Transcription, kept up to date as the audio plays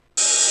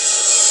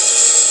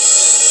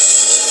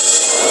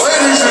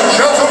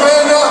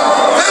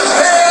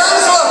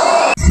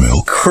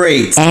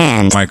crates,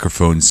 and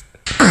microphones.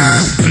 I'll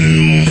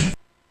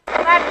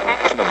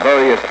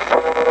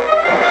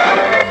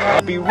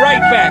be right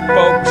back,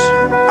 folks.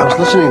 I was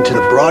listening to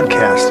the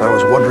broadcast and I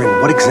was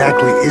wondering, what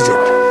exactly is it?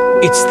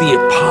 It's the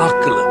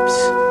apocalypse,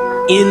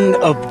 end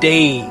of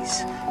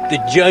days,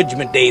 the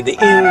judgment day, the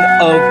end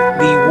of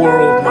the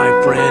world, my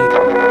friend.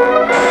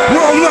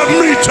 Well, let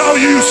me tell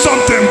you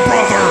something,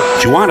 brother.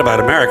 What you want about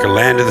America,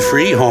 land of the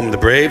free, home of the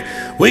brave?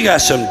 We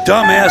got some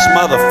dumbass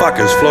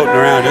motherfuckers floating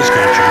around this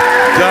country.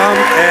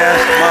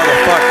 Dumbass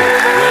motherfuckers.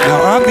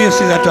 Now,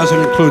 obviously, that doesn't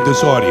include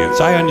this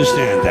audience. I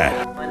understand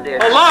that.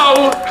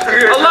 Hello?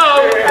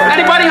 Hello?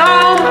 Anybody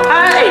home?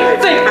 Hey,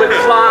 think with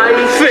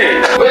flying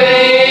fish.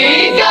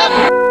 Wake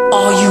up!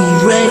 Are you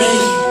ready?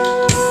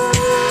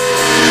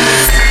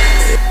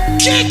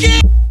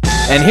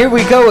 And here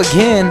we go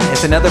again.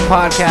 It's another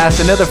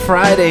podcast, another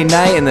Friday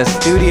night in the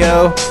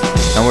studio.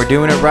 And we're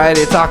doing it right.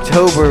 It's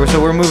October,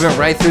 so we're moving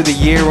right through the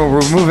year.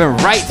 We're moving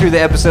right through the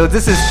episodes.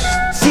 This is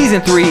Season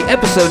 3,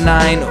 Episode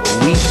 9,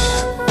 Week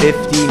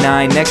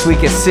 59. Next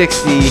week is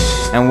 60.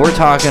 And we're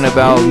talking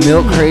about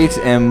milk crates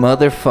and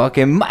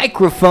motherfucking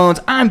microphones.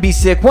 I'm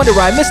B-Sick, Wonder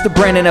Ride, Mr.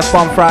 Brandon F.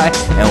 Bomb Fry.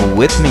 And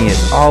with me,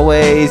 as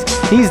always,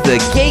 he's the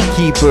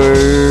gatekeeper.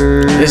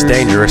 It's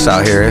dangerous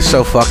out here. It's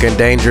so fucking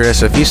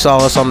dangerous. If you saw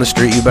us on the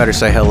street, you better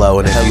say hello.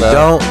 And if you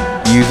don't,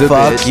 use a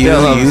fuck bitch. you.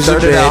 Use a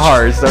bitch.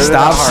 Hard.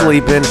 Stop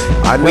sleeping.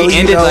 I know we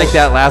ended like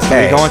that last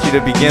week. I want you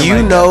to begin. You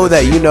like know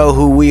that you know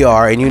who we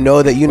are, and you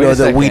know that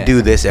that we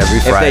do this every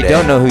Friday. If they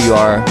don't know who you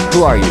are,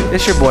 who are you?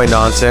 It's your boy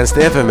Nonsense,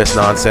 the infamous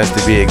Nonsense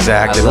to be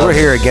exact. And we're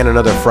here again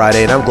another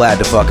Friday, and I'm glad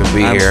to fucking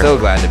be here. I'm so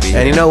glad to be here.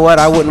 And you know what?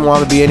 I wouldn't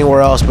want to be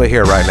anywhere else but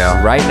here right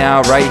now. Right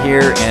now, right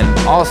here, and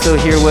also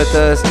here with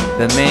us,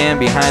 the man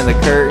behind the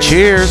curtain.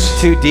 Cheers.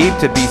 Too deep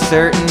to be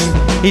certain.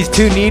 He's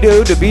too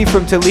neato to be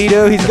from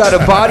Toledo. He's got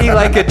a body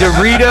like a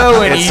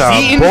Dorito, and he's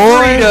eating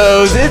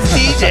Fritos. It's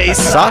DJ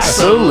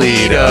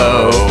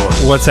Sausalito.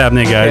 What's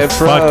happening, guys?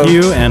 Fuck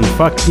you and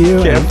fuck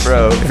you.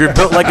 If you're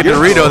built like a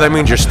Dorito, that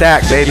means you're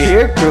stacked, baby.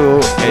 You're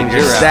cool, and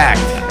you're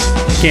stacked.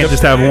 You can't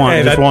just have one.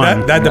 Hey, just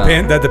one. That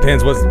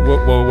depends what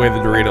way the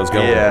Doritos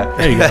go. Yeah.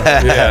 There you go.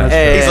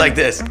 Yeah. He's like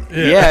this.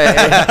 Yeah.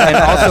 And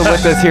also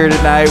with us here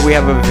tonight, we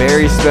have a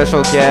very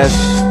special guest.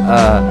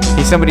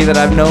 He's somebody that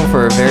I've known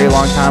for a very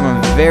long time.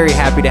 I'm very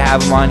happy to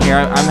have him on here.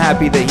 I'm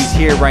happy that he's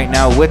here right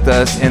now with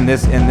us in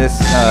this mood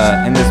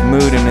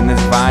and in this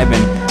vibe.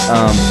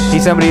 And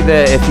he's somebody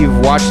that if you've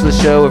watched the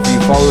show, if you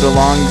followed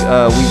along,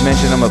 we've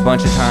mentioned him a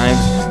bunch of times.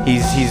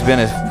 He's been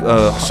a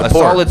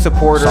solid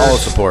supporter.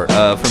 Solid support.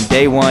 From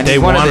day one. He's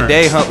one of the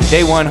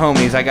day one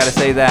homies. I gotta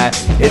say that.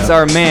 It's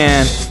our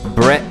man,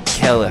 Brett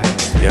Keller.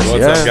 Yes,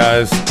 What's up,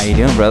 guys? How you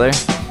doing, brother?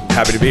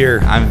 Happy to be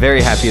here. I'm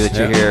very happy that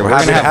you're here. We're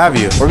happy to have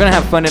you. We're gonna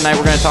have fun tonight.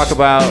 We're gonna talk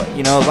about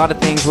a lot of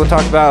things. We'll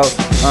talk about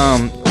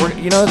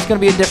it's gonna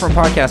be a different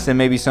podcast than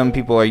maybe some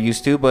people are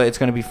used to, but it's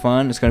gonna be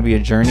fun. It's gonna be a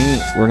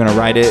journey. We're gonna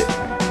write it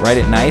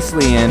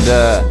nicely, and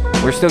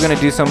we're still gonna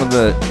do some of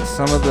the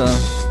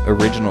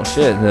original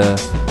shit, the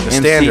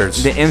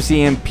standards, the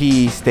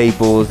MCMP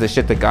staples, the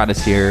shit that got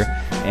us here.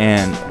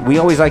 And we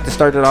always like to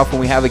start it off when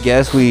we have a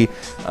guest. We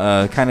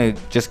kind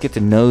of just get to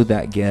know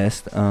that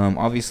guest.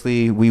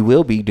 Obviously, we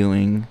will be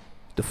doing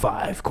the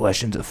 5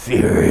 questions of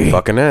fury.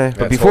 Fucking A.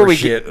 But before we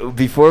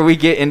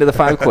get into the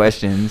 5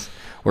 questions,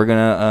 we're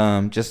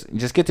gonna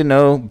just get to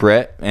know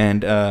Brett.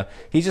 And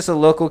he's just a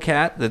local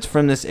cat that's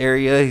from this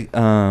area.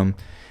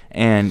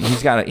 And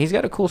he's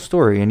got a cool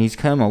story, and he's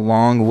come a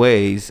long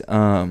ways.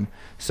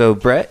 So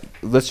Brett,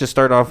 let's just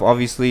start off.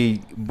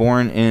 Obviously,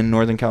 born in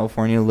Northern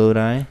California,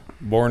 Lodi.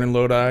 Born in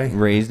Lodi.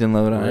 Raised in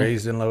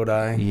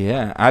Lodi.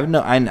 Yeah,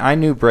 I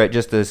knew Brett,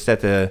 just to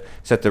set the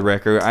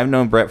record. I've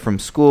known Brett from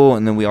school,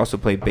 and then we also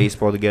played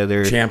baseball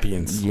together.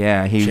 Champions.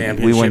 Yeah,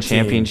 we won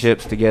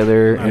championships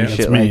together and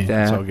shit like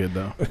that. It's all good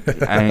though.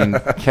 I mean,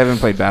 Kevin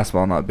played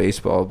basketball, not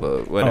baseball,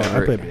 but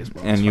whatever. I played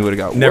baseball. And you would have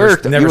got Never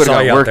worked. saw You would you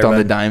have out got worked there, on the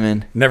man.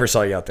 diamond. Never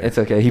saw you out there. It's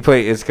okay.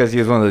 It's because he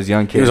was one of those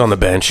young kids. He was on the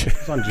bench.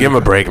 Give him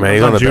a break, man.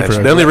 He's on on the bench.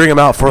 Jupiter. They only ring him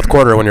out fourth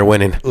quarter when you're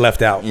winning.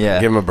 Left out.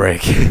 Yeah. Give him a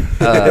break.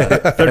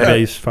 Third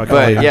base. Fuck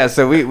But yeah. yeah,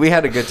 so we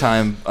had a good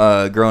time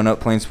growing up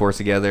playing sports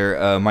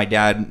together. My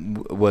dad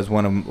was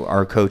one of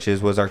our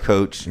coaches, was our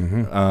coach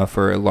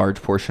for a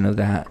large portion of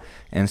that.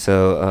 And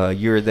so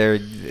you were there.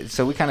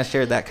 So we kind of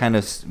shared that kind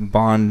of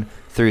bond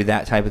through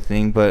that type of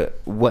thing. But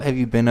what have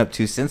you been up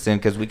to since then?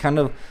 Because we kind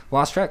of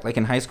lost track. Like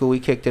in high school, we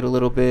kicked it a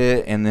little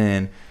bit. And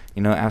then,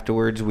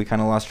 afterwards, we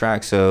kind of lost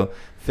track. So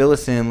fill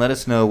us in. Let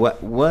us know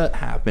what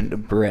happened to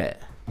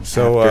Brett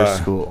after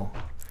school.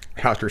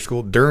 After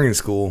school? During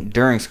school.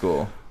 During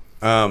school.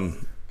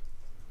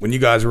 When you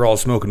guys were all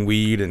smoking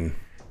weed and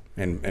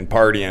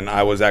partying,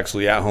 I was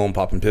actually at home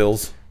popping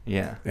pills.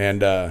 Yeah.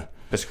 And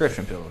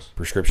prescription pills.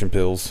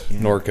 Yeah.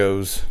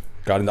 Norcos.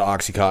 Got into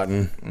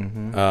Oxycontin.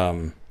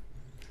 Mm-hmm.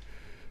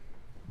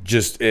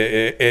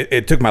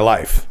 It took my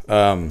life.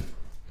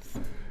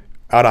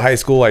 Out of high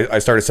school, I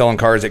started selling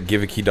cars at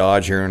Give a Key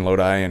Dodge here in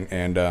Lodi,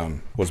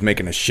 and was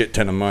making a shit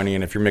ton of money.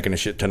 And if you're making a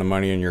shit ton of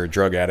money and you're a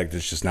drug addict,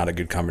 it's just not a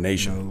good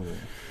combination.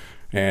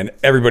 And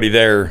everybody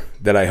there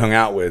that I hung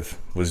out with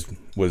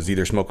was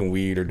either smoking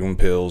weed or doing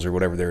pills or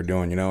whatever they were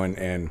doing,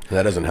 and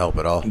That doesn't help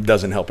at all.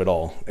 doesn't help at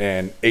all.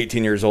 And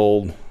 19 years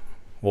old,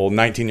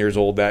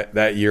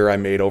 that year I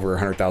made over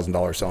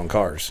 $100,000 selling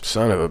cars.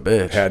 Son of a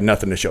bitch. Had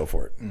nothing to show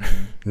for it.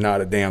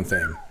 Not a damn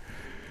thing.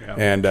 Yeah.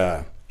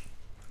 And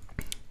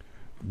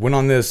went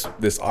on this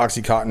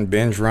OxyContin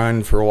binge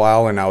run for a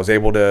while, and I was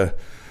able to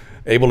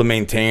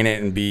maintain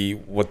it and be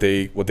what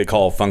they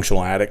call a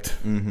functional addict.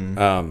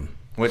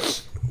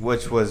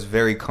 Which was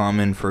very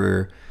common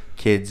for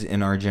kids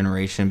in our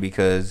generation,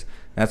 because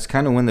that's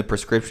kind of when the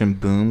prescription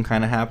boom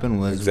kind of happened,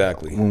 was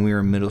Exactly. when we were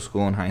in middle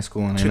school and high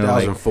school. And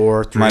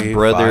 2004, I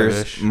know, like,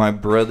 5-ish. my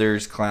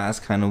brother's class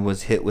kind of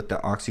was hit with the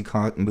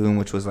OxyContin boom,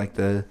 which was like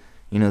the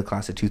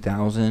class of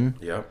 2000.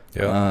 Yep.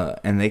 Yeah.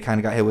 And they kind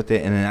of got hit with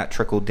it, and then that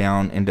trickled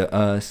down into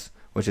us,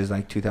 which is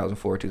like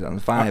 2004,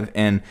 2005.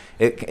 And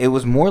it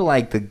was more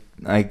like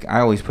I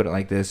always put it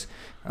like this,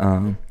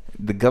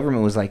 the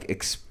government was like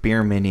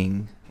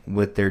experimenting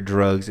with their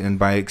drugs, and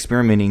by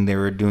experimenting they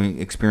were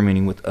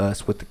experimenting with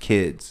us, with the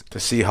kids, To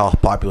see how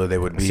popular they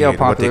would be, see how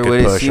popular what they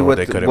it could is, push see and what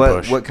they couldn't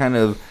push. what kind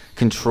of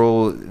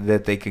control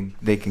that they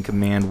can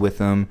command with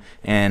them,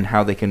 and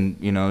how they can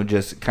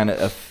just kind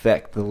of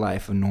affect the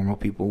life of normal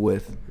people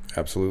with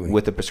Absolutely.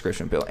 the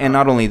prescription pill. And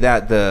not only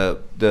that,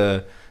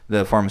 the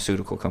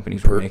pharmaceutical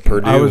companies were making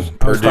Purdue I was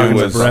talking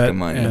to was Brett, fucking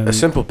money. and A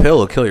simple pill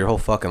will kill your whole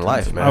fucking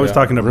life, man. I was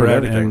talking to Ruin Brett,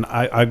 everything. and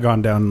I've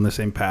gone down the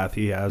same path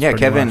he has. Yeah,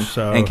 pretty Kevin, much,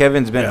 so, and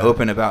Kevin's been yeah.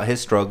 open about his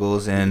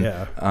struggles, and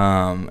Yeah.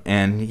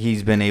 and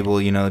he's been able,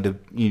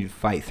 to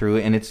fight through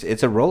it, and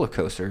it's a roller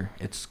coaster.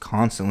 It's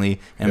constantly,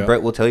 and Yeah.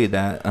 Brett will tell you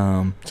that.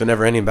 It's a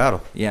never-ending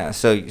battle. Yeah,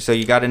 so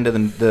you got into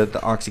the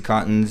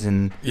OxyContins,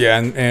 and Yeah,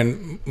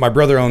 and my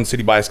brother owns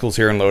City Bicycles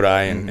here in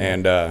Lodi,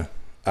 and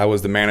I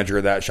was the manager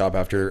of that shop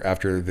after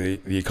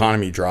the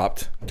economy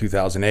dropped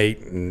 2008,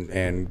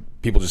 and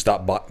people just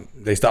stopped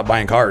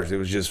buying cars. It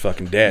was just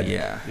fucking dead.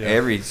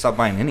 stop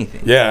buying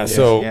anything. Yeah,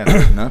 so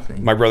there's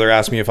nothing. my brother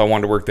asked me if I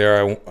wanted to work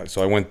there,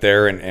 so I went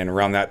there, and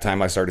around that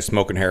time I started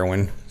smoking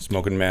heroin,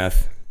 smoking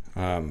meth.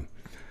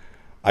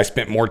 I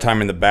spent more time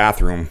in the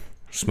bathroom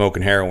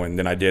smoking heroin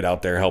than I did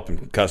out there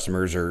helping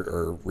customers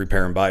or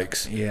repairing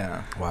bikes.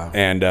 Yeah. Wow.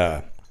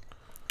 And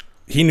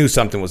he knew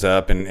something was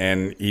up,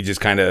 and he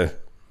just kind of...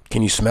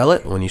 Can you smell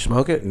it when you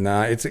smoke it?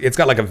 Nah, it's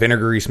got like a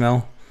vinegary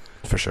smell.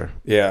 For sure.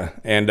 Yeah,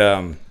 and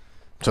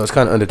So it's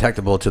kind of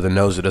undetectable to the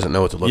nose that doesn't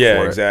know what to look for.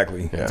 yeah,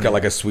 exactly. Yeah. It's got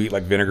like a sweet,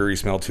 like vinegary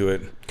smell to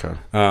it.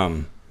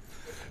 Okay.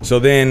 So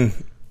then,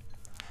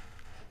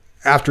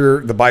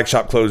 after the bike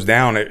shop closed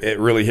down, it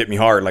really hit me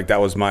hard. Like that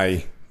was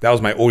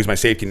always my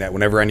safety net.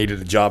 Whenever I needed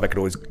a job, I could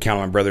always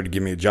count on my brother to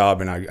give me a job,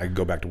 and I could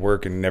go back to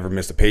work and never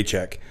miss a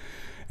paycheck.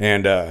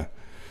 And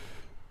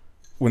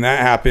when that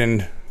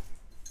happened,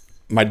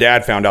 my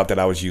dad found out that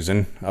I was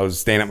using. I was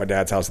staying at my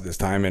dad's house at this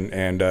time,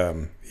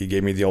 and he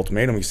gave me the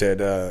ultimatum. He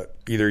said,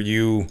 either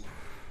you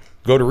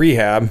go to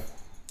rehab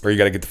or you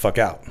got to get the fuck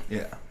out.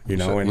 Yeah.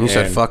 And you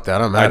said, fuck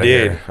that, I'm out of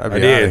did. here. I'd I be out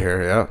did. of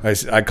here, yeah.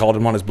 I called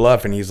him on his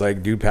bluff, and he's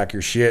like, dude, pack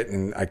your shit.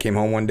 And I came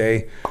home one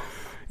day,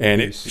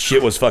 and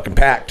shit was fucking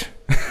packed.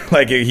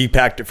 Like, he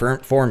packed it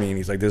for me, and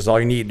he's like, this is all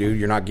you need, dude.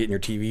 You're not getting your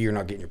TV. You're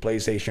not getting your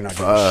PlayStation. You're not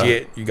getting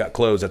shit. You got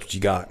clothes. That's what you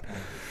got.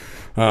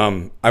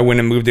 I went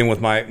and moved in with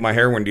my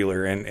heroin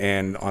dealer,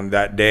 and on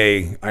that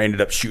day, I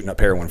ended up shooting up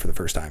heroin for the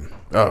first time.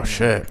 Oh,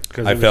 shit.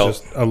 Because I it was felt-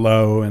 just a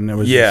low, and it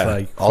was Yeah. just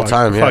like All fuck,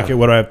 time, yeah. Fuck it,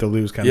 what do I have to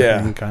lose? Kind Yeah.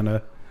 of thing, kind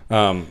of.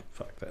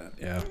 Fuck that.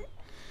 Yeah.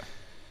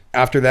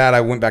 After that,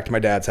 I went back to my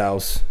dad's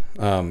house,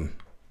 and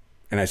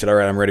I said, all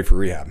right, I'm ready for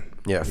rehab.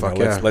 Yeah, You fuck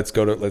know, yeah. Let's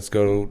go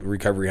to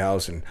recovery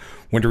house, and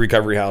went to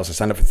recovery house. I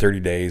signed up for 30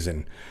 days,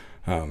 and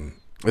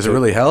Does it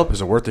really help?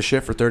 Is it worth the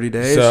shit for 30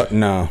 days? so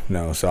no.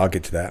 So I'll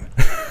get to that.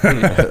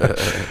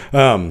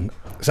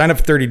 Signed up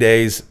for 30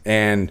 days,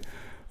 and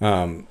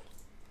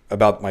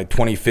about my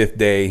 25th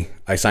day,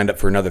 I signed up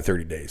for another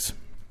 30 days.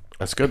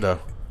 That's good, though.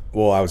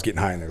 Well, I was getting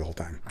high in there the whole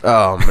time.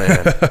 Oh,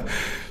 man.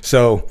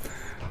 So,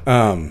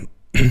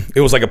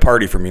 it was like a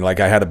party for me. Like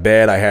I had a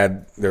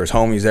bed, there was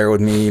homies there with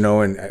me,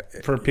 and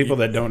For people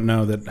that don't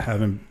know,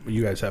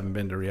 you guys haven't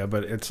been to rehab,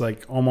 but it's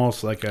like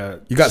almost like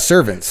you got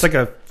servants. It's like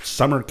a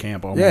summer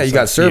camp almost. Yeah, you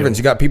got like servants.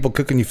 You feel. got people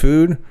cooking you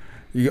food.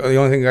 The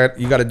only thing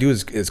you got to do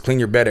is clean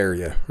your bed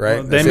area, right?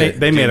 Well, That's it.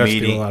 they made us do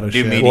meeting- a lot of do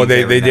shit. meetings. Well,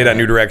 they every did at night.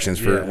 New Directions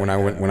for Yeah.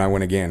 when I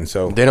went again.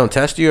 So They don't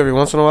test you every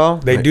once in a while?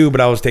 they do, but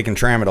I was taking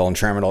tramadol, and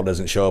tramadol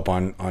doesn't show up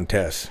on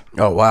tests.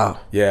 Oh, wow.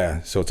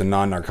 Yeah, so it's a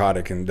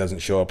non-narcotic and doesn't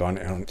show up on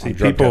drug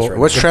people- tests. Right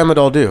What's now.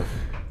 tramadol do?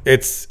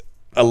 It's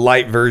a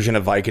light version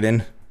of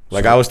Vicodin.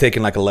 Like I was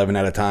taking like 11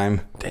 at a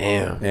time,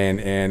 Damn.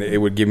 and it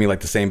would give me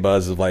like the same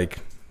buzz of like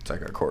It's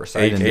like a course.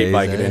 8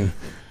 Vicodin.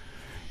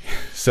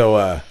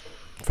 So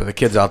For the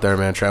kids out there,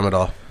 man,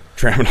 tramadol.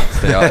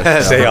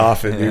 tramadol, stay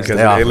off it because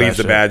Stay off it leaves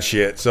that the bad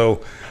shit. So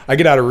I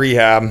get out of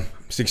rehab,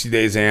 60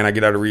 days in, I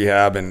get out of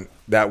rehab, and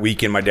that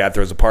weekend my dad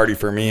throws a party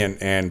for me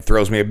and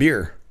throws me a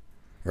beer.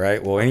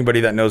 Right. Well, anybody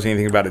that knows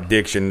anything about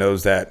addiction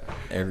knows that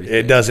Everything.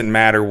 it doesn't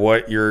matter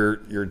what your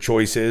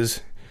choice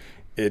is.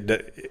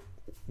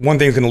 One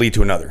thing's going to lead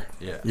to another.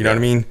 Yeah. You know what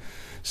I mean?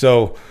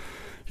 So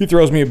he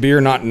throws me a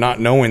beer, not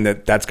knowing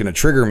that that's going to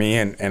trigger me.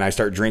 And I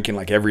start drinking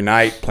like every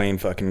night, playing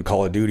fucking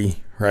Call of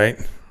Duty, right?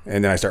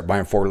 And then I start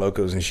buying Four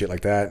Locos and shit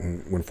like that.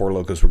 And when Four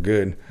Locos were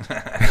good.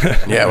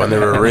 Yeah, when they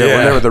were real,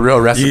 when they were the real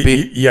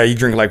recipe. You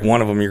drink like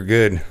one of them, you're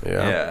good.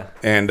 Yeah.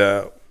 And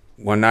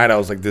one night I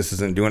was like, this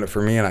isn't doing it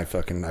for me. And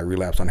I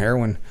relapsed on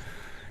heroin.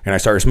 And I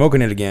started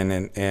smoking it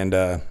again.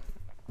 And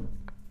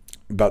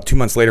about 2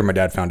 months later, my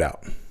dad found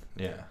out.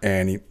 Yeah.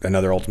 And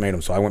another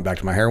ultimatum. So I went back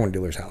to my heroin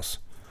dealer's house.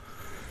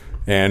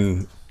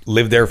 And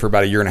lived there for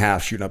about a year and a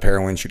half, shooting up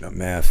heroin, shooting up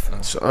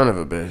meth. Son of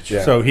a bitch.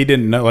 Yeah. So he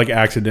didn't know, like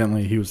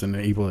accidentally, he was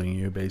enabling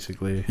you,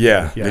 basically.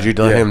 Yeah. Did you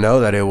let him know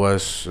that it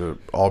was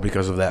all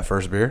because of that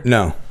first beer?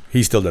 No,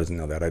 he still doesn't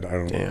know that. I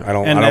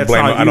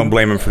And don't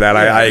blame him for that.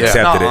 I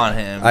accepted Not it. on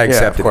him. I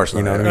accepted of course it.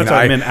 You not. know what I mean? That's what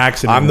I meant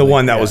accidentally. I'm the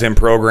one that was in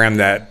program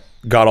that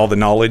got all the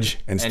knowledge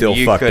and still and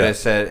you fucked could up. have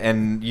said,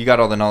 and you got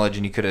all the knowledge,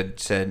 and you could have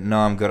said, "No,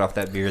 I'm good off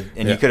that beer,"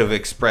 and you could have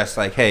expressed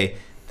like, "Hey,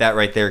 that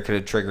right there could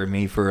have triggered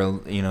me for a,"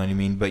 you know what I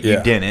mean? But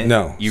you didn't.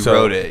 No, you so-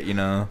 wrote it. You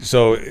know.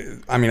 So,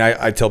 I mean,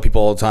 I tell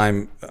people all the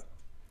time,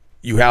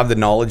 you have the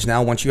knowledge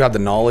now. Once you have the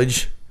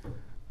knowledge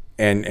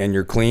and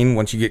you're clean,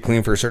 once you get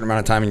clean for a certain amount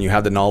of time and you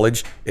have the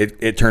knowledge,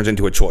 it turns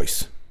into a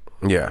choice.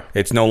 Yeah.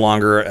 It's no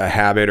longer a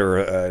habit or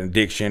an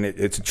addiction.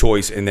 It's a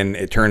choice, and then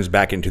it turns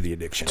back into the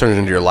addiction. Turns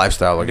into your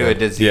lifestyle Do again. a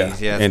disease.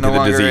 Yeah, it's into no the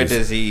longer disease. a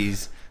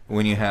disease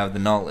when you have the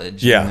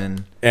knowledge. Yeah,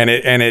 And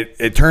then,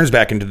 it turns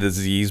back into the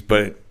disease,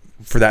 but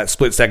for that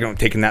split second of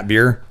taking that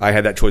beer, I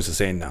had that choice of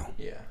saying no.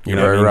 yeah. You You're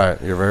know what I very mean?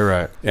 right. You're very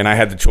right. And I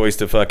had the choice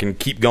to fucking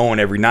keep going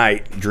every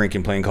night,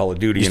 drinking, playing Call of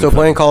Duty. You and still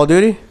playing Call of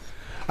Duty?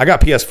 I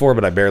got PS4,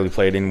 but I barely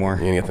play it anymore.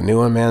 You gonna get the new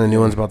one, man. The new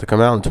one's about to come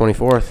out on the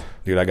 24th.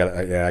 Dude, I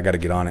got to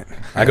get on it.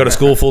 I go to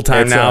school full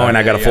time now, and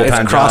I got a full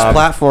time It's job.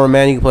 cross-platform,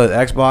 man. You can play with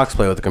Xbox,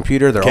 play with the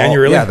computer. They're Can all,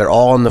 you really? Yeah, they're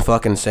all in the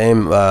fucking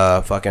same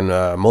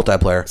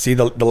multiplayer. See,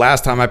 the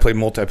last time I played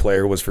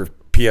multiplayer was for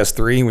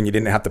PS3 when you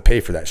didn't have to pay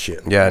for that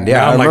shit. Yeah,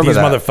 Now I I'm like, remember these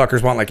that.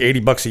 motherfuckers want like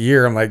 $80 a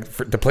year. I'm like,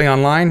 to play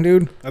online,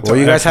 dude. Well,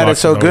 you guys had it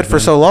so good for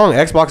so long.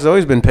 Xbox has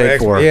always been paid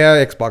for.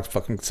 Yeah, Xbox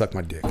fucking suck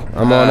my dick.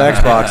 I'm on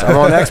Xbox. I'm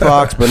on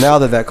Xbox, but now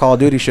that Call of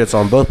Duty shit's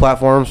on both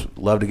platforms,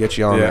 love to get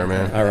you on there,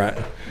 man. All right.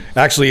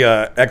 Actually,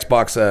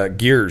 Xbox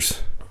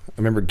Gears. I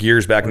remember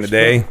Gears back in the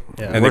day.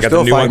 Yeah. And We're they got still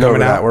the new one fighting over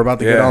coming that. out. We're about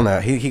to get Yeah. on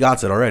that. He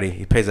got it already.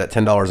 He pays that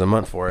 $10 a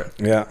month for it.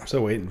 Yeah. I'm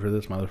still waiting for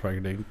this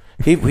motherfucker, dude.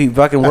 He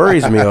fucking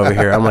worries me over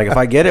here. I'm like, if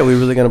I get it, we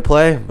really gonna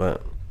play?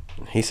 But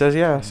he says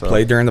yeah. So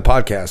Play during the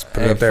podcast.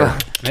 Put it up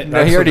there.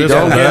 No, he already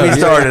don't does. get me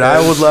started. I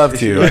would love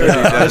to.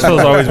 This was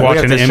always We have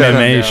watching to shut him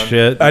MMA down.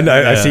 shit.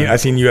 I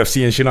seen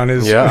UFC and shit on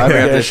his. Yeah, I've been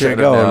have getting to shit shut it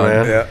going, down.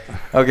 man.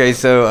 Yeah. Okay,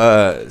 so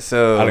I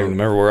don't even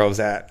remember where I was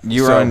at.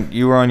 you were So,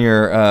 you were on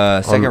your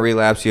second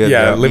relapse. You had,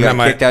 yeah, you living got at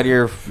my- kicked out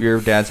of your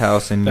dad's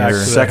house, and Back your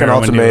to the Second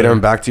heroin ultimatum, dealer.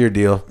 back to your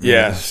deal.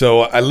 Yeah.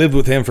 So I lived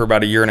with him for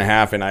about a year and a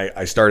half, and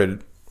I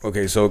started.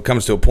 Okay, so it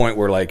comes to a point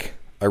where like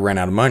I ran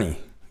out of money.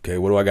 Okay,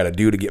 what do I got to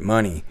do to get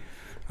money?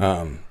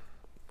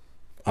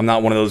 I'm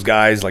not one of those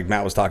guys like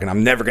Matt was talking.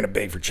 I'm never gonna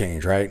beg for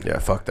change, right? Yeah,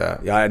 fuck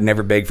that. Yeah, I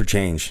never begged for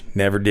change.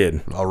 Never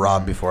did. I'll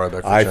rob before I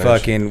beg for I change.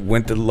 fucking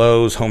went to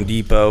Lowe's, Home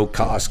Depot,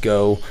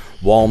 Costco,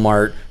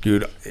 Walmart,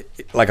 dude.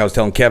 Like I was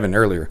telling Kevin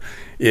earlier,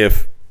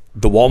 if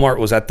the Walmart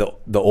was at the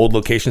old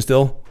location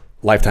still,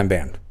 lifetime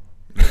ban.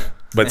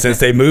 But since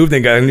they moved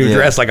and got a new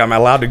address, like I'm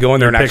allowed to go in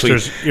there Your and actually.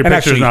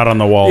 picture's not on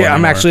the wall Yeah, I'm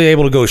anymore. actually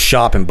able to go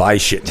shop and buy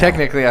shit. Now.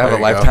 technically, I have There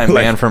a you go. lifetime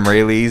Like- ban from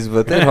Rayleigh's,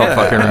 but they don't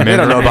fucking remember. They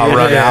don't know about me.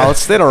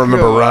 runouts. They don't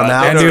remember And,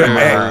 runouts. dude,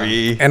 remember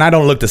me. and I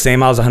don't look the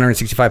same. I was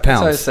 165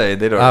 pounds. That's what I say.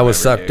 They don't. I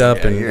was remember sucked you. up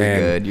Yeah, and you're and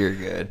good. You're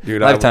good.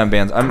 Dude, I- lifetime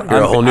bans. I'm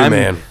You're a whole new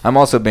man. I'm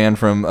also banned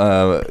from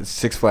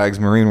Six Flags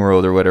Marine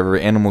World or whatever,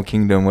 Animal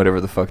Kingdom, whatever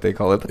the fuck they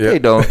call it. But Yeah. they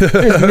don't.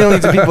 There's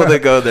millions of people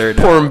that go there.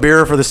 now. Pouring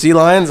beer for the sea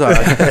lions. We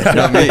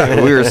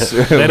were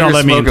They don't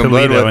let me in smoking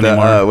blood Toledo with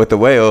anymore. with the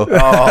whale.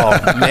 Oh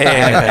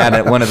man. And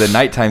at one of the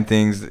nighttime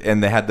things,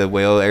 and they had the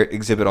whale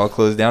exhibit all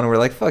closed down, and we're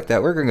like, "Fuck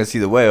that, we're gonna go see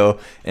the whale."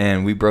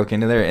 And we broke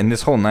into there, and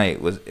this whole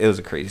night was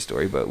a crazy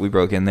story. But we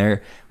broke in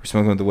there, we're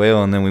smoking with the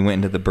whale, and then we went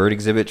into the bird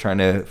exhibit trying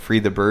to free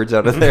the birds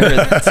out of there.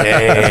 That's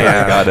where they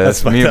got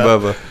us. Me and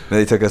Bubba.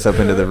 They took us up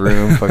into the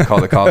room, fucking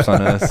called the cops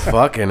on us.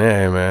 Fucking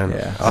A, man.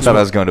 Yeah, I thought I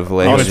was going to I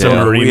Vallejo went to jail.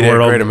 We Marine did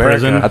World Great America.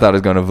 prison. I thought I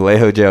was going to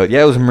Vallejo jail.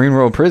 Yeah, it was Marine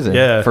World prison.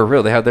 Yeah. For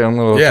real. They have their own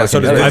little. Yeah, so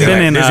fucking does I've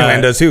been in,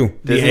 Disneyland does too.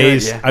 The Disneyland,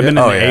 Ace. yeah. I've been in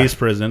Oh, the yeah. Ace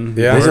prison.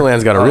 Yeah.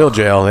 Disneyland's got a real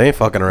jail. They ain't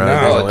fucking around.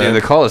 No. Oh, dude,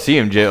 the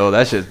Coliseum jail.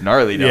 That shit's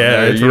gnarly down Yeah,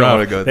 there. it's You don't rough.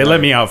 want to go They there.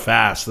 let me out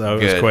fast though.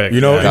 It was Good. quick.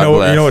 You know, God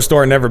bless. you know what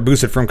store I never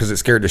boosted from because it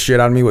scared the shit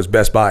out of me was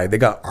Best Buy. They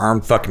got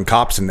armed fucking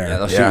cops in Yeah, there.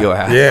 they'll Yeah. shoot your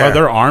ass. Yeah, Oh,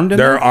 they're armed in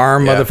They're there?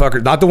 armed Yeah.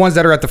 motherfuckers. Not the ones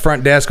that are at the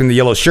front desk in the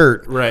yellow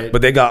shirt. Right.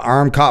 But they got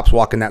armed cops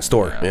walking that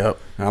store. Yep.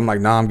 And I'm like,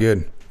 nah, I'm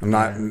good. I'm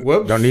not.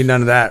 Whoops. Don't need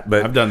none of that.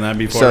 But I've done that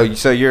before.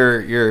 So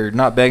you're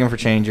not begging for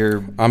change.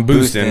 You're I'm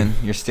boosting.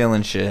 You're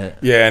stealing shit.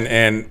 yeah,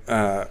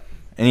 and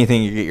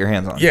Anything you get your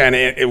hands on. yeah, and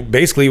it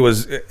basically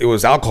was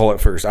alcohol at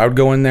first. I would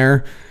go in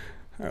there.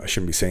 I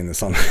shouldn't be saying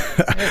this on.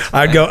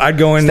 I'd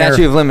go in there.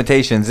 Statute of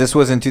limitations. This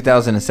was in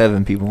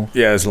 2007, people.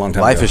 Yeah, it's a long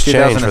time Life ago. has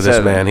changed for this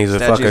 2007. man. He's a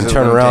Statutes fucking of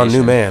turnaround new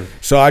limitation. man.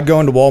 So I'd go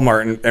into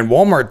Walmart, and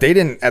Walmart, they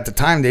didn't, at the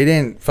time, they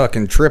didn't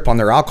fucking trip on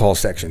their alcohol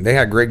section. They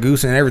had Grey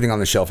Goose and everything on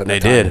the shelf at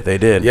that time. They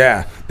did.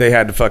 Yeah, they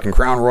had the fucking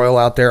Crown Royal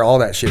out there, all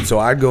that shit. So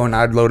I'd go and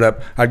I'd load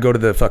up, I'd go to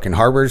the fucking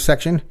hardware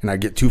section, and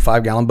I'd get 2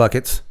 5-gallon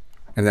buckets,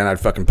 and then I'd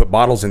fucking put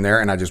bottles in there,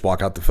 and I'd just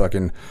walk out the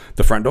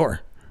front door,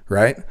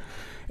 right?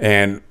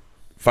 And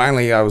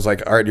finally, I was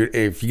like, all right, dude,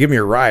 if you give me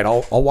a ride,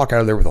 I'll walk out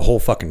of there with a whole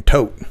fucking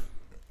tote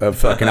of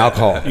fucking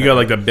alcohol. You got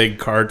like the big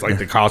cards, like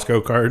the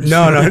Costco cards.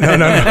 No.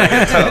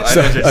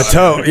 So, a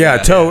tote. Yeah,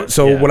 a tote.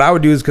 So what I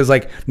would do is, because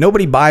like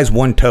nobody buys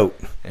one tote.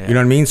 You know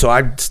what I mean? So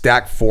I'd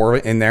stack 4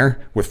 in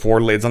there with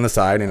 4 lids on the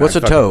side. And What's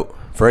I'd a tote?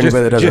 For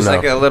anybody that doesn't Just know.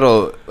 like a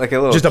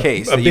little Just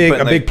case. a that you put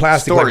in, big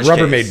plastic, like storage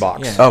Rubbermaid case.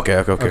 box. Yeah.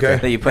 Okay.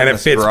 That you put And in it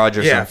a fits, garage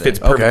or yeah, something. fits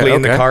perfectly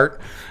in the Okay.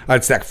 cart.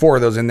 I'd stack 4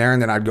 of those in there,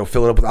 and then I'd go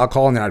fill it up with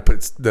alcohol, and then I'd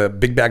put the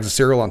big bags of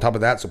cereal on top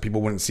of that, so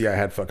people wouldn't see I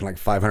had fucking like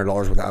 $500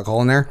 worth of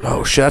alcohol in there.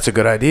 Oh shit, that's a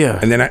good idea.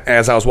 And then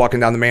as I was walking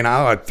down the main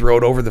aisle, I'd throw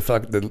it over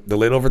the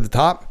lid over the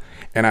top,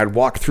 and I'd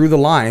walk through the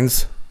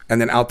lines and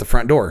then out the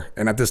front door.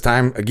 And at this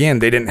time, again,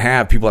 they didn't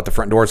have people at the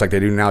front doors like they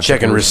do now.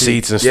 Checking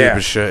receipts and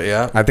stupid shit.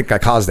 Yeah. I think I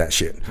caused that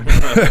shit.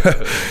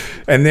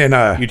 And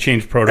then You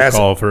changed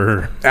protocol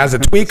for as a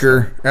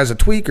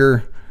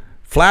tweaker,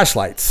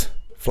 flashlights.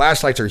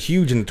 Flashlights are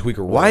huge in the tweaker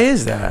world. Why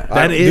is that?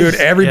 Dude,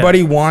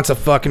 everybody wants a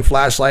fucking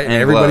flashlight, and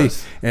everybody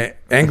gloves.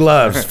 and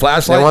gloves.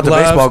 Flashlight, They want the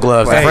baseball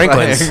gloves, the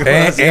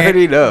Franklins. You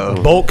already know.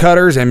 bolt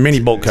cutters and mini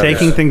bolt cutters.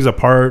 taking things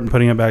apart and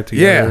putting it back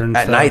together. Yeah. and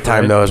At stuff,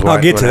 nighttime right? though is what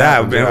I'll get to what that.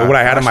 happens, yeah. What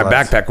I had in my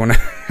Flashlights. backpack when.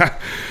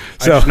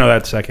 I just know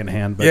that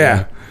secondhand. But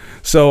Yeah.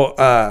 So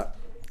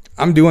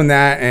I'm doing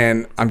that,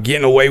 and I'm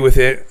getting away with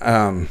it.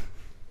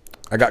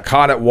 I got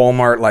caught at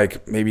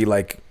Walmart maybe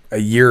a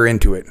year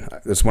into it.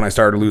 That's when I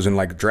started losing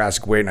like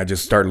drastic weight, and I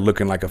just started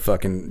looking like a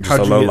fucking just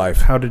a low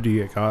life. How did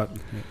you get caught?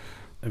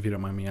 If you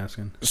don't mind me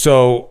asking.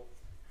 So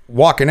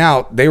walking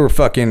out, they were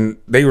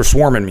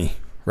swarming me.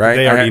 Right?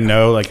 They already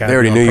know. Like They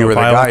already knew you were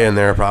the guy in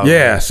there, probably.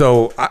 Yeah,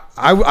 so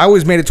I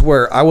always made it to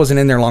where I wasn't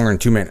in there longer than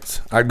 2 minutes.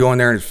 I'd go in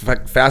there and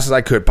as fast as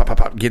I could, pop, pop,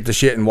 pop, get the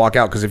shit and walk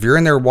out. Because if you're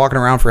in there walking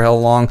around for hella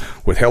long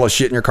with hella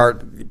shit in your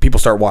cart, people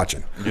start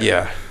watching.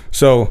 Yeah.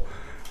 So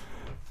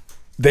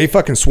they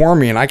fucking swarm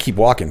me, and I keep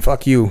walking.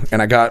 Fuck you.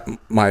 And I got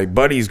my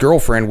buddy's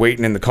girlfriend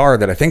waiting in the car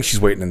that I think she's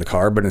waiting in the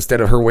car, but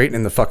instead of her waiting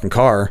in the fucking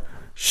car,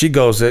 she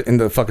goes in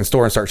the fucking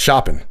store and starts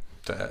shopping.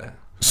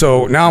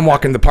 So now I'm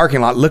walking the parking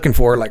lot looking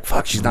for her, like,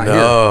 fuck, she's not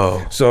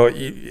here. So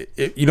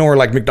you know where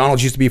like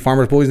McDonald's used to be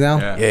Farmers Boys now?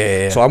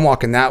 Yeah. So I'm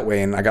walking that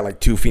way, and I got like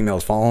 2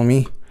 females following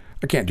me.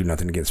 I can't do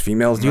nothing against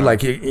females, dude.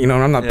 Like, you know,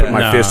 I'm not putting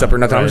my fist up or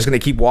nothing. I'm just gonna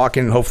keep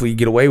walking, and hopefully you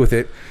get away with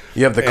it.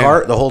 You have the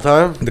cart the whole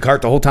time? The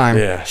cart the whole time.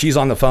 Yeah. She's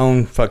on the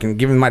phone, fucking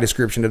giving my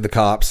description to the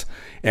cops,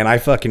 and I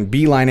fucking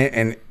beeline it,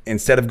 and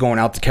instead of going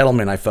out to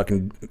Kettleman, I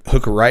fucking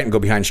hook her right and go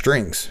behind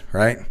strings,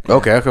 right?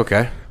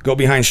 Okay. Go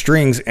behind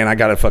strings, and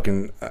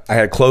I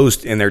had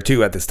clothes in there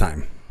too at this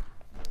time.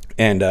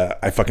 And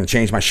I fucking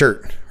changed my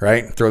shirt,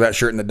 right? Throw that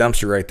shirt in the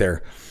dumpster right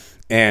there.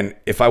 And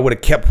if I would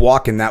have kept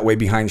walking that way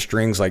behind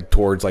strings, like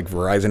towards like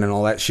Verizon and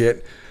all that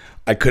shit,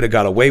 I could have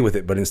got away with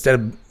it. But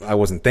instead, I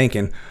wasn't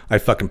thinking. I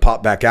fucking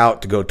popped back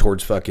out to go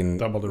towards fucking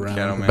Doubled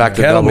around. Back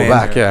to double Kettleman.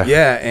 back, yeah.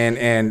 Yeah,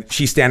 and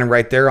she's standing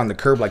right there on the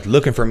curb, like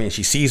looking for me, and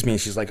she sees me,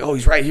 and she's like, "Oh,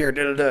 he's right here."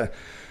 Da, da, da.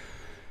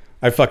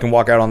 I fucking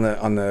walk out on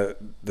the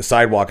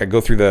sidewalk. I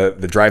go through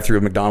the drive-through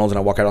of McDonald's, and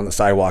I walk out on the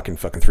sidewalk, and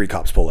fucking 3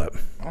 cops pull up.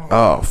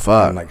 Oh,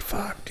 fuck. I'm like,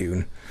 fuck,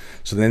 dude.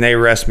 So then they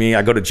arrest me.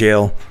 I go to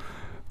jail.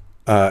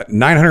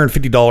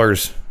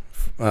 $950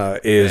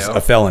 is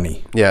a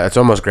felony. Yeah, it's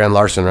almost grand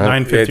larceny, right?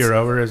 950 or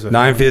over is a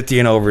 $950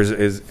 and over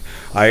is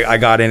I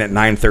got in at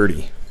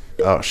 $930.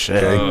 Oh,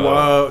 shit.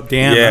 Whoa,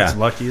 damn, Yeah. that's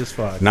lucky as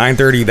fuck.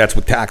 $930. That's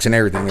with tax and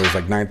everything. It was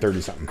like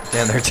 $930 something.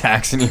 Damn, they're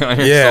taxing you on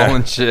your Yeah.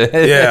 stolen shit.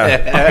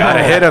 Yeah.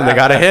 Gotta hit him. They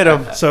gotta hit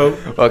him. So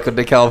Welcome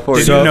to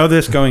California. did you know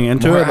this going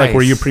into it? Like,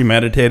 were you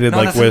premeditated, No,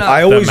 like that's with enough. I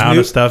the always amount knew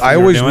of stuff? I you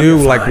were always doing? knew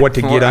like what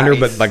to More get under, ice.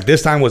 but like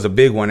this time was a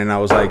big one, and I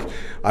was like,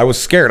 I was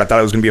scared. I thought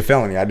it was gonna be a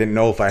felony. I didn't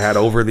know if I had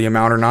over the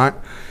amount or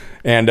not.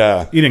 And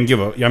You didn't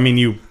give a. I mean,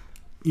 you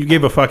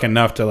gave a fuck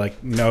enough to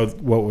like know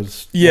what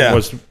was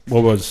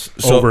what was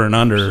So- over and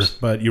under,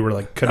 but you were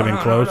like could have been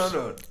close.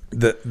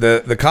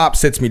 the cop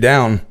sits me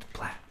down,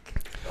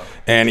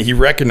 and he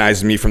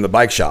recognizes me from the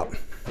bike shop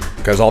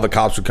because all the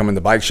cops would come in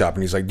the bike shop,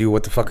 and he's like, "Dude,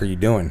 what the fuck are you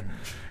doing?"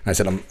 And I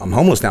said, "I'm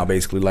homeless now,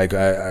 basically. Like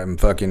I'm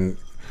fucking."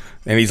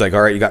 And he's like,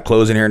 "All right, you got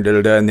clothes in here and da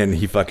da da." And then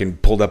he fucking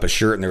pulled up a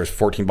shirt, and there was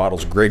 14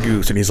 bottles of Grey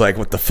Goose, and he's like,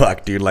 "What the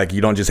fuck, dude? Like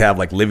you don't just have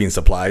like living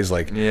supplies,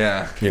 like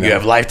Yeah. you know." You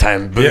have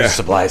lifetime booze Yeah.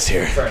 supplies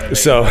here.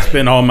 So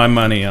Spend all my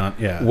money on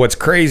what's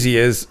crazy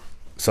is,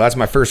 so that's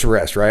my first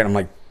arrest, right? I'm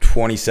like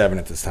 27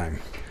 at this time.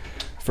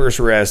 First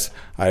arrest,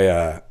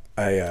 I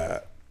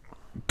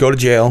go to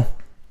jail,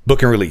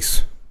 book and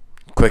release.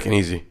 Quick and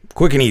easy.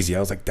 Quick and easy. I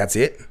was like, that's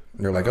it?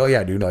 And they're like, oh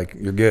yeah, dude, like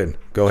you're good.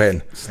 Go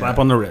ahead. slap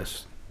on the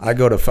wrist. I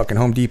go to fucking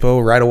Home Depot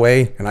right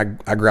away, and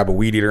I grab a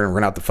weed eater and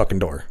run out the fucking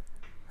door.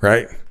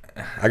 Right?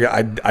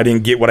 I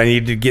didn't get what I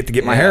needed to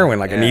get my heroin.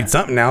 Like I need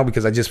something now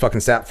because I just fucking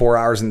sat 4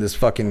 hours in this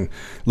fucking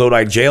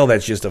Lodi jail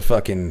that's just a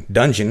fucking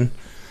dungeon.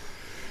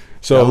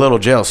 So a little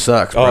jail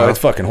sucks, bro. Oh, it's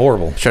fucking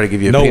horrible. Try to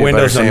give you a no peanut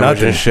windows, butter no sandwich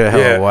nothing. and shit.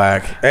 Hella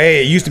whack.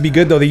 Hey, it used to be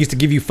good though. They used to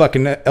give you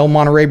fucking El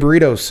Monterey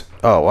burritos.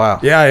 Oh wow.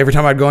 Yeah, every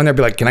time I'd go in there, I'd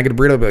be like, "Can I get a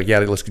burrito?" I'd be like, "Yeah,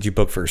 let's get you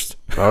booked first."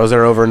 I was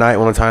there overnight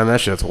one time. That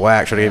shit's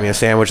whack. Tried to give me a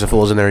sandwich. The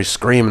fool's in there. He's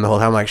screaming the whole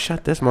time. I'm like,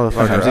 shut this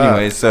motherfucker up.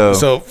 Anyways,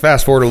 so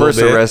fast forward a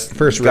little bit.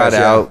 First got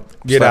out.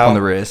 Get slap out on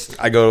the wrist.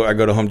 I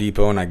go to Home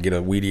Depot and I get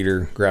a weed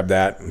eater. Grab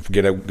that.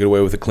 Get away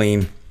with it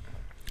clean.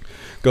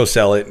 Go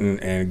sell it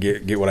and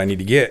get what I need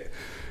to get.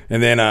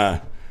 And then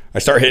I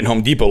start hitting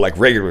Home Depot like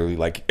regularly,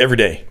 like every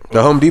day.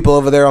 The Home Depot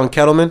over there on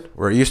Kettleman,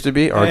 where it used to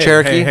be, or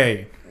Cherokee.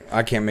 Hey.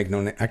 I can't make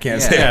no. I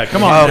can't say. Yeah,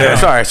 come on. Oh,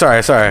 okay.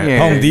 Sorry. Yeah.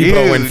 Home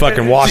Depot in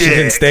fucking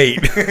Washington State.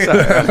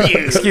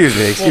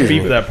 Excuse We'll me.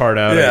 beep that part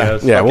out, Yeah. I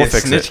guess. Yeah, we'll Fucking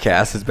fix snitch it.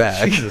 cast is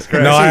back. Jesus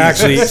Christ. No, I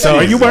actually. So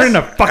Are you wearing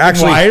a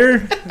fucking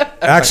wire?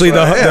 Actually,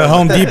 the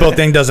Home Depot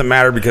thing doesn't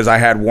matter because I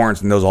had warrants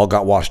and those all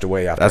got washed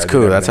away after. That's I did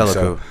cool. That's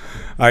everything.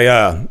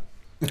 hella cool.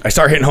 I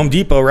start hitting Home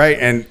Depot, right?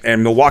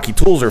 And Milwaukee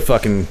Tools are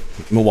fucking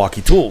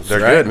Milwaukee Tools.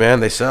 They're right? good, man.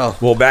 They sell.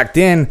 Well, back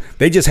then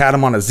they just had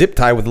them on a zip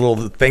tie with a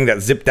little thing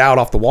that zipped out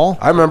off the wall.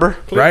 I remember.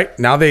 Right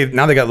now they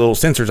got little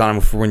sensors on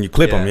them for when you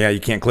clip them. Yeah, you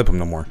can't clip them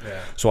no more. Yeah.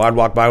 So I'd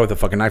walk by with a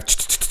fucking knife,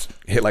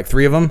 hit like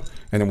 3 of them,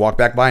 and then walk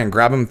back by and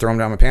grab them, throw them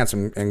down my pants,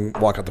 and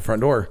walk out the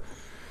front door.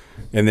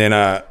 And then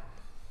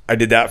I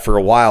did that for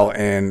a while,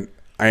 and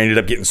I ended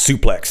up getting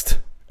suplexed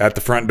at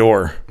the front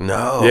door.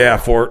 No. Yeah,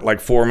 four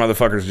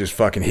motherfuckers just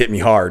fucking hit me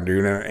hard,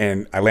 dude,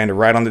 and I landed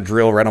right on the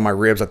drill, right on my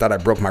ribs. I thought I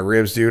broke my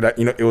ribs, dude.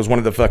 It was one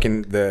of the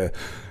fucking With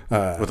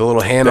a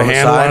little hand on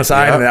the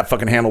side. Yep. and that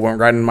fucking handle went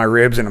right in my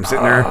ribs, and I'm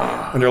sitting there,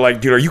 and they're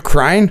like, "Dude, are you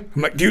crying?"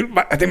 I'm like, "Dude,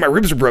 I think my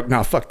ribs are broke."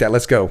 No, fuck that.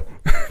 Let's go.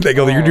 They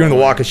go, "You're doing the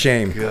walk of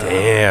shame."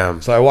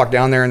 Damn. So I walk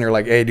down there, and they're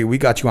like, "Hey, dude, we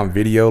got you on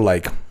video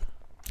like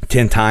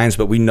 10 times,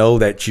 but we know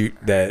that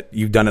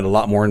you've done it a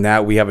lot more than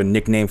that. We have a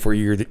nickname for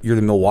you. You're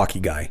the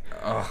Milwaukee guy."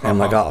 And I'm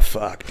like, "Oh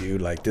fuck,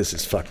 dude! Like this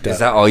is fucked up." Is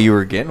that all you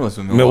were getting? Was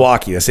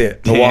Milwaukee? That's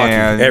it. Milwaukee.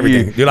 Damn,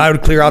 Everything, dude. I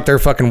would clear out their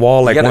fucking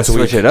wall like You gotta once a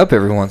week. switch it up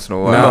every once in a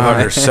while. No,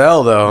 Motherfuckers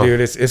sell though. Dude,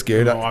 it's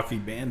good. Milwaukee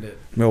Bandit.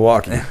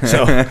 Milwaukee.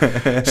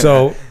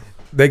 So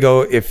they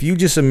go, if you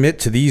just submit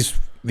to these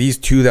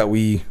 2 that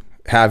we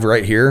have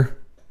right here,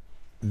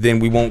 then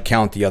we won't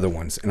count the other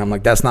ones. And I'm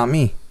like, that's not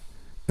me.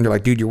 And they're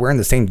like, dude, you're wearing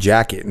the same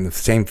jacket and the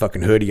same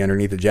fucking hoodie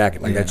underneath the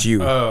jacket. Like, that's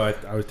you. Oh,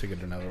 I was taking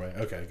it another way.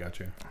 Okay, got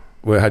you.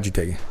 Well, how'd you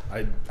take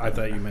it? I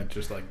thought you meant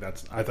just like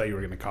that's. I thought you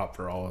were gonna cop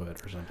for all of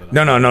it or something.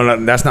 No,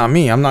 that's not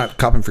me. I'm not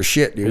copping for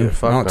shit, dude.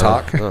 I don't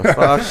talk. Oh,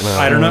 fuck no.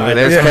 I don't know.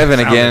 There's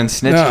Kevin again,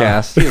 snitch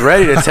cast. He's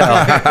ready to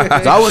tell.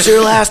 So I was here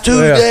last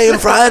Tuesday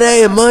and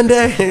Friday and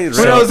Monday.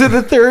 When I was in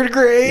the 3rd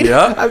grade,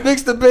 Yeah. I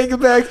mixed the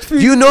bacon back.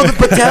 You know the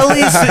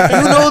Patellis?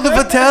 You know the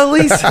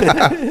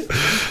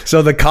Patellis?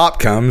 So the cop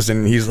comes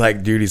and he's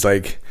like,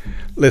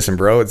 listen,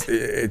 bro,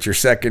 it's your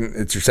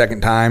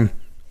second time.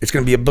 It's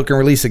going to be a book and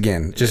release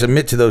again. Just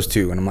admit to those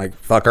 2. And I'm like,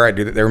 fuck, all right,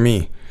 dude, they're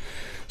me.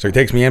 So he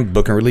takes me in,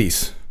 book and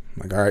release.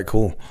 I'm like, all right,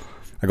 cool.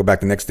 I go back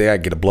the next day, I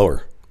get a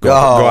blower. Go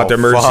out the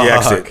emergency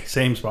exit.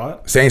 Same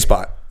spot. Same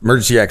spot.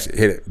 Emergency exit.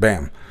 Hit it.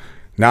 Bam.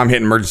 Now I'm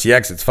hitting emergency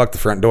exits. Fuck the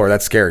front door.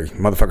 That's scary.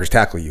 Motherfuckers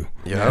tackle you.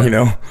 Yeah. You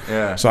know?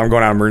 Yeah. So I'm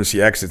going out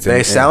emergency exits.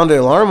 They sound the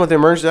alarm with the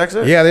emergency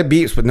exit? Yeah, they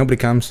beeps, but nobody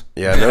comes.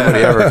 Yeah, nobody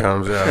ever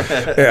comes.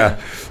 Yeah.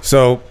 Yeah.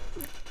 So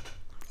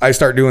I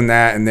start doing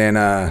that, and then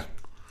I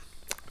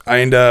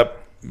end up,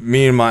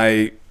 me and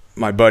my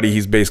buddy,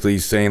 he's basically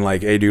saying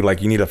like, hey dude,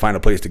 like you need to find a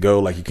place to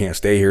go, like you can't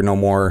stay here no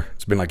more.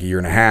 It's been like a year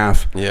and a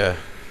half. Yeah.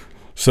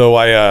 So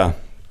I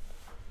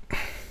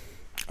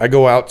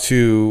go out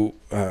to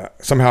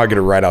somehow I get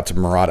a ride out to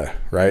Murata,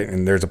 right?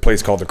 And there's a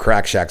place called the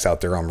Crack Shacks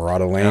out there on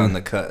Murata Lane. Out in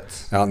the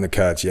cuts. Out in the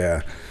cuts,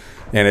 yeah.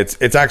 And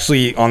it's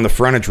actually on the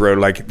frontage road,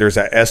 like there's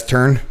that S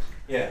turn.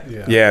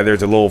 Yeah,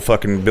 there's a little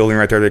fucking building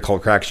right there they call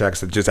Crack Shacks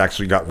that just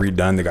actually got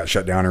redone. They got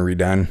shut down and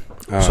redone.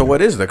 So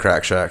what is the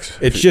Crack Shacks?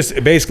 It's just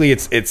basically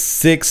it's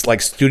 6 like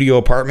studio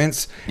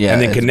apartments, Yeah,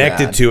 and then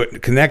it's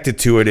connected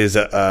to it is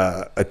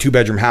a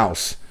 2-bedroom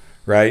house,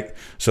 right?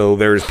 So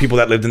there's people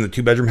that lived in the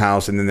 2-bedroom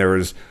house, and then there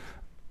was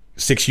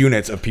 6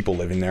 units of people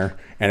living there,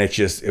 and it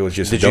was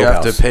just. Did a dope you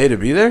have house. to pay to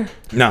be there?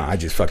 No, I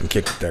just fucking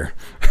kicked it there.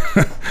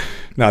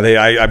 No,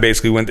 I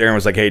basically went there and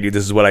was like, hey dude,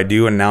 this is what I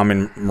do, and now I'm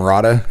in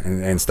Murata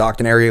and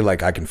Stockton area,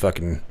 like I can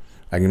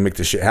make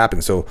this shit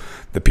happen. So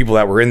the people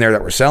that were in there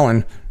that were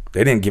selling,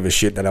 they didn't give a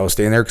shit that I was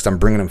staying there because I'm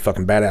bringing them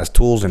fucking badass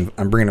tools and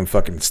I'm bringing them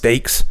fucking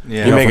steaks.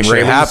 Yeah. You making from shit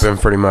Rayleigh's. happen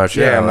pretty much.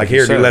 Yeah, I'm like,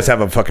 here, you dude, said. let's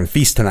have a fucking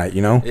feast tonight,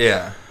 you know?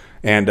 Yeah.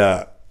 And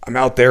I'm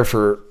out there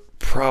for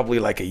probably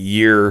like a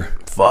year.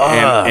 Fuck.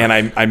 And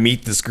I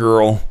meet this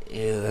girl.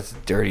 Ew, that's a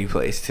dirty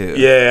place too.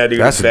 Yeah, dude.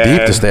 That's it's deep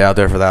bad. to stay out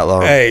there for that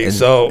long. Hey,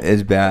 so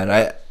It's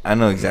bad. I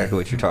know exactly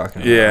what you're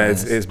talking about. yeah,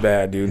 it's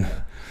bad, dude.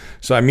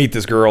 So I meet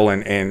this girl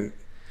and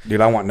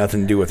dude, I want nothing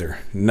to do with her.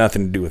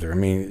 Nothing to do with her. I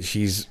mean,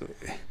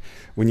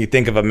 when you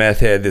think of a meth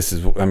head, this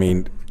is, I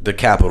mean, The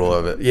capital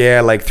of it.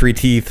 yeah, like 3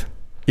 teeth.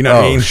 You know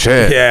what I Oh, mean?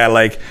 shit. Yeah,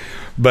 like,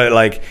 But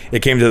like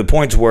it came to the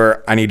point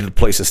where I needed a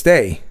place to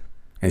stay,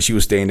 and she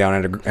was staying down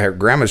at her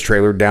grandma's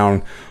trailer,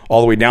 down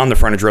all the way down the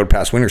frontage road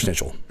past Winter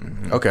Snitchell.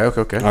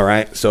 Okay. All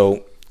right,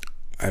 so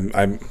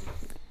I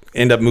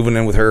end up moving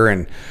in with her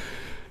and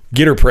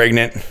get her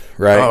pregnant.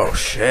 Right. Oh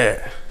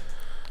shit.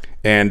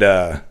 And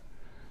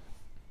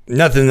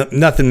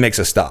nothing makes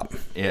us stop.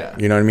 Yeah.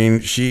 You know what I mean?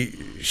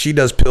 She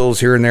does pills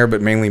here and there,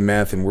 but mainly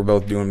meth, and we're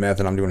both doing meth,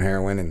 and I'm doing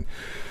heroin,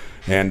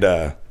 and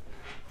the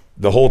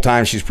whole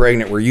time she's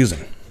pregnant, we're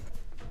using.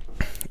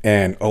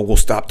 And we'll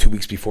stop 2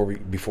 weeks before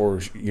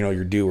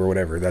you're due or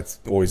whatever. That's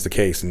always the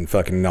case. And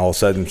fucking all of a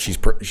sudden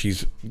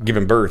she's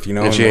giving birth, you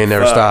know. And she ain't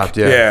never stopped.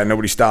 Yeah,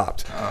 nobody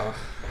stopped.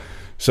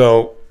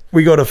 So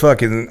we go to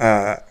fucking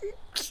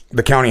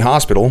the county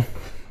hospital,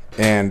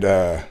 and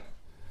I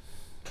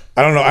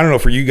don't know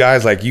for you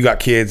guys, like you got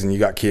kids and you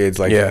got kids,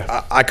 like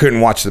I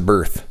couldn't watch the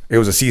birth. It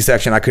was a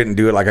C-section. I couldn't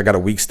do it. Like I got a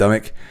weak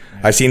stomach.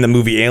 I seen the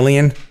movie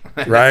Alien.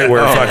 Right,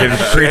 where fucking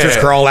creatures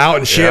crawl out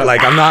and shit.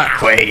 Like I'm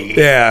not,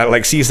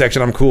 like C-section.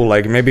 I'm cool.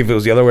 Like maybe if it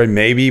was the other way,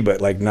 maybe, but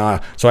like nah.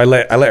 So I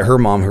let her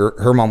mom.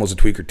 Her mom was a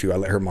tweaker too. I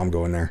let her mom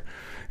go in there,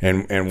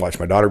 and watch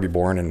my daughter be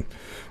born. And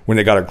when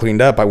they got her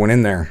cleaned up, I went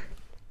in there,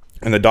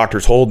 and the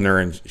doctor's holding her,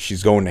 and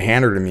she's going to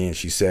hand her to me, and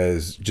she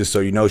says, "Just so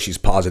you know, she's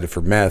positive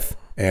for meth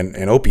and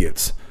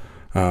opiates.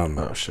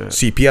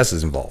 CPS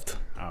is involved."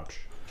 Ouch.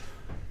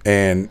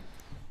 And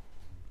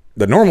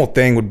the normal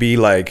thing would be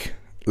like,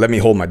 let me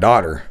hold my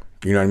daughter.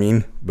 You know what I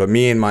mean? But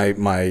me and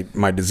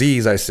my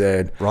disease, I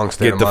said, wrong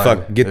state get of the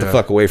mind. the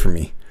fuck away from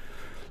me.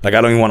 Like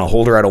I don't even want to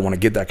hold her. I don't want to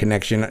get that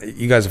connection.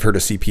 You guys have heard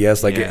of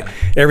CPS? Like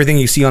everything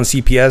you see on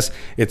CPS,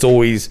 it's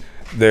always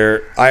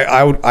there.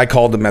 I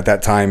called them at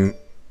that time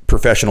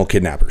professional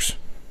kidnappers,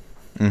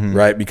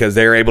 right? Because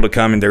they're able to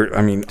come and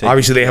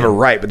obviously they have a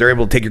right, but they're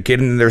able to take your kid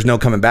and there's no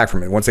coming back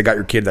from it. Once they got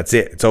your kid, that's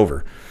it. It's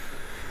over.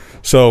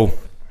 So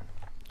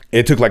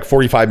it took like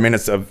 45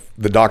 minutes of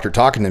the doctor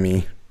talking to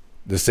me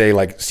to say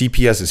like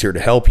CPS is here to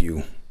help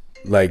you,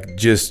 like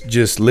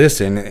just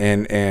listen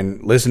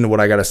and listen to what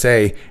I gotta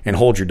say and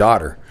hold your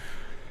daughter.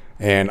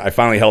 And I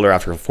finally held her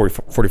after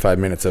 45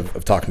 minutes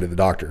of talking to the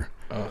doctor,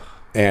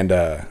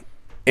 and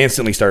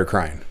instantly started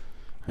crying.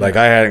 Like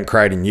I hadn't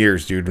cried in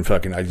years, dude. And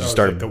fucking I just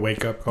started like the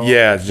wake up call.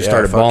 Yeah, just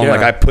started bawling.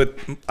 Like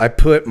I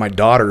put my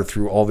daughter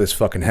through all this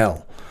fucking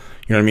hell.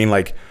 You know what I mean?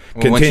 Like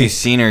once you've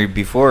seen her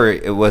before,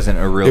 it wasn't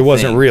a real. It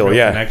wasn't thing. real.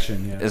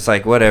 Connection, yeah. It's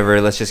like whatever.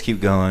 Let's just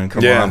keep going.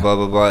 Come on, blah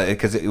blah blah.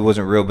 Because it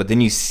wasn't real. But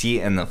then you see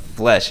it in the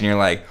flesh, and you're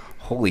like,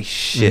 "Holy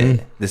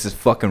shit, this is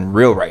fucking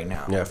real right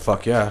now." Yeah,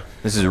 fuck yeah,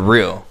 this is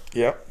real.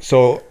 Yeah.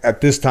 So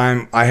at this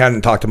time, I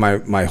hadn't talked to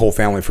my whole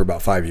family for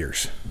about 5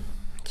 years.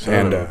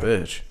 Son of a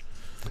bitch.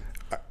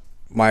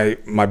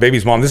 My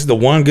baby's mom, this is the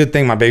one good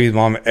thing my baby's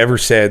mom ever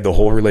said the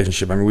whole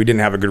relationship. I mean, we didn't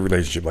have a good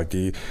relationship. Like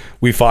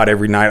we fought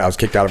every night. I was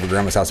kicked out of her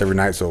grandma's house every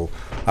night, so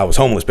I was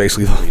homeless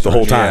basically the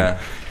whole time.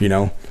 You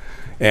know,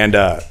 and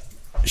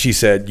she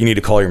said, "You need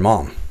to call your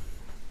mom."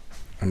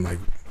 I'm like,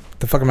 "What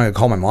the fuck am I gonna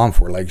call my mom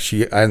for?" Like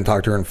I hadn't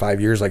talked to her in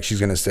 5 years. Like she's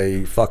gonna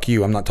say, "Fuck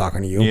you, I'm not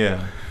talking to you."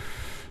 Yeah.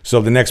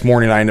 So the next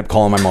morning, I ended up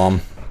calling my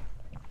mom,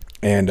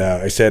 and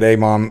I said, "Hey,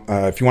 Mom,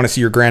 if you want to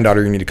see your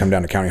granddaughter, you need to come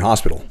down to county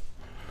hospital."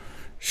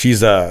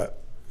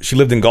 She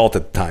lived in Galt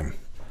at the time,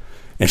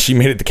 and she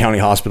made it to county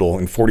hospital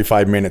in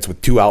 45 minutes with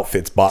 2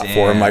 outfits bought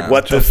for her. I'm like,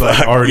 what the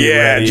fuck? Already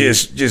ready.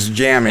 just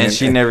jamming. And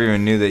she never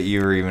even knew that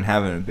you were even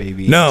having a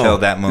baby until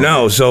that moment.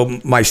 No, so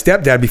my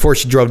stepdad, before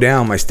she drove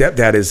down, my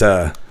stepdad is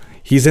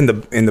he's in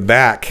the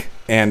back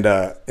and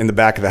in the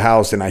back of the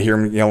house, and I hear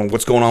him yelling,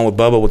 "What's going on with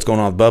Bubba? What's going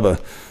on with Bubba?"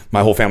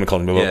 My whole family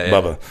called him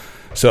Bubba.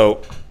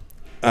 So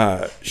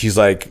she's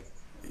like,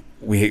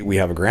 we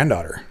have a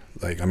granddaughter.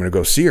 Like, I'm gonna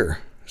go see her.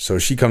 So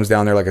she comes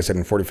down there, like I said,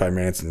 in 45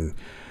 minutes, and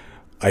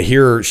I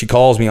hear her, she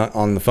calls me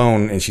on the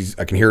phone, and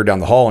I can hear her down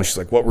the hall, and she's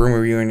like, "What room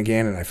are you in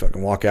again?" And I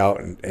fucking walk out,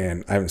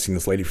 and I haven't seen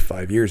this lady for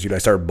 5 years, dude. I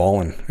started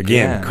bawling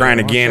again, crying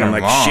again. I'm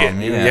like, shit,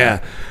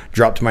 yeah.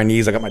 Dropped to my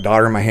knees. I got my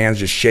daughter in my hands,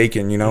 just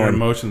shaking, you know. Your and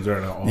emotions are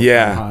at an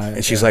all-time high.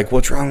 And she's like,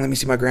 "What's wrong? Let me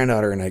see my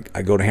granddaughter." And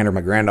I go to hand her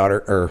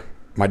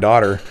my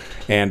daughter,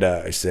 and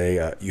I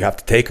say, "You have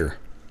to take her."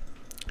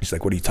 She's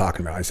like, "What are you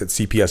talking about?" I said,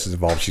 "CPS is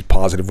involved. She's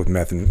positive with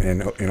meth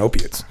and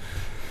opiates."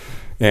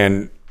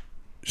 And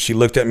she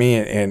looked at me,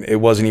 and it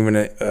wasn't even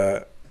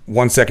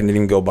 1 second didn't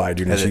even go by,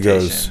 dude. And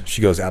she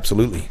goes,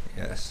 "Absolutely,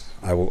 yes,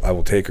 I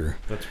will take her."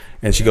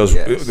 And she goes,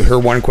 her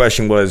one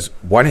question was,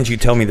 "Why didn't you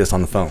tell me this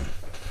on the phone?"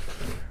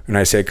 And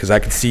I said, "Because I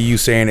could see you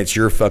saying it's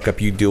your fuck up.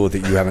 You deal with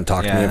it. You haven't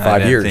talked to me in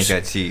 5 years." I didn't think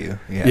I'd see you.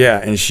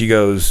 Yeah. And she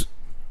goes,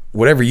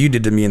 "Whatever you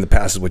did to me in the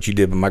past is what you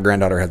did, but my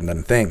granddaughter hasn't done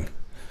a thing."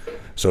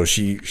 So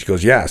she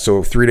goes, "Yeah."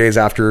 So 3 days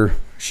after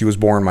she was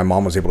born, my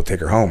mom was able to take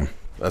her home.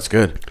 That's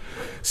good.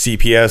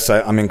 CPS,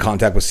 I'm in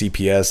contact with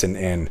CPS,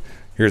 and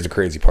here's the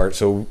crazy part.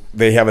 So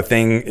they have a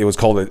thing, it was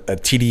called a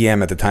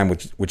TDM at the time,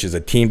 which is a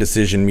team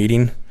decision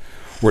meeting,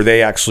 where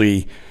they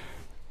actually,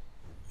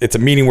 it's a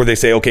meeting where they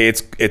say, okay,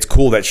 it's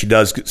cool that she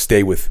does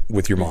stay with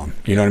your mom.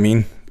 You know what I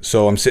mean?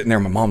 So I'm sitting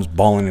there, my mom's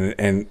bawling,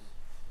 and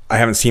I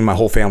haven't seen my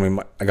whole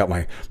family. I got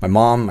my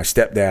mom, my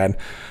stepdad,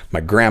 my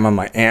grandma,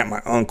 my aunt,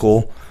 my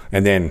uncle,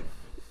 and then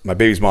my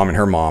baby's mom and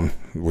her mom,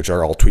 which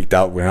are all tweaked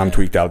out when I'm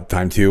tweaked out at the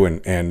time too,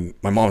 and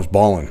my mom's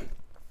bawling,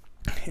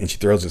 and she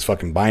throws this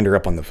fucking binder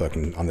up on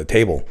the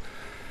table,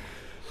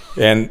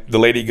 and the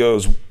lady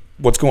goes,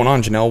 "What's going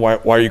on, Janelle?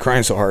 Why are you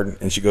crying so hard?"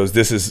 And she goes,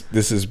 "This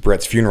is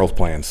Brett's funeral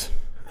plans."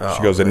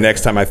 She goes, "The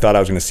next time I thought I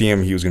was going to see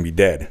him, he was going to be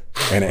dead."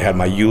 And it had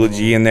my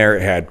eulogy in there.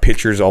 It had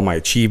pictures, all my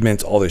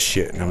achievements, all this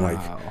shit. And I'm like,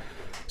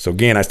 so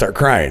again, I start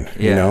crying.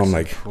 You know, I'm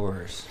like, of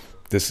course.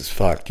 This is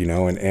fucked, you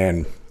know.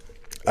 And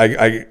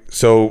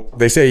so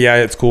they say, yeah,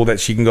 it's cool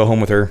that she can go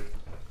home with her.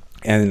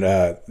 And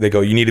they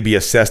go, you need to be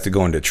assessed to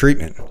go into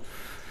treatment.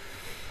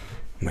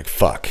 I'm like,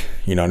 fuck,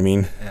 you know what I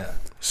mean? Yeah.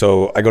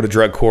 So I go to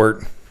drug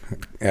court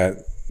at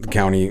the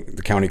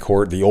county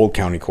court, the old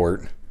county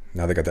court.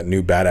 Now they got that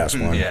new badass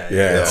one.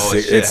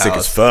 It's sick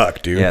as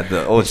fuck, dude. Yeah,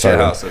 the old shit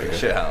house.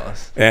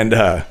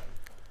 And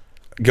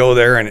go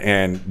there,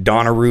 and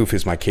Donna Roof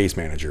is my case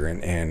manager,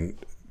 and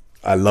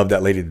I love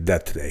that lady to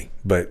death today.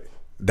 But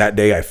that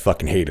day, I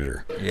fucking hated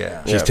her.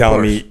 Yeah, she's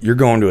telling me, you're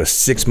going to a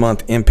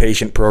 6-month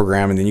inpatient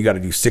program, and then you got to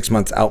do 6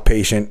 months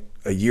outpatient,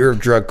 a year of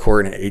drug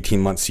court, and an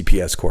 18-month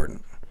CPS court.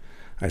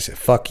 I said,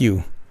 fuck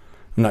you.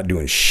 I'm not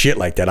doing shit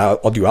like that.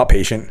 I'll do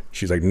outpatient.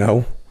 She's like,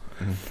 no.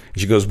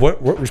 She goes, what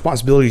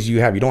responsibilities do you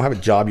have? You don't have a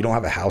job. You don't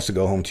have a house to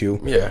go home to.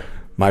 Yeah.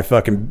 My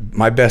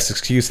best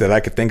excuse that I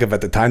could think of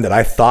at the time, that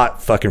I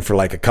thought fucking for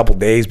like a couple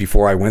days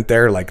before I went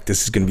there, like,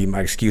 this is going to be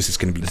my excuse. It's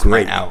going to be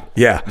great. My out.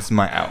 Yeah. This is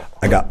my out.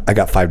 I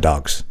got 5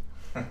 dogs.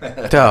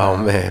 Oh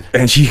man.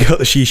 And she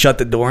shut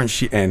the door,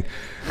 and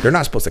they're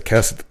not supposed to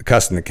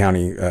cuss in the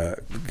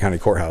county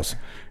courthouse.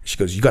 She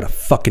goes, you got a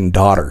fucking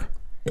daughter.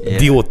 Yeah.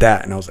 Deal with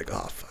that. And I was like,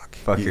 oh,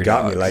 fuck you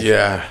got me. Like,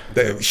 yeah.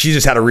 She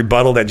just had a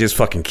rebuttal that just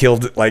fucking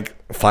killed like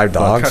 5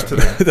 dogs. Cut to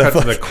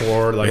the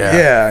core. Like,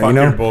 yeah, you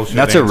know,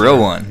 that's a real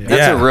one. Yeah.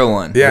 That's a real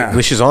one. Yeah. At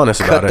least she's honest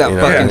about it. Cut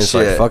that fucking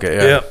shit. Like, fuck it.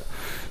 Yeah.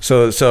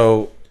 Yep.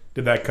 So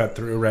did that cut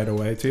through right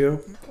away to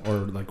you, or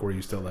like were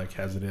you still like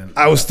hesitant?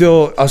 I was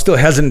still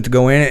hesitant to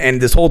go in,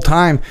 and this whole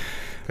time,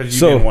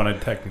 because you didn't want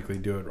to technically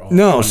do it all.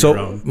 No. On So your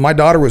own. my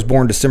daughter was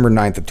born December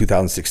 9th of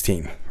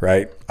 2016.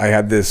 Right. I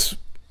had this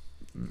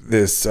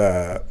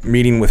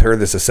meeting with her,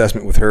 this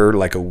assessment with her,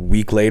 like a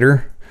week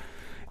later,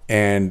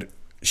 and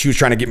she was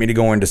trying to get me to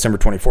go in December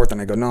 24th, and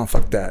I go, no,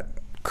 fuck that,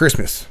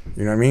 Christmas,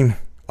 you know what I mean?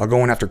 I'll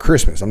go in after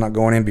Christmas. I'm not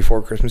going in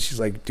before Christmas. She's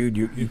like, dude,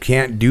 you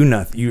can't do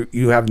nothing.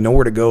 You have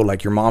nowhere to go.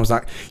 Like, your mom's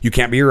not, you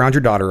can't be around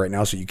your daughter right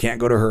now, so you can't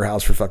go to her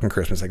house for fucking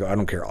Christmas. I go, I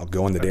don't care. I'll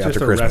go in the day after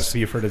Christmas. Just a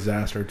recipe for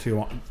disaster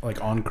too, like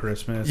on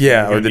Christmas.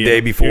 Yeah, or the day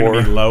before. You're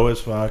gonna be low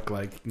as fuck,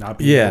 like not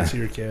be able to see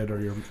your kid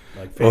or your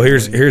like. Well,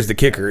 here's the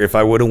kicker. If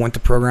I would have went to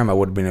program, I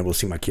would have been able to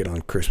see my kid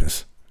on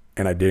Christmas,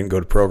 and I didn't go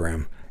to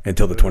program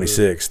until the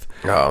 26th.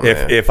 Oh,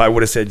 man. If I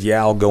would have said, yeah,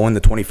 I'll go in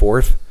the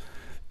 24th,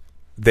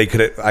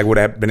 I would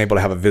have been able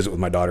to have a visit with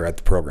my daughter at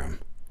the program.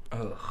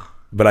 Ugh.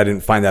 But I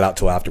didn't find that out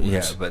till afterwards.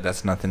 Yeah, but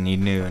that's nothing you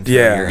knew until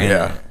you're in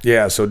it.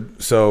 Yeah.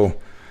 So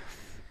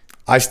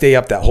I stay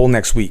up that whole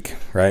next week,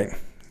 right?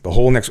 The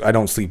whole next, I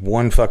don't sleep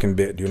one fucking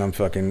bit, dude. I'm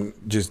fucking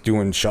just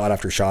doing shot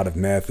after shot of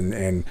meth,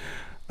 and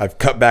I've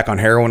cut back on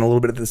heroin a little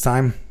bit at this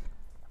time.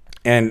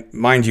 And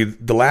mind you,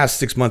 the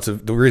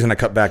reason I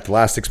cut back, the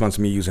last 6 months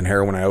of me using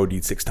heroin, I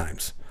OD'd 6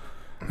 times.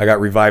 I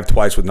got revived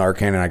twice with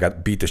Narcan, and I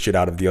got beat the shit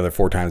out of the other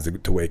 4 times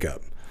to wake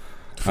up.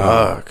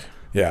 Fuck.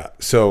 Yeah.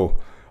 So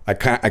I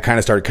kind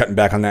of started cutting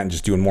back on that and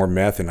just doing more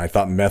meth, and I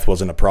thought meth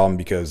wasn't a problem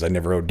because I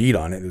never OD'd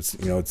on it.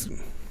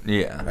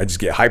 I just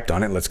get hyped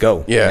on it. Let's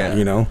go. Yeah.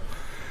 You know?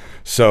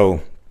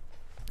 So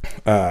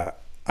I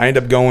end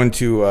up going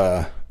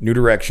to New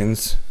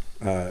Directions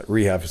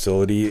rehab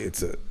facility.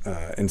 It's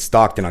in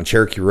Stockton on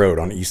Cherokee Road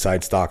on East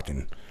Side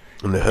Stockton.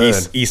 In the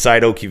hood. East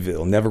Side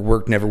Okieville. Never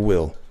worked, never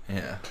will.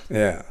 Yeah.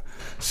 Yeah.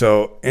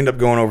 So end up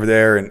going over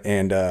there,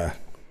 and the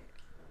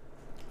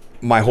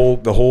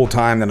whole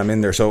time that I'm in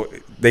there, so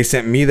they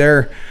sent me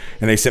there,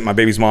 and they sent my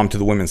baby's mom to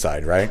the women's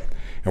side, right?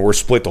 And we're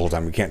split the whole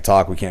time. We can't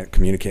talk, we can't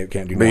communicate, we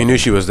can't do nothing. But you knew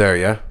she was there,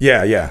 yeah?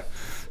 Yeah.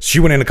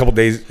 She went in a couple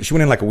days. She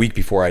went in like a week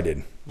before I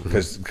did,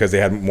 because they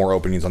had more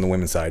openings on the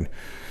women's side.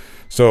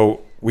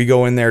 So we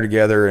go in there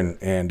together,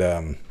 and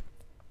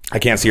I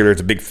can't see her. There's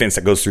a big fence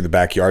that goes through the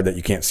backyard that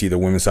you can't see the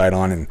women's side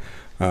on,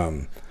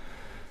 and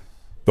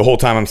the whole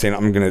time I'm saying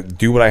I'm going to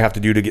do what I have to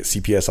do to get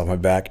CPS off my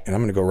back, and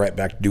I'm going to go right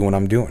back to doing what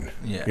I'm doing.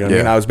 Yeah. You know what I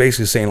mean? I was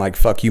basically saying, like,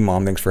 fuck you,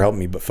 Mom, thanks for helping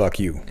me, but fuck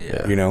you.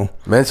 Yeah. You know?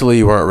 Mentally,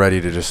 you weren't ready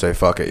to just say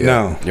fuck it yet.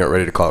 No. You weren't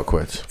ready to call it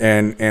quits.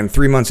 And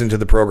 3 months into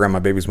the program, my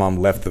baby's mom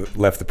left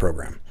the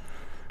program.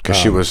 Because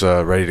she was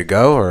ready to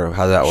go, or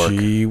how'd that work?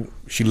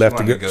 She left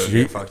to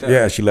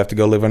go. She left to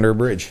go live under a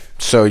bridge.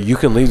 So you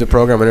can leave the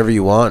program whenever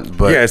you want,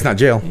 but yeah, it's not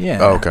jail. Yeah.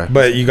 Oh, okay.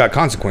 But you got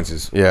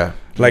consequences. Yeah.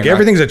 Like,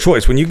 everything's a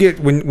choice.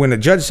 When a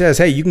judge says,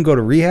 hey, you can go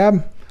to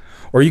rehab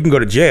or you can go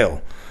to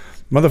jail,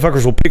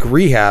 motherfuckers will pick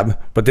rehab,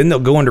 but then they'll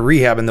go into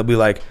rehab and they'll be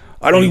like,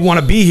 I don't even want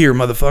to be here,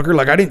 motherfucker.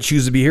 Like, I didn't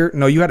choose to be here.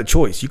 No, you had a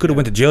choice. You could have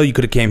went to jail. You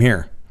could have came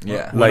here.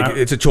 Yeah. Like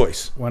it's a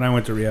choice. When I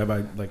went to rehab,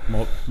 I like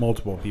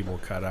multiple people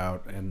cut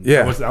out, and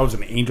Yeah. I was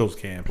an Angels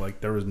camp.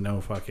 Like there was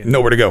no fucking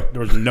Nowhere to go. There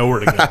was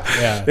nowhere to go.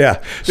 Yeah.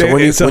 Yeah. So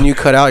when you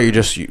cut out,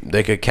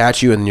 they could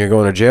catch you and you're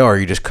going to jail, or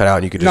you just cut out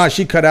and you could just. No,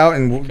 she cut out,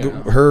 and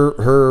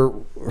her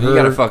You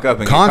gotta fuck up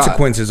and get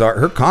consequences are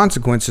her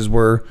consequences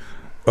were,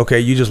 okay,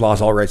 you just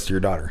lost all rights to your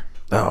daughter.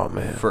 Oh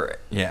man.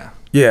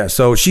 Yeah,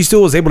 so she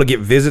still was able to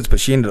get visits, but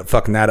she ended up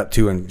fucking that up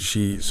too, and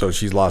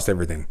she's lost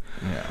everything.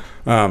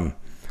 Yeah.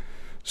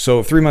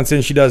 So 3 months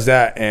in, she does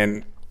that,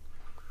 and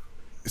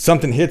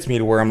something hits me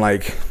to where I'm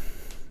like,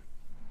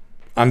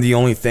 I'm the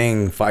only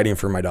thing fighting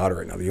for my daughter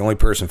right now. The only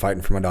person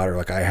fighting for my daughter.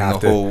 Like I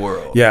have the whole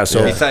world. Yeah.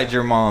 So besides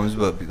your mom's,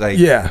 but like.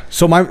 Yeah.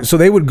 So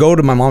they would go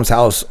to my mom's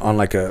house on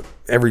like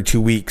every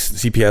 2 weeks.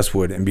 CPS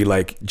would and be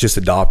like, just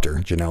adopt her,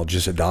 Janelle.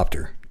 Just adopt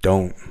her.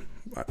 Don't.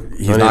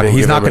 He's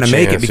not going to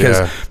make it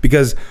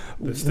because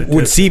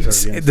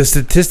the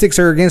statistics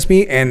are against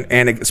me,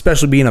 and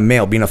especially being a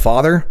male, being a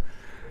father.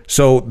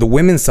 So the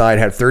women's side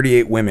had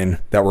 38 women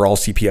that were all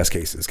CPS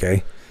cases.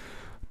 Okay.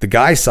 The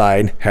guy's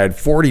side had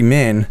 40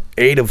 men,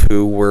 8 of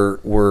who were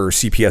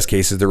CPS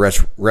cases. The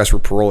rest were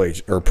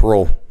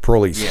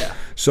parolees. Yeah.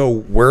 So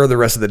where are the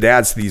rest of the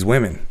dads to these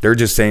women? They're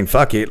just saying,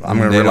 "Fuck it, I'm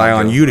going to rely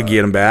on you to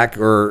get them back,"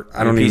 or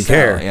I don't even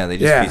care. Yeah, they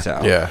just peace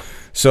out. Yeah.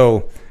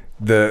 So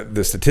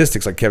the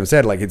statistics, like Kevin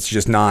said, like it's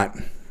just not.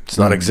 It's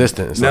not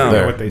existent. It's No. not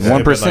there. What they say,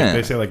 1%. Like,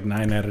 they say like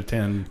 9 out of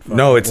 10.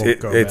 No, it's won't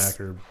go it's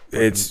back or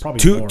it's probably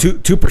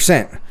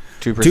 2%.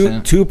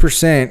 2%.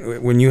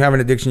 2%. When you have an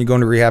addiction, you go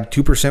into rehab.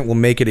 2% will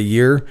make it a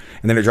year,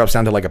 and then it drops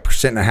down to like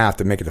 1.5%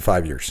 to make it to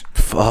 5 years.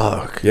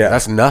 Fuck. Yeah.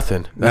 That's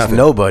nothing. That's Nothing.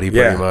 nobody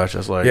pretty Yeah. much.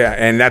 That's like. Yeah,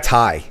 and that's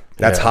high.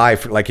 That's Yeah. high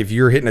for like if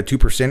you're hitting a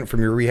 2%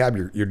 from your rehab,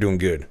 you're doing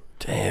good.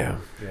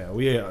 Damn.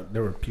 Yeah,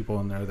 there were people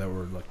in there that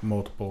were like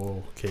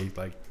multiple case,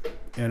 like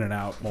in and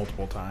out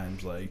multiple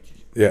times. Like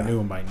Yeah. knew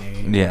them by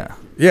name. Yeah.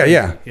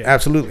 Yeah,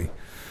 absolutely.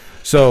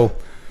 So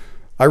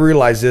I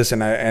realized this,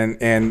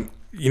 and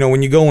you know,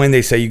 when you go in,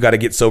 they say you got to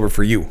get sober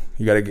for you.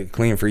 You got to get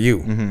clean for you.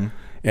 Mm-hmm.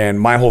 And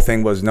my whole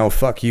thing was, no,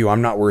 fuck you.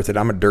 I'm not worth it.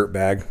 I'm a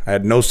dirtbag. I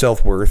had no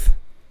self-worth.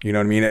 You know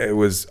what I mean? It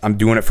was, I'm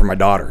doing it for my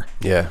daughter.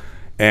 Yeah.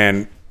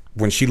 And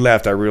when she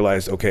left, I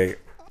realized, okay,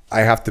 I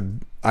have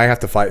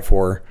to fight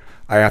for her.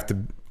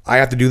 I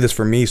have to do this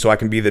for me so I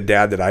can be the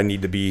dad that I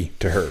need to be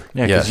to her.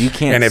 Yeah, because Yes. you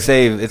can't And if-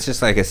 save. It's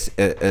just like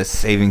a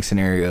saving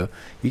scenario.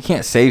 You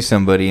can't save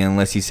somebody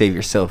unless you save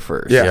yourself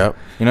first. Yeah. Yep.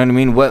 You know what I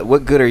mean?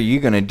 What good are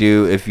you gonna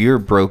do if you're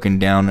broken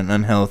down and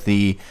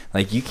unhealthy?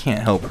 Like you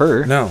can't help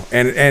her. No,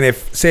 and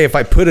if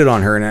I put it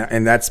on her,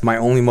 and that's my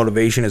only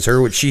motivation is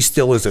her, which she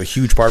still is a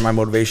huge part of my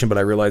motivation, but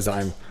I realize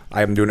I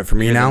am doing it for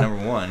me You're the now.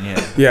 number one.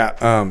 Yeah.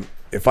 Yeah.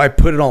 If I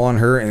put it all on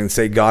her and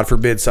say, God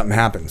forbid something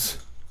happens,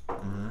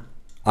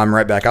 I'm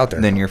right back out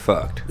there. Then you're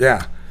fucked.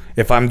 Yeah.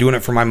 If I'm doing it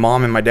for my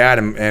mom and my dad,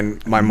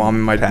 and my mom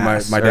and my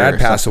dad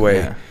pass away,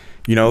 yeah.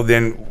 you know,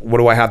 then what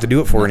do I have to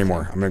do it for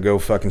anymore? I'm going to go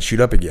fucking shoot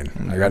up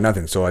again. I got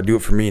nothing. So I do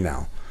it for me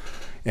now.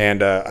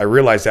 And I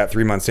realized that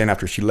 3 months in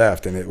after she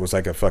left, and it was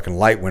like a fucking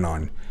light went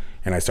on,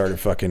 and I started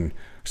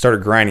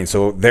grinding.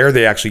 So there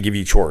they actually give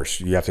you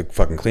chores. You have to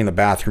fucking clean the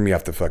bathroom. You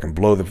have to fucking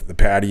blow the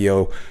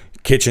patio,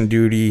 kitchen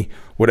duty,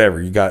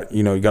 whatever. You got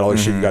all the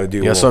shit you got to do.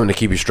 You got something to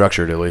keep you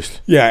structured at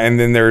least. Yeah, and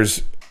then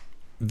there's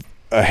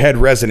a head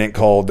resident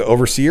called the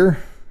overseer,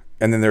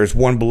 and then there's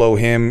one below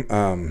him,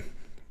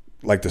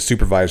 like the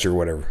supervisor or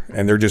whatever,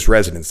 and they're just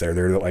residents there.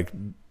 They're like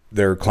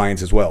they're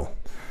clients as well.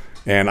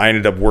 And I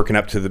ended up working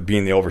up to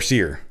being the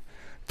overseer,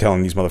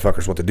 telling these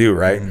motherfuckers what to do,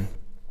 right? Mm-hmm.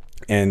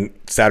 And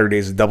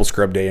Saturday's a double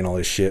scrub day and all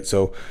this shit.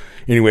 So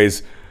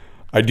anyways,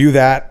 I do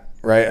that,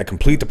 right? I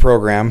complete the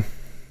program.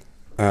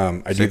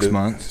 I do 6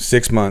 months?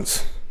 6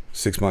 months.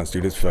 6 months,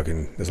 dude. It's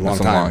a long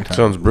time.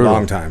 Sounds brutal.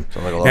 Long time.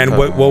 Sounds like a long and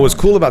time. what was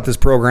cool about this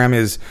program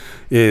is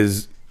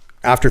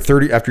after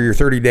your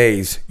 30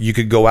 days, you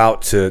could go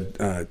out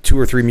to 2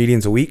 or 3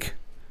 meetings a week,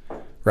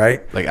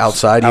 right? Like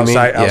outside, you mean?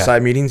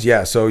 Outside meetings,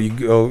 yeah. So you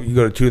go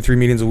to 2 or 3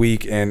 meetings a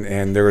week,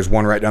 and there was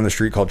one right down the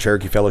street called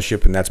Cherokee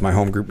Fellowship, and that's my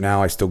home group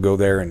now. I still go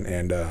there,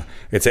 and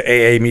it's an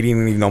AA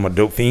meeting, even though I'm a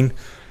dope fiend.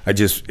 I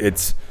can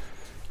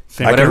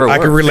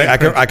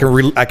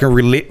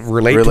relate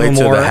to them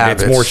to more. the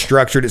habits. It's more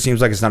structured. It seems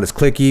like it's not as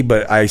cliquey,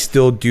 but I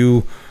still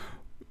do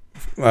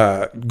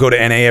go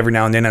to NA every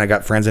now and then, and I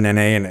got friends in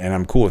NA, and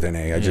I'm cool with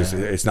NA.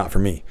 It's not for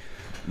me.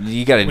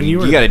 You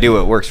gotta do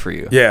what works for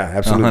you. Yeah,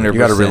 absolutely. 100%. You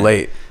got to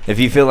relate. If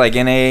you feel like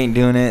NA ain't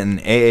doing it and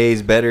AA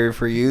is better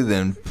for you,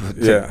 then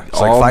Yeah. It's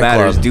all like Fight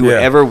matters. Club. Do Yeah.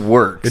 whatever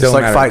works. It's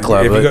like matter. Fight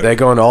Club. If you go- They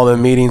go into all the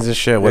meetings and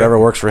shit. Whatever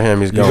works for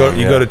him, he's going.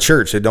 You go to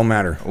church. It don't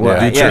matter. Well,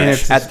 Do yeah,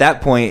 church. at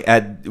that point,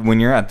 when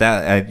you're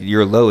at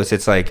your lowest,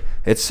 it's like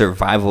it's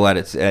survival at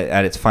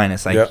its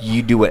finest. Like Yep.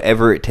 you do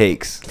whatever it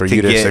takes For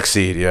you to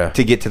succeed, yeah.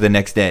 to get to the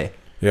next day,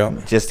 Yeah.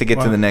 just to get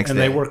to the next and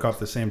day. they work off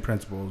the same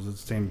principles.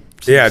 It's the same.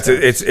 Yeah,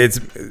 steps. it's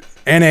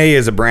NA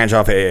is a branch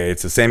off AA.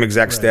 It's the same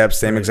exact steps,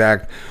 same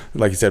exact,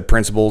 like you said,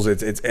 principles.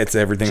 It's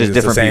everything. Just is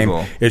different the same.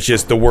 people. It's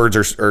just the words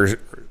are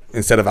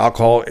instead of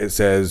alcohol, it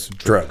says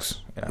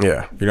drugs. Yeah. You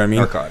know what I mean?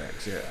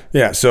 Narcotics. Yeah.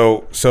 Yeah.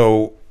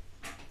 So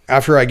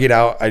after I get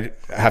out, I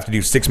have to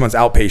do 6 months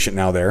outpatient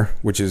now there,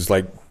 which is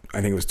like,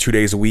 I think it was 2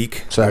 days a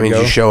week. So that means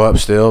you show up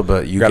still,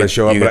 but you gotta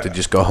show up. You get to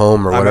just go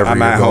home or whatever. I'm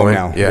you're at going.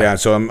 home now. Yeah.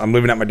 So I'm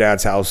living at my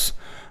dad's house,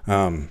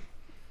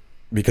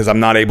 because I'm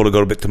not able to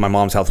go to my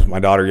mom's house with my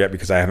daughter yet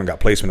because I haven't got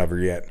placement of her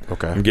yet.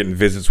 Okay. I'm getting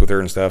visits with her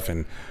and stuff,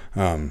 and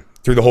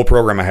through the whole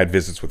program, I had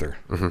visits with her.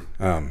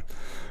 Mm-hmm.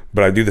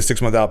 But I do the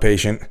 6 month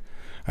outpatient.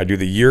 I do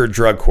the year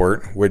drug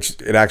court, which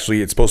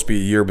it's supposed to be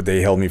a year, but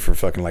they held me for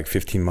fucking like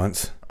 15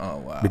 months. Oh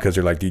wow! Because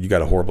they're like, dude, you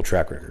got a horrible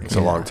track record. It's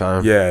a long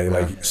time. Yeah,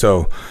 like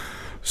so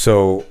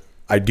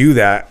I do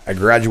that. I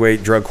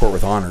graduate drug court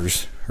with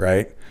honors.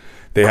 Right?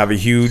 They have a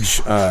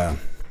huge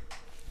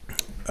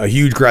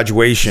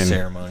graduation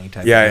ceremony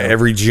type.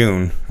 Every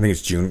June. I think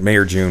it's May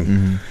or June.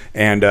 Mm-hmm.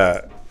 And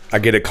I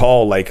get a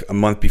call like a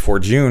month before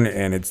June,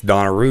 and it's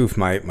Donna Roof,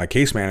 my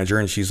case manager,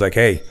 and she's like,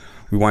 hey,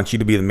 we want you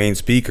to be the main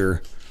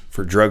speaker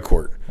for drug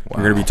court. Wow.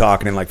 You're going to be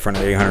talking in like front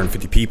of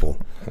 850 people.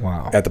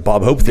 Wow. At the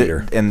Bob Hope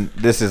Theater. And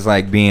this is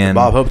like being the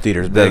Bob Hope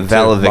Theater. The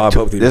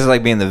Valedictorian. This is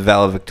like being the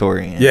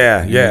valedictorian.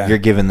 Yeah. You're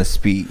giving the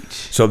speech.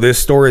 So this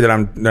story that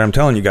I'm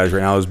telling you guys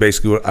right now is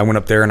basically what I went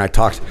up there and I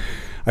talked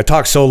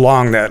so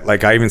long that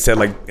like I even said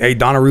like, hey,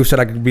 Donna Roof said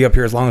I could be up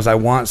here as long as I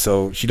want,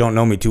 so she don't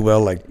know me too well.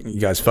 Like you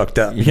guys fucked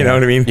up. You know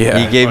what I mean?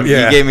 Yeah. You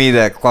gave me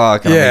that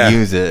clock. I'm gonna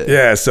use it.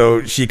 Yeah.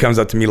 So she comes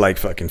up to me like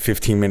fucking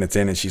 15 minutes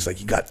in, and she's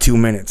like, "You got 2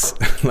 minutes."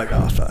 I'm like,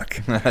 oh fuck,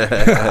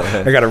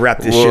 I gotta wrap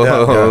this shit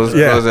up. Close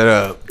it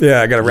up.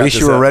 Yeah, I gotta wrap. At least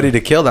you were ready to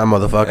kill that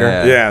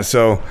motherfucker. Yeah.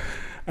 So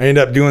I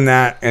ended up doing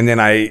that, and then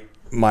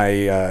my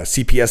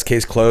CPS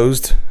case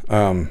closed.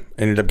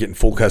 Ended up getting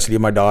full custody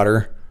of my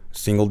daughter,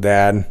 single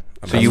dad.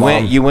 So you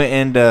went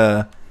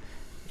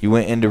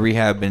into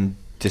rehab in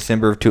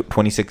December of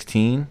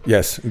 2016.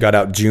 Yes, got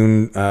out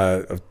June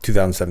of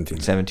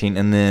 2017.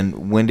 And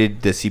then when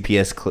did the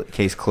CPS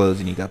case close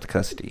and you got the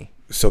custody?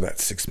 So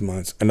that's 6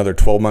 months. Another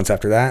 12 months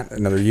after that,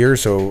 another year.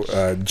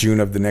 So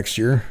June of the next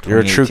year. You're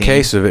a true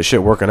case of it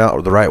shit working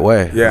out the right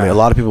way. Yeah. I mean, a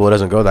lot of people, it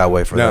doesn't go that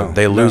way for them.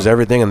 They lose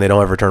everything and they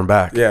don't ever turn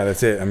back. Yeah,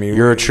 that's it. I mean,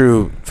 you're a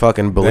true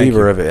fucking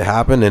believer of it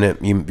happened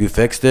and you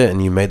fixed it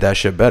and you made that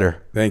shit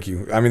better. Thank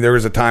you. I mean, there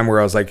was a time where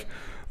I was like,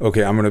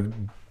 okay, I'm going to,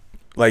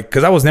 like,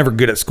 because I was never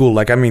good at school.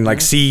 Like, I mean,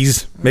 like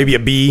C's, maybe a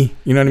B,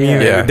 you know what I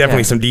mean? Yeah.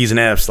 Definitely some D's and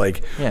F's.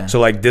 Like, yeah. So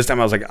like this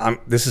time I was like,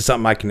 this is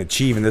something I can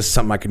achieve and this is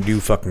something I can do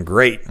fucking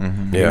great.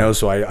 Mm-hmm. You know,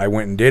 so I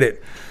went and did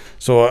it.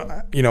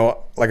 So, you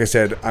know, like I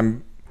said,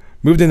 I'm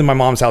moved into my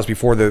mom's house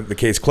before the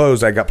case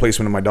closed. I got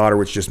placement of my daughter,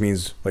 which just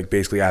means like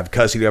basically I have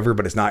custody of her,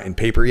 but it's not in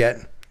paper yet.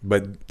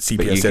 But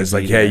CPS says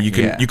like, hey, you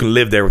can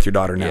live there with your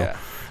daughter now. Yeah.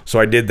 So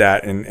I did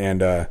that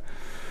and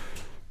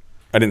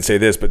I didn't say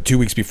this, but 2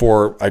 weeks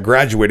before I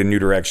graduated New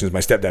Directions, my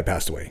stepdad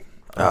passed away.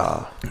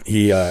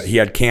 He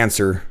had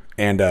cancer,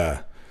 and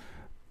the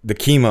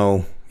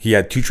chemo. He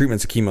had 2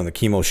 treatments of chemo, and the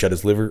chemo shut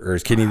his liver or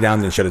his kidney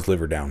down, then shut his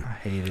liver down. I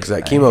hate it. Because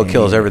that chemo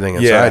kills everything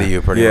inside of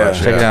you, pretty much.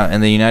 Check it out.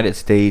 In the United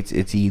States,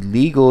 it's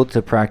illegal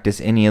to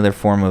practice any other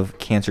form of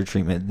cancer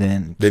treatment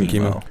than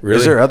chemo. Really?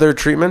 Is there other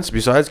treatments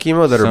besides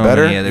chemo that are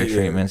better? Many other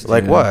treatments.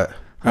 Like what?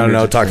 I don't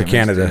know. Talk to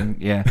Canada.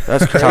 Dude. Yeah,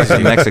 that's talk to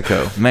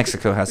Mexico.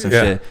 Mexico has some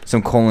shit,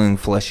 some colon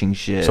flushing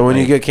shit. So when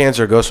you get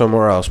cancer, go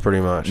somewhere else, pretty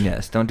much.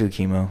 Yes, don't do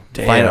chemo.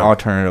 Damn. Find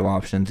alternative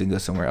options and go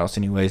somewhere else.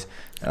 Anyways,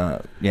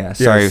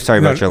 sorry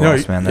about your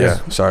loss,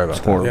 man. Sorry about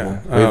horrible.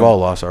 that. Yeah. We've all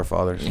lost our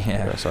fathers.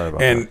 Yeah, sorry about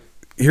that. And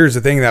here's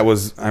the thing that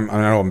was I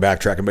know I'm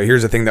backtracking, but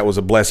here's the thing that was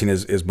a blessing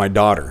is my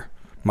daughter.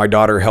 My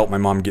daughter helped my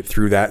mom get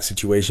through that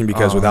situation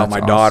because without my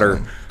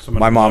daughter,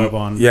 my mom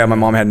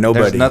had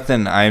nobody. There's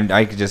nothing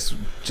I could just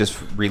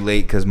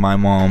relate because my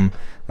mom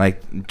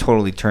like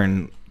totally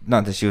turned.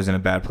 Not that she was in a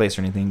bad place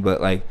or anything,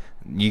 but like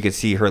you could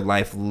see her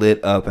life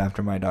lit up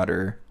after my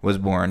daughter was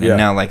born, and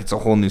now like it's a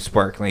whole new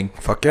spark. Like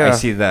fuck yeah, I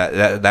see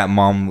that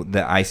mom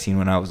that I seen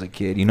when I was a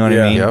kid. You know what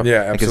I mean? Yeah, like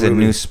absolutely. It's a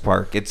new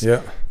spark. It's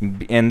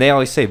and they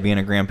always say being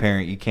a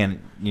grandparent, you can't.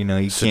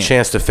 It's a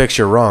chance to fix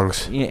your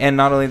wrongs. And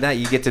not only that,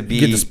 you get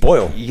to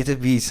spoil. You get to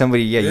be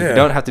somebody. You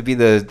don't have to be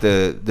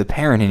the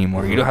parent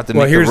anymore. You don't have to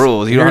make the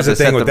rules. You don't have to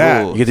set the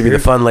rules. You get to be the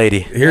fun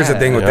lady. Here's the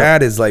thing with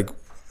that is like,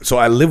 so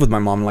I live with my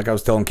mom. Like I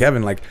was telling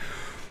Kevin, like,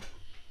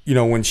 you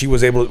know, when she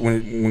was able,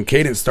 when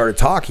Cadence started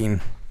talking,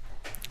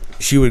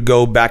 she would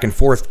go back and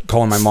forth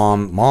calling my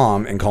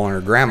mom and calling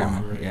her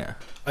grandma. Yeah.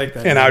 Like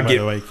that. And I'd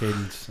get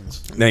Cadence.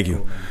 Thank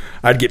you.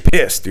 I'd get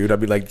pissed, dude. I'd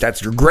be like,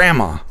 "That's your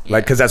grandma,"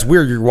 like, because that's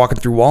weird. You're walking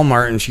through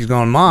Walmart and she's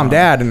going, "Mom,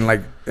 Dad," and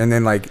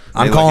then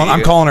I'm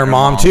calling her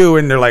mom too,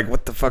 and they're like,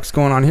 "What the fuck's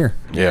going on here?"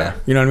 Yeah,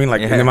 you know what I mean.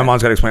 Like, and then my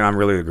mom's got to explain, "I'm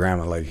really the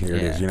grandma." Like, here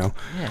it is, you know.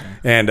 Yeah.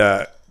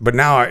 And but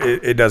now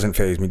it doesn't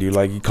faze me, dude.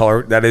 Like, you call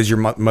her, that is your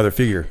mother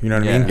figure. You know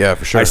what I mean? Yeah,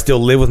 for sure. I still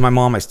live with my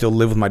mom. I still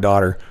live with my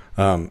daughter.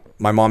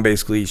 My mom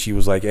basically, she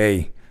was like,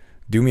 "Hey,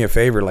 do me a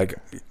favor. Like,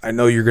 I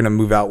know you're gonna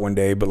move out one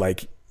day, but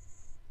like,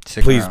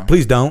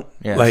 please don't.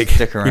 Yeah, like,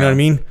 stick around. You know what I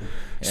mean?"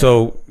 Yeah.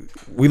 So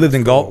we lived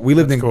in Galt. We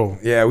lived in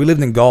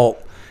Galt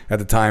at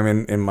the time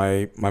in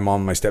my mom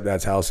and my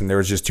stepdad's house, and there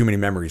was just too many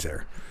memories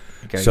there.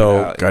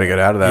 Gotta get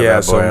out of that. Yeah.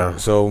 Bad boy,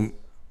 so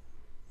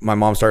my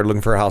mom started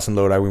looking for a house in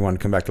Lodi. We wanted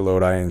to come back to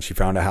Lodi, and she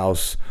found a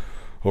house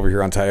over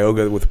here on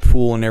Tioga with a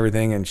pool and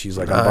everything. And she's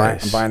like,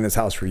 Nice. I'm buying this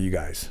house for you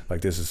guys.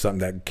 Like, this is something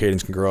that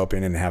Cadence can grow up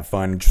in and have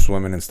fun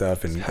swimming and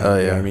stuff. And you know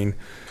what I mean?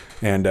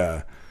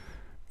 And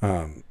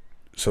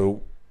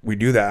so we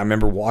do that. I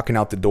remember walking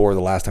out the door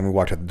the last time we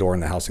walked out the door in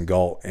the house in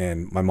Galt,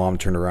 and my mom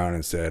turned around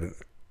and said,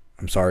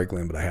 I'm sorry,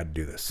 Glenn, but I had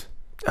to do this.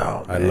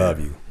 Oh, I love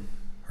you.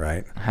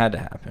 Right? Had to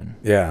happen.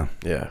 Yeah.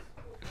 Yeah.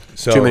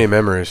 So Too many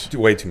memories.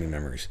 Way too many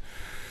memories.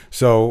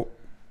 So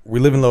we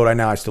live in Lodi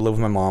now. I still live with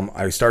my mom.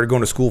 I started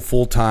going to school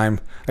full time.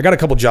 I got a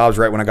couple jobs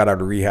right when I got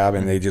out of rehab,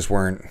 and they just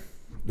weren't.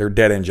 They're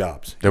dead end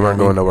jobs. They weren't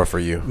going nowhere for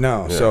you.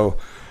 No. Yeah. So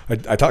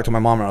I talked to my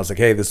mom, and I was like,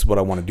 "Hey, this is what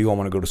I want to do. I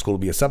want to go to school to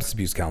be a substance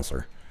abuse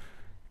counselor."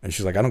 And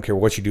she's like, "I don't care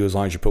what you do as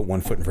long as you put one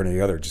foot in front of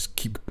the other. Just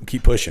keep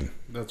pushing."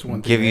 That's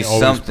one thing. Give you they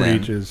always something.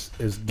 preach is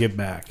give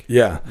back.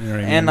 Yeah. You know what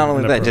I mean? And not only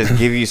In a that, program. just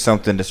give you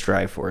something to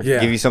strive for. Yeah.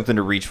 Give you something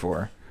to reach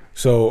for.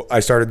 So I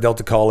started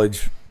Delta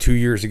College 2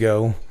 years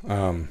ago,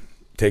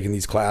 taking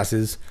these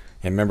classes.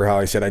 And remember how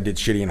I said I did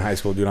shitty in high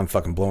school, dude? I'm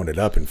fucking blowing it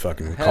up in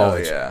fucking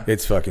college. Yeah.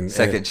 It's fucking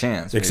Second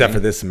chance, except baby.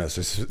 for this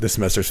semester. This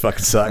semester's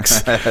fucking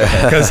sucks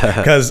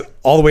because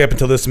all the way up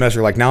until this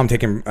semester, like now I'm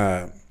taking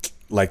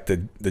like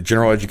the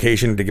general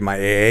education to get my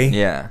AA.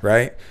 Yeah.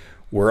 Right.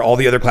 Where all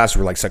the other classes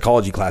were like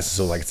psychology classes,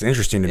 so like it's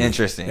interesting to me.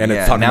 Interesting. And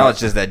yeah. it's talking Now about,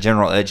 it's just that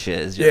general ed shit.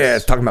 Is just, yeah,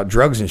 it's talking about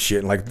drugs and shit.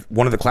 And like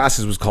one of the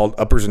classes was called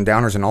uppers and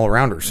downers and all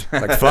arounders.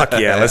 Like fuck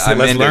yeah, let's I'm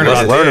learn into about it.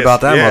 this. Learn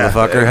about that Yeah.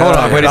 motherfucker. Hold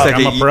on, wait a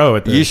second. I'm a pro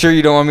at this. You sure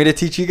you don't want me to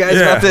teach you guys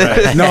about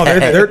this? No,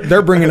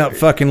 they're bringing up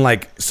fucking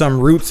like some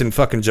roots in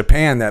fucking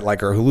Japan that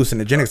like are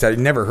hallucinogenics that I'd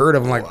never heard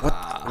of. I'm like,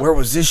 what? Where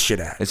was this shit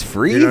at? It's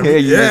free. You know what I Yeah,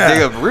 mean? you Yeah. just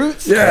dig up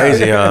roots. Yeah,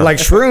 Crazy, huh? like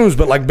shrooms,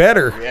 but like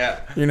better. Yeah,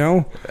 you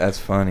know. That's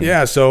funny.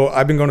 Yeah, so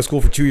I've been going to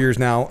school for 2 years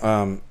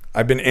now.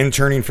 I've been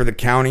interning for the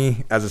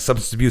county as a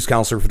substance abuse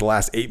counselor for the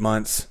last 8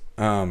 months.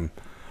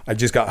 I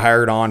just got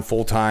hired on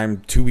full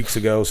time 2 weeks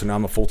ago, so now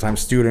I'm a full time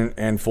student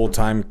and full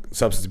time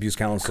substance abuse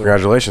counselor.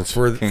 Congratulations.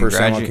 for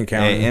San Joaquin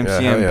County. Hey, hell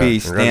MCMP yeah.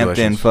 stamped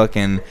and Congratulations.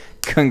 fucking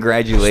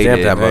congratulated.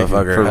 Stamp that Thank you.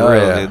 motherfucker. For Hell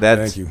real, yeah. dude.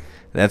 That's Thank you.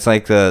 That's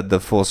like the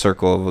full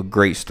circle of a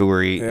great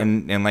story,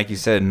 and like you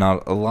said,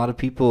 not a lot of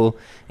people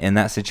in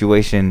that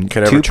situation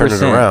Could ever turn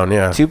it around,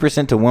 yeah.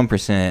 2% to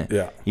 1%.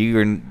 Yeah.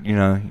 you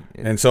know,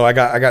 And so I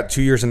got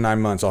 2 years and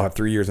 9 months. I'll have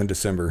 3 years in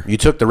December. You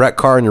took the wrecked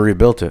car and you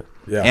rebuilt it.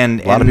 Yeah. and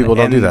A lot of people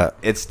don't do and that.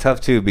 It's tough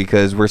too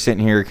because we're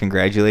sitting here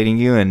congratulating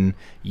you, and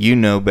you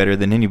know better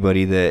than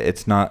anybody that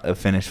it's not a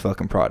finished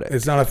fucking product.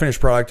 It's not a finished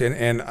product,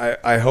 and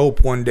I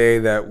hope one day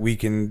that we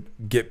can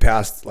get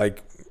past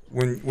like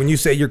when you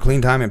say you're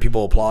clean time and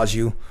people applaud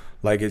you,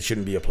 like it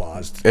shouldn't be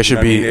applauded. It should You know what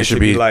I be. mean? It should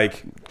be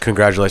like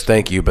congratulations,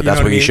 thank you. But you know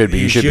that's what I you mean? should be.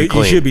 You should be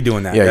clean. You should be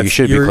doing that. Yeah, you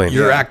should be clean.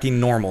 You're acting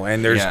normal,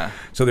 and there's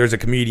a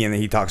comedian that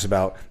he talks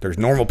about. There's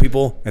normal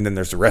people, and then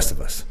there's the rest of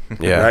us.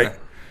 Yeah. Right.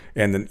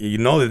 And then you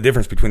know the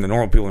difference between the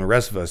normal people and the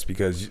rest of us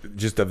because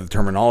just of the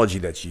terminology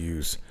that you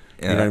use.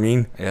 You know what I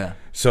mean? Yeah.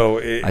 So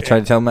I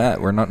try to tell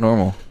Matt we're not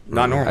normal.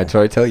 Not normal. I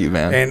try to tell you,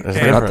 man. And- We're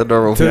and- not the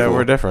normal to- Yeah, people.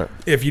 we're different.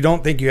 if you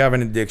don't think you have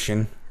an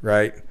addiction,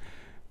 right?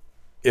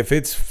 If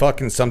it's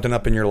fucking something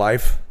up in your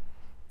life,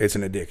 it's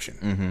an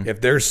addiction.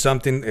 If there's some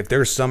problem,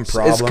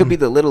 This could be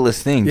the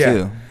littlest thing yeah.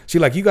 too. See,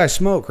 like you guys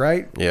smoke,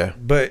 right? Yeah.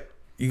 But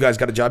you guys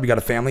got a job, you got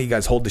a family, you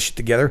guys hold this shit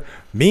together.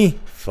 Me,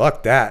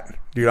 fuck that,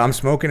 dude. I'm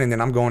smoking and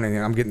then I'm going and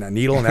I'm getting that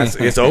needle and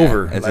it's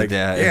over. It's like,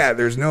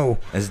 there's no.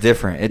 It's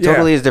different. It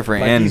totally is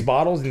different. Like and these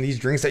bottles and these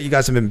drinks that you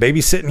guys have been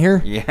babysitting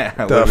here. yeah,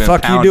 The we've been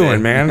fuck you pounding.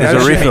 doing, man? These That are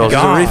should be refills. These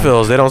are gone.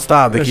 refills. They don't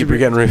stop. They That keep should be-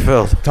 getting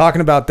refilled. Talking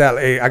about that,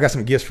 hey, I got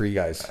some gifts for you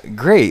guys.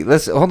 Great.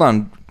 Let's hold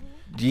on.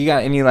 Do you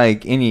got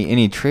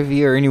any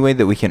trivia or any way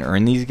that we can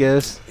earn these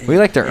gifts? We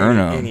like to earn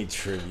them. Any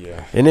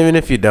trivia? And even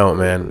if you don't,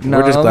 man, No,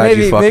 we're just glad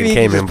maybe- you fucking maybe you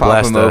came can and just pop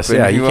blessed them us.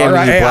 open Yeah, if you you came want.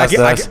 and you Hey, blessed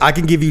us. I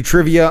can give you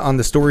trivia on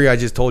the story I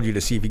just told you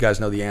to see if you guys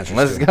know the answers.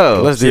 Let's to.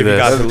 go. Let's See do if you this.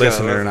 guys Let's are go.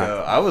 listening or not.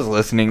 I was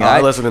listening.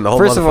 I listened the whole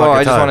First of all, motherfucking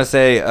I just time. want to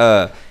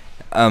say,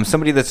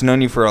 somebody that's known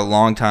you for a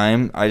long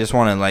time, I just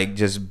want to like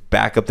just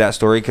back up that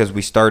story because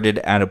we started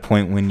at a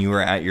point when you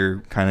were at your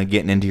kind of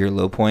getting into your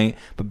low point.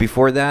 But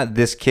before that,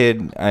 this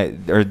kid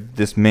or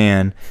this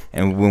man,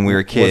 and when we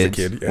were kids,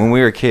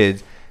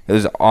 it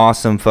was an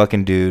awesome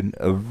fucking dude,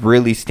 a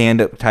really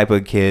stand-up type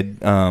of kid.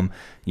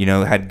 You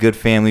know, had good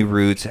family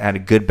roots, had a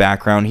good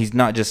background. He's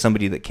not just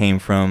somebody that came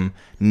from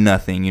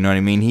nothing. You know what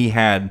I mean? He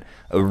had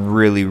a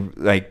really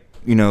like,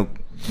 you know,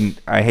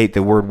 I hate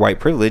the word white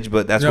privilege,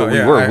 but that's No, what we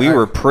yeah, were. We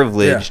were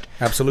privileged.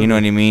 yeah, absolutely. You know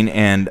what I mean?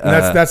 And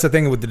That's the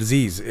thing with the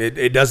disease.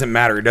 It doesn't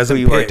matter. It doesn't.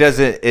 who you are. pick.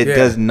 It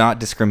does not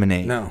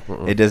discriminate. No.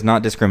 It does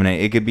not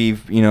discriminate. It could be,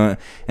 you know,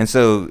 and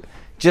so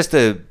just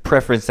to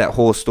preference that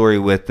whole story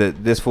with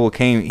this fool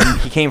came,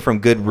 he came from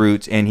good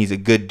roots and he's a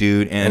good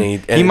dude and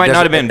he might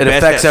not have been it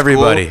best affects at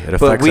everybody. school, It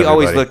but affects we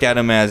always everybody. looked at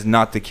him as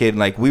not the kid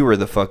like we were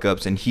the fuck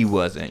ups and he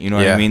wasn't. You know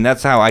what Yeah. I mean?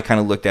 That's how I kind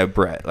of looked at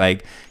Brett.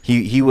 Like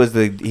he was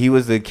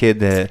the kid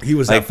that He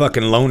was like, that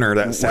fucking loner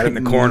that sat in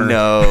the corner.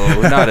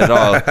 No, not at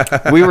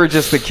all. We were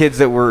just the kids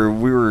that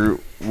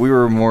we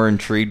were more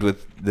intrigued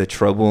with the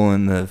trouble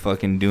and the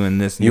fucking doing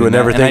this. And You would doing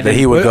never that. think And that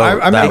he would go. I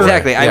remember- that way.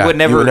 Exactly. Yeah, I would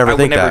never. I would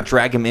think never that.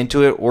 drag him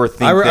into it or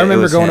think. I that it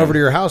remember was going him. over to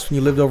your house when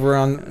you lived over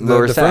on the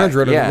Lower frontage Sac,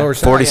 road yeah. of Lower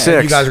Sac.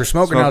 46. You guys were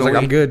smoking. I was like, weed.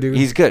 I'm good, dude.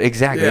 He's good.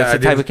 Exactly. Yeah, That's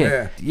the type of dude, kid.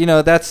 yeah. You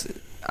know,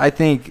 I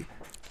think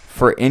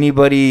for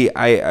anybody,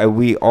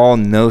 we all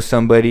know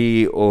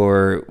somebody,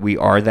 or we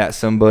are that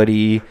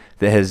somebody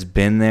that has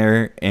been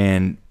there,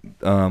 and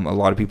a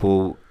lot of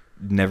people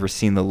never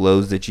seen the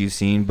lows that you've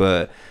seen,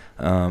 but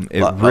it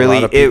A really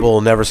lot of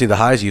people never see the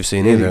highs you've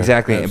seen either.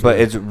 exactly.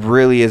 Absolutely. But it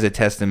really is a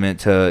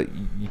testament to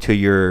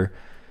your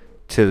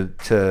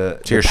the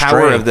your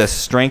power strength. of the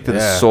strength of the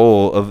Yeah.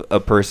 soul of a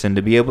person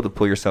to be able to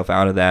pull yourself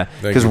out of that.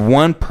 Thank Because you.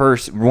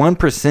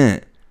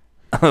 1%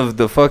 of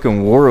the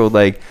fucking world,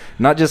 like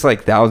not just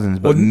like thousands,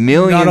 but Well, not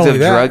millions only of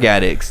that. drug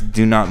addicts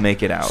do not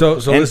make it out. So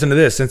And- listen to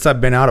this. Since I've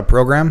been out of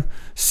program,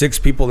 6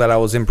 people that I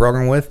was in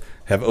program with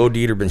have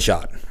OD'd or been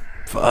shot.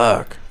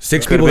 Fuck.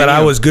 6 Could've people been that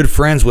I you. was good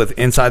friends with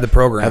inside the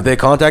program. Have they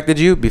contacted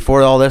you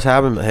before all this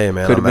happened? Hey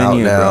man, Could've I'm been out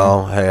you,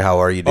 now. Hey, how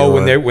are you doing?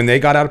 Oh, when they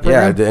got out of yeah,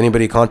 program? did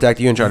anybody contact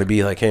you and try to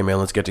be like, hey man,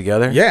 let's get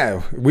together?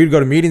 Yeah, we'd go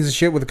to meetings and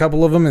shit with a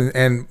couple of them,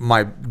 and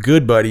my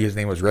good buddy, his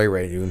name was Ray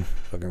Ray, dude.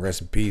 Fucking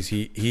rest in peace.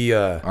 He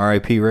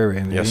R.I.P. Ray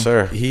Ray. Yes,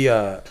 sir. he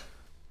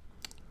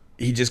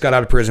just got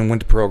out of prison,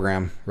 went to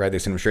program. Right, they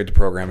sent him straight to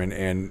program,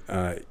 and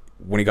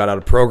when he got out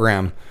of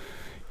program,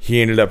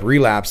 he ended up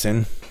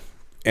relapsing,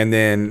 and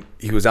then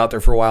he was out there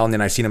for a while, and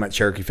then I seen him at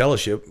Cherokee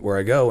Fellowship where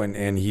I go,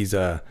 and he's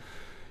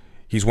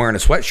wearing a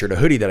sweatshirt, a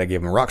hoodie that I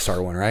gave him, a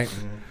Rockstar one, right,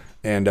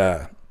 and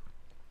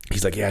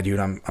he's like, yeah, dude,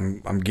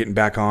 I'm getting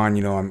back on,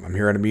 you know, I'm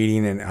here at a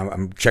meeting, and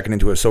I'm checking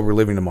into a sober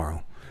living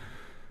tomorrow.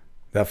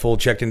 That fool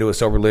checked into a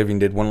sober living,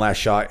 did one last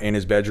shot in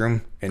his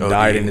bedroom, and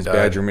died in his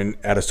bedroom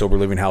at a sober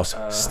living house.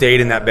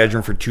 Stayed in that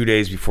bedroom for 2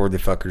 days before the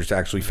fuckers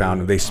actually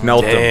found him. They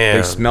smelt him.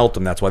 They smelt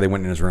him. That's why they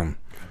went in his room.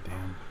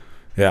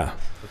 Yeah.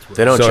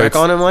 They don't So check it's-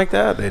 on him like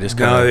that. They just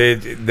No, kind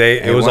of.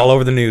 it was all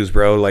over the news,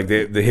 bro. Like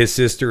his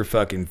sister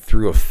fucking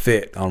threw a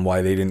fit on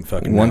why they didn't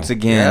fucking Once know.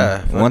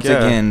 again, fuck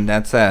yeah.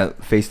 that's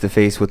that face to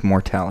face with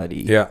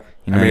mortality. Yeah.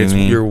 You know I mean, what it's I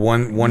mean? you're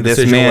one This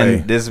decision man,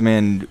 away. this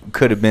man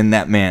could have been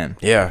that man.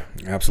 Yeah,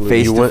 Absolutely.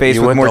 Face You to went- face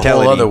you with went the whole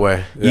mortality. other way.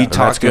 Yeah. You And that's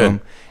talked to good.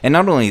 him, and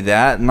not only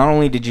that, not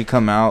only did you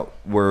come out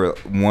where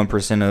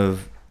 1%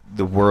 of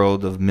the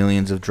world of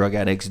millions of drug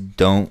addicts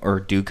don't or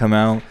do come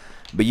out,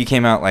 but you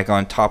came out like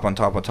on top, to Came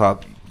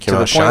the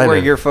point out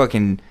where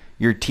shining.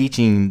 you're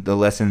teaching the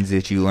lessons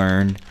that you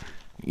learned.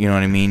 You know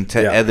what I mean,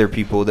 to Yeah. other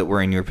people that were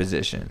in your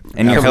position,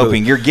 and you're Absolutely.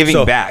 helping. You're giving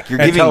So- back.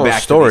 You're and giving tell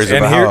back stories to these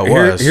about how it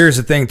was. Here's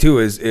the thing too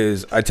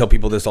is I tell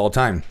people this all the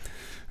time.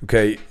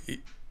 Okay,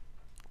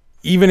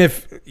 even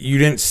if you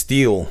didn't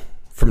steal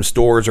from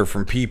stores or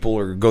from people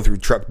or go through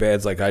truck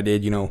beds like I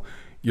did, you know,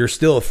 you're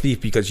still a thief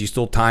because you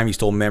stole time, you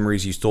stole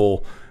memories, you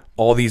stole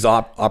all these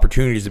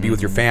opportunities to be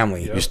with your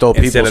family. You stole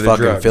instead people's of the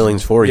fucking drugs.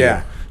 feelings for you.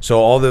 Yeah. So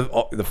all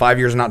the 5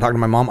 years of not talking to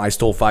my mom, I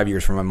stole 5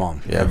 years from my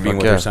mom. Yeah, of being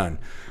fuck with yeah. her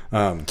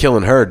son.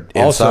 Killing her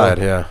inside.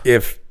 Also, Yeah.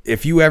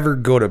 if you ever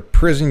go to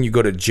prison, you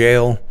go to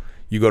jail,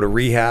 you go to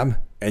rehab,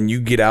 and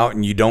you get out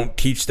and you don't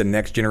teach the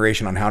next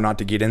generation on how not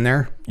to get in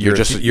there, You're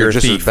just a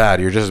thief. as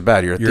bad. You're just as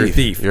bad. You're a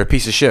thief. You're a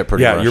piece of shit.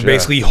 Pretty Yeah, much. you're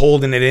basically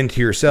holding it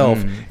into yourself,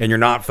 Mm. and you're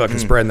not fucking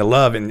spreading the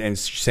love and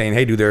saying,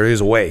 "Hey, dude, there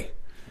is a way."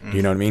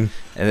 You know what I mean?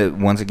 And it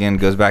once again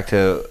goes back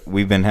to,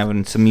 we've been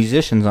having some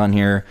musicians on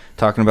here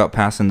talking about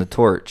passing the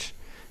torch.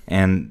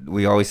 And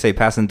we always say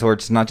passing the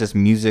torch is not just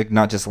music,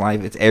 not just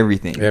life, it's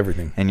everything.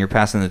 Everything. And you're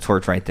passing the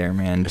torch right there,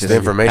 man. It's the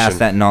information. Pass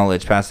that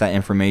knowledge, pass that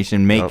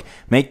information.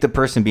 Make the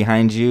person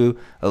behind you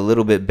a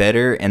little bit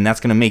better, and that's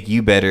going to make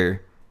you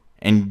better.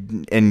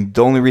 And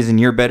the only reason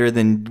you're better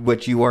than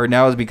what you are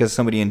now is because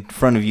somebody in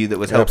front of you that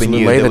was helping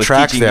you. Lay that the was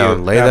tracks teaching down.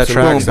 you. Lay that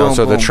Absolutely. tracks down Boom,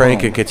 so the boom, train boom.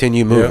 can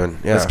continue moving.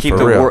 Yeah, Let's keep for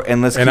the real. world,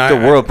 and let's And keep I-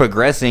 the world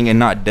progressing and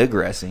not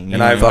digressing. you And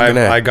know?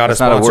 I got a That's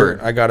not a sponsor.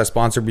 word. I got a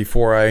sponsor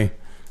before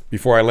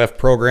I left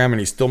program, and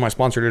he's still my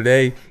sponsor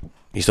today.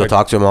 You still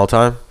talk to him all the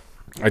time?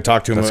 I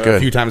talk to him That's a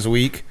good. few times a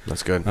week.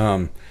 That's good.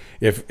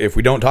 If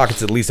we don't talk,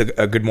 it's at least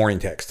a good morning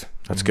text.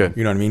 That's good.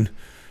 You know what I mean?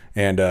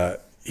 And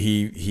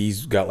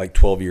he's got like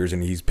 12 years,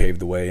 and he's paved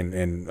the way,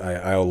 and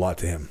I owe a lot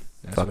to him.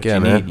 Fuck what yeah,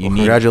 you man. need. You Well, need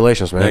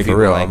congratulations, man. Thank For you.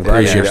 real. Like I'm that. glad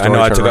Appreciate your it.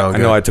 story turned around I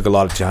know good. I took a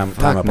lot of time up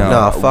no. on No,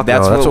 that. fuck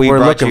That's no. That's what what we we're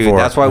brought looking you. for.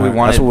 That's why we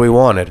wanted. That's what we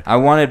wanted. I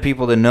wanted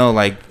people to know,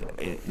 like,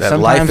 That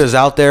life is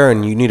out there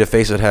and you need to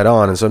face it head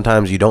on. And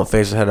sometimes you don't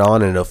face it head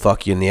on and it'll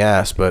fuck you in the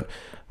ass. But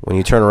when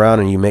you turn around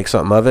and you make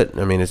something of it,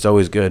 I mean, it's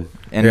always good.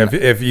 And Yeah,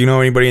 if you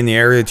know anybody in the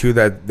area too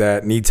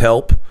that needs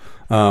help,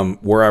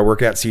 where I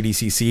work at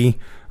CDCC,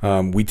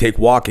 we take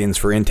walk-ins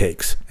for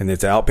intakes, and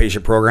it's an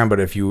outpatient program. But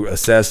if you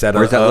assess at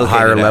Where's that a located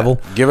higher at?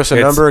 level, Give us a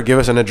it's- number, give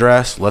us an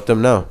address, let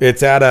them know.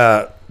 It's at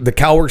the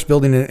CalWorks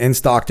building in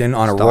Stockton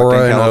on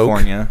Aurora and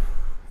California.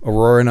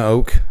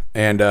 Oak,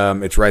 and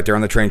it's right there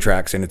on the train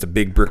tracks, and it's a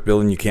big brick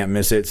building. You can't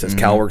miss it. It says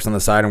CalWorks on the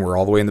side, and we're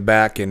all the way in the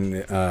back.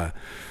 And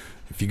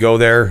if you go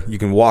there, you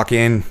can walk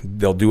in.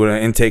 They'll do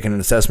an intake and an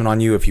assessment on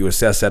you. If you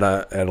assess at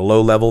a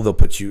low level, they'll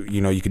put you. You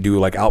know, you could do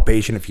like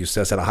outpatient. If you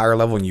assess at a higher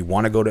level and you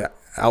want to go to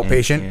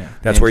outpatient, Yeah.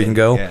 that's where you can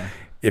go. Yeah.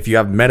 If you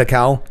have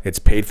Medi-Cal, it's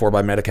paid for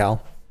by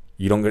Medi-Cal.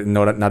 You don't get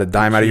not a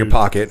dime out of your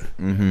pocket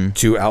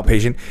to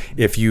outpatient.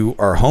 If you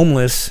are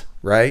homeless,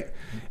 right,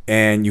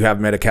 and you have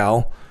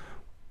Medi-Cal,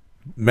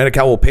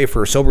 Medi-Cal will pay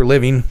for sober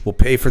living, will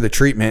pay for the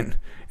treatment,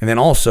 and then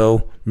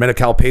also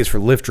Medi-Cal pays for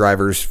Lyft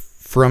drivers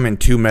from and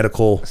to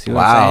medical.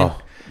 Wow.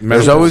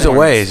 There's always a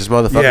way. Just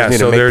motherfuckers need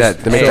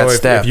to make that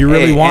step. If you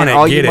really want it,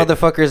 all get you it.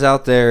 motherfuckers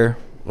out there,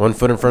 One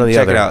foot in front of the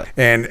check other. it out.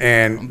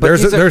 And But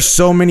there's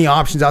so many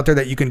options out there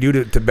that you can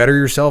do to better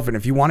yourself. And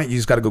if you want it, you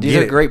just got to go These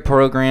get are it. great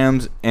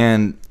programs,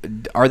 and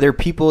are there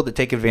people that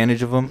take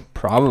advantage of them?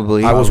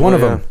 Probably. I was one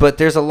of them. But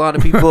there's a lot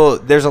of people.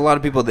 There's a lot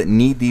of people that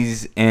need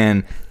these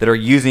and that are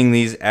using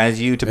these as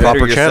you to better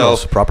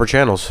yourself. Proper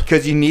channels.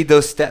 Because you need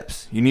those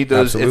steps. You need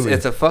those.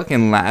 It's a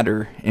fucking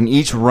ladder, and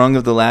each rung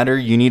of the ladder,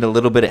 you need a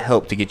little bit of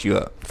help to get you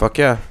up. Fuck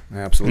yeah.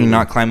 Absolutely. You're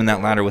not climbing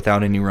that ladder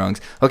without any rungs.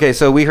 Okay,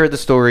 so we heard the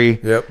story.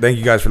 Yep. Thank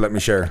you guys for letting me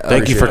share.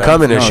 Thank you for Appreciate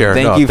coming and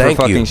sharing. Thank you for thank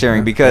fucking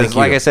sharing. Because, Thank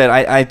like you. I said,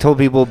 I told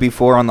people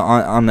before on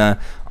the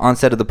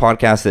onset of the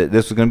podcast that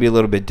this was going to be a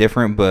little bit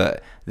different,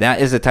 but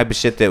that is the type of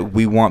shit that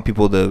we want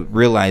people to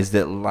realize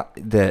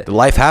that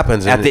Life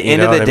happens. at the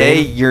end of the day,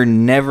 you're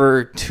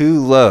never too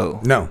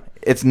low. No.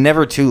 It's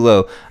never too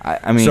low.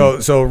 I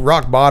mean, So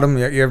rock bottom.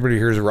 Everybody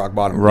hears of rock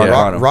bottom.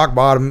 Rock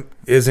bottom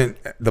isn't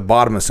the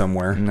bottom of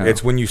somewhere. No.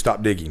 It's when you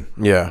stop digging.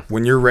 Yeah.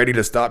 When you're ready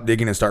to stop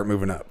digging and start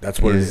moving up.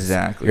 That's what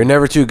exactly. You're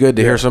never too good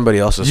to hear somebody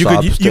else's You could-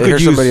 sobs, you to could hear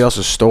use- somebody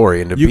else's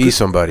story and to You be could-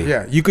 somebody.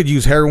 Yeah, you could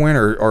use heroin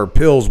or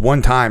pills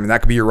one time, and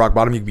that could be your rock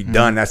bottom. You could be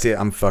done. That's it.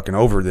 I'm fucking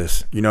over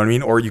this. You know what I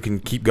mean? Or you can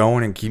keep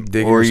going and keep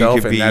digging Or you yourself,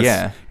 could and be- that's,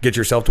 yeah. get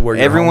yourself to where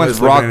you're Everyone's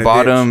homeless, living rock in a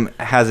bottom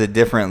has a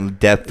different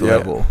depth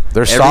level.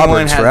 There's Everyone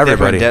sovereigns has for different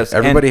everybody. depths, and-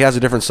 Everybody has a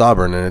different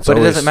sovereign, and it's But it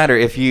always, doesn't matter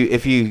if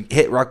you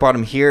hit rock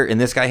bottom here and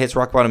this guy hits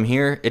rock bottom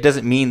here. It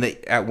doesn't mean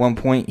that at one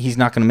point he's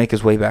not going to make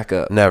his way back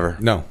up. Never.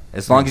 No.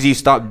 As long as you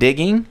stop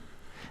digging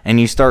and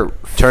you start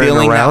Turning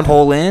filling around, that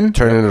hole in,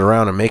 turning it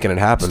around and making it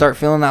happen. start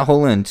filling that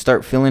hole in.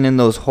 Start filling in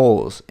those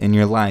holes in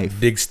your life.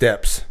 Big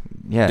steps.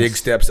 Yes. Big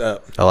steps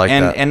up. I like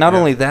that. And not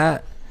only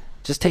that,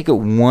 just take it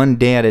one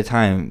day at a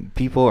time.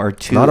 People are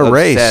too Not a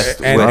race.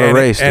 obsessed. And, Not a and,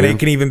 race, and dude. it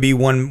can even be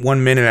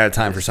one minute at a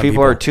time for some People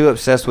people. are too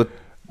obsessed with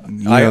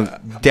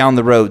down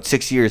the road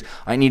 6 years.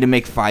 I need to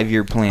make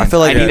 5-year plans. I feel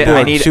like people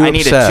are too I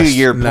need a obsessed.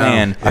 2-year No.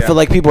 plan. I feel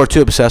like people are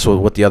too obsessed with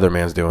what the other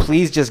man's doing.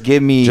 Please just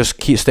give me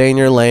Just stay in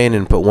your lane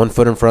and put one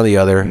foot in front of the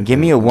other. Give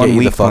me a and 1 get you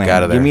week the fuck plan.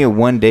 out of there. Give me a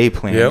 1 day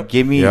plan. Yep.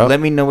 Give me Yep.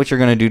 let me know what you're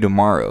gonna do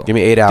tomorrow. Give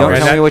me 8 Don't hours. tell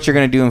And me that- what you're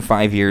gonna do in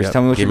 5 years. Yep.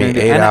 Tell me what Give you're me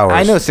gonna do. 8 And hours.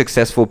 I know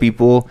successful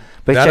people,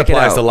 but that check it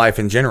applies out. to life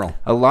in general.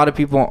 A lot of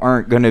people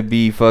aren't gonna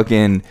be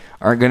in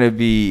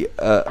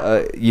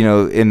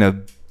a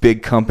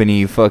big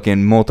company,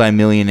 fucking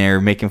multimillionaire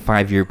making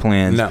 5-year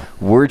plans. No.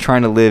 We're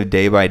trying to live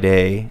day by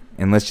day,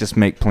 and let's just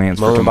make plans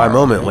for moment by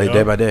tomorrow. moment, like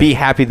day by day. Be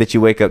happy that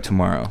you wake up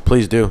tomorrow.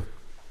 Please do.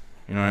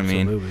 You know what I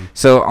mean?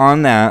 So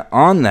on that,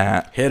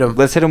 Hit 'em.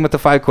 Let's hit them with the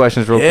 5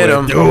 questions real Hit quick.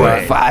 'em. Do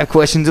it. 5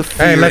 questions of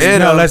fear. Hey,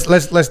 Hit 'em.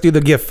 let's do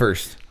the gift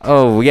first.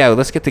 Oh yeah,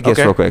 let's get the gifts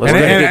Okay. real quick. Let's We're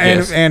get gonna the get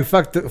gifts. And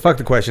fuck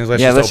the questions.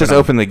 Let's Yeah, let's just them.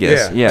 open the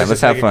gifts. Yeah, let's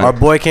just have make it fun. Our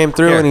boy came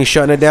through Here. and he's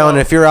shutting it down. And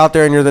if you're out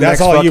there and you're the That's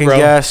next all you, fucking bro.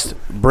 guest,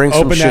 bring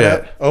some Open shit. that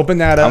up. Open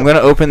that up. I'm gonna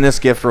open this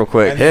gift real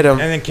quick. Hit him.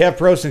 And then Kev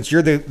Pro, since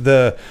you're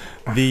the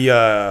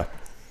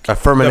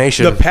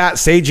Affirmation. the Pat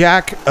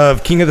Sajak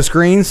of King of the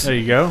Screens. There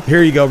you go.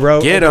 Here you go, bro.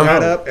 Get Open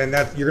 'em. that up, and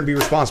you're gonna be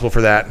responsible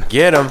for that.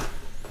 Get him.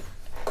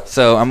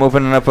 So I'm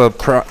opening up a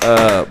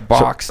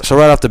box. So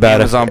right off the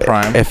bat, Amazon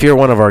Prime. if you're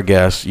one of our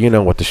guests, you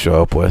know what to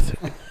show up with.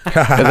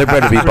 And there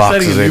better be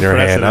boxes setting a in new your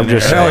hand. I'm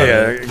just Hell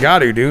saying. yeah, got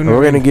to, dude.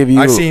 We're gonna give you-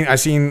 I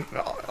seen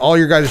all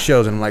your guys'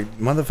 shows, and I'm like,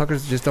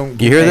 motherfuckers just don't.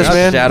 You hear this,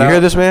 man? Shout You hear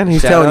out. this, man?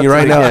 He's Shout telling out you to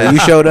right the now. guest. You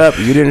showed up.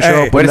 You didn't show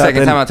Hey, up. Wait with a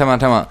second. nothing.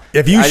 Time out.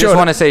 If you I just showed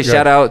want to up- say Go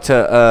shout out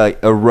to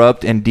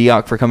Erupt and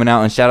Deoc for coming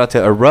out, and shout out to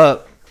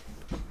Erupt.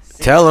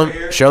 Tell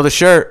him. Show the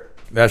shirt.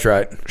 That's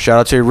right. Shout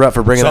out to your rep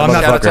for bringing So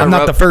that I'm motherfucker.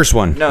 not the first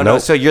one. No,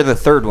 Nope. so you're the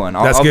third one.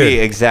 That's I'll good. be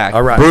exact.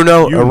 All right.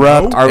 Bruno, You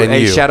Erupt, know? and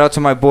Hey, you. shout out to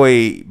my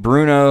boy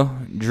Bruno,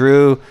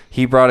 Drew.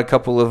 He brought a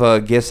couple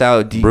of gifts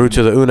out. Brew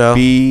to the Uno.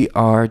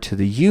 BR to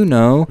the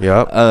Uno.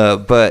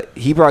 Yep. But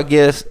he brought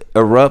gifts.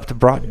 Erupt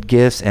brought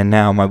gifts, and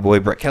now my boy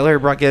Brett Keller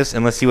brought gifts.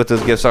 And let's see what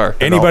those gifts are.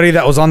 Anybody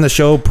that was on the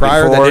show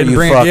prior Before that didn't you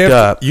bring a fucked gift,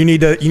 up. you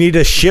need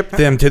to ship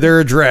them to their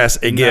address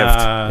a gift.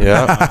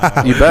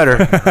 Yeah. You better.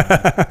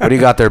 What do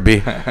you got there,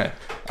 B?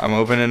 I'm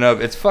opening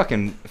up. It's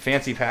fucking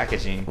fancy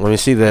packaging. Let me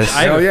see this.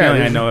 I have Hell a yeah,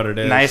 feeling I dude. know what it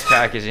is. Nice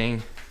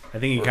packaging. I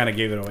think you kind of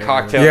gave it away.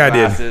 Cocktail Yeah, I did.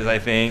 glasses, I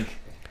think.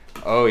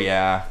 Oh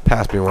yeah.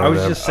 Pass me one I of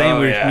was them. just saying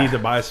Oh, we yeah. need to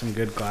buy some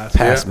good glasses.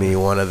 Pass me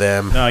one of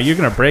them. No, you're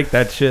gonna break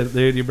that shit,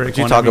 dude. You break What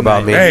you one talk every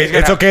about night. me? Hey, He's gonna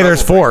it's have okay.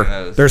 There's trouble four.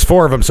 breaking those. There's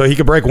 4 of them, so he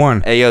could break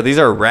one. Hey yo, these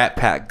are Rat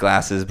Pack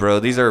glasses,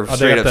 bro. These are they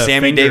straight got up the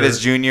Sammy finger- Davis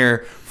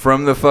Jr.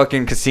 from the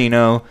fucking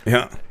casino.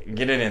 Yeah.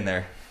 Get it in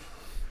there.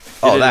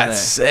 Oh, Get it in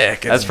that's there.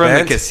 sick. That's It's from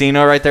bent. the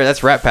casino right there.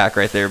 That's Rat Pack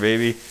right there,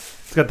 baby.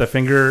 It's got the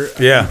finger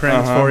Yeah.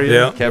 imprints Uh-huh. for you.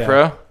 Yeah.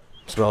 Kepro.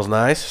 Smells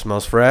nice.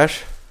 Smells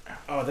fresh.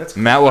 Oh, that's.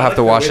 Matt will have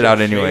to wash it out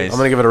anyways. I'm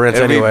gonna give it a rinse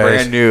It'll be anyways.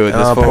 brand new. This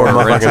I'll fool pour will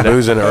my rinse fucking it out.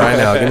 booze in it right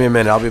now. Give me a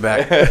minute. I'll be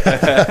back.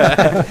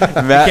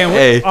 Matt, can't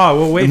hey, wait.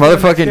 Oh, well, wait the for the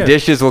next motherfucking gift.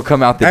 dishes will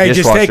come out the Hey, just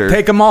dishwasher.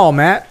 take them all,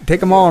 Matt. Take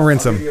them all and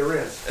rinse them.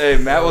 Hey,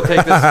 Matt will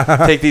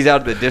take these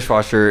out of the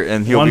dishwasher,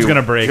 and One's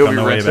gonna break on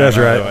the way back. That's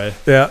by the right. way.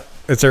 Yeah,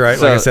 it's all right.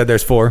 So- like I said,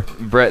 there's 4.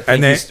 Brett,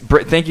 And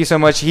thank you so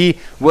much.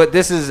 What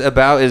this is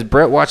about is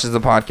Brett watches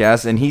the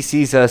podcast and he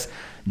sees us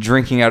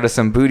drinking out of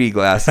some booty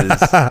glasses.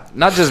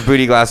 Not just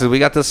booty glasses. We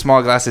got the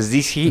small glasses.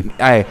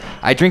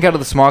 I drink out of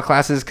the small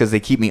glasses because they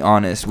keep me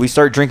honest. We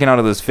start drinking out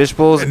of those fish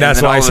bowls, And that's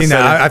then why I all of a seen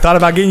that. sudden- I thought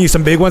about getting you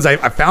some big ones. I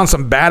found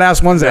some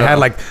badass ones that had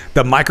like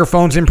the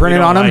microphones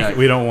imprinted on them.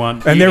 We don't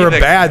want. And You they need were the-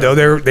 bad though.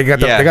 They got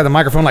Yeah. the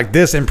microphone like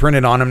this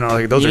imprinted on them. And I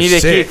was like, those you are need to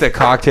sick. keep the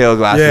cocktail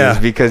glasses Yeah.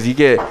 because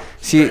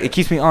it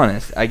keeps me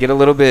honest. I get a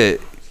little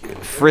bit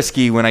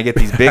frisky when I get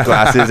these big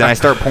glasses and I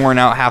start pouring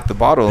out half the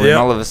bottle and Yep.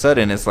 all of a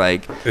sudden it's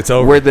like It's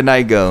over. Where'd the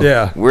night go?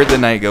 Yeah. Where'd the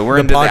night go? We're The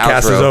into the outro. podcast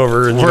is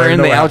over and you We're don't in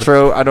know the what happened.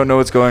 outro. I don't know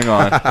what's going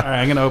on. All right,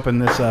 I'm gonna open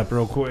this up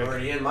real quick.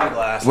 In my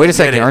glass. Wait a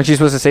second. Aren't you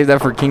supposed to save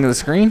that for King of the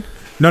Screen?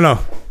 No.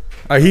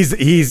 He's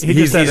He just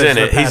he's said he's it's in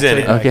the it. He's in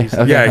it. Pat Okay. Sajak.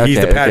 Okay. Yeah, he's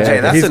the okay, Pat okay. Sajak. Hey,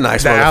 that's He's a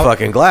nice the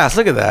motherfucking glass.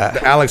 Look at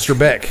that. Alex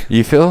Trebek.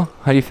 You feel?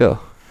 How do you feel?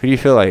 Who do you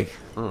feel like?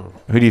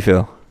 Who do you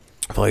feel?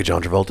 I feel like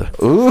John Travolta.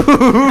 Ooh.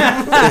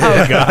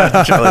 Oh, God.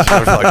 I feel like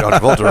John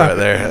Travolta right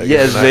there.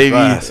 Yes, Nice baby.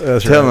 glass.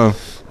 Tell him.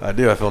 I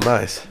do. I feel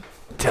nice.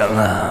 Tell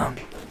him.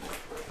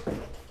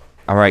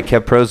 All right,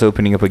 Kev Pro's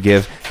opening up a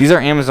gift. These are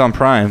Amazon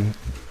Prime.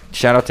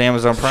 Shout out to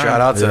Amazon Prime. Shout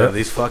out to Yeah.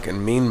 these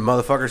fucking mean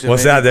motherfuckers. Who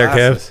What's made that these there,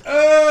 Kev? glasses.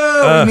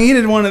 Oh, we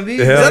needed one of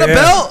these. Hell that a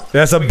belt?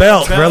 That's a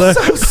belt, brother.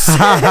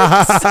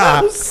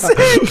 So sick.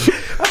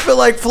 I feel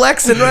like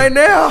flexing right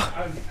now.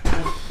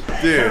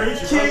 Dude.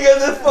 King of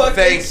the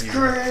fucking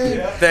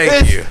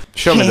Thank you.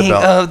 Show me the King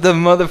belt. of the Let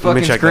me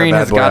motherfucking check screen that bad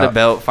has boy got a out.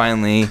 belt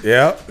finally.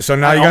 Yeah. So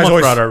now I you guys almost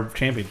always brought our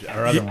championship,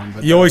 our other one.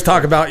 But you always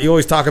talk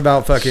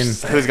about fucking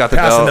Who's got the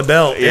passing belt? the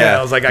belt. Yeah.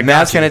 I was like,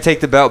 Matt's got you. gonna take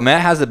the belt. Matt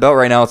has the belt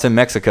right now. It's in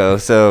Mexico.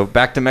 So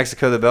back to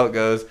Mexico, the belt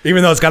goes.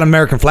 Even though it's got an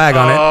American flag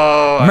on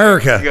Oh, it.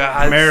 America.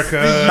 God.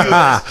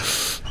 America.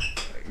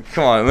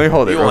 Come on, let me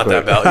hold it. You real want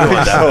that quick. belt? You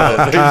want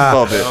that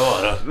belt?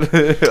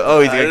 Oh,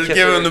 he's gonna kiss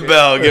Give it. him the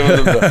belt. Give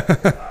him the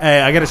belt. Hey,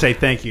 I gotta say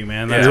thank you,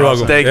 man. That's You're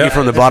awesome. welcome. Thank you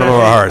from the bottom of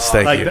our hearts.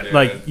 Thank you.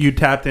 Like you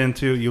tapped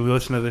into, you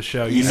listen to this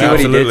show. You know- see what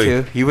he Absolutely.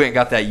 did too? He went and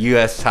got that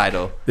U.S.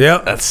 title.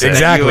 Yep. That's sick.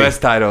 exactly. That U.S.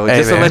 title. Hey,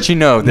 Just to man. let you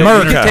know. That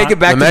America. You can take it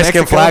back The to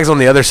Mexican Mexico. flag's on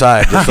the other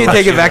side. You can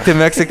take it back to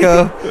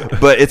Mexico,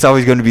 but it's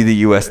always going to be the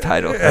U.S.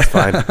 title. That's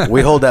fine.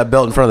 We hold that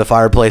belt in front of the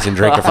fireplace and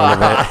drink in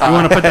front of You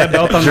want to put that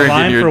belt on the Drinking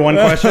line your- for one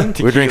question?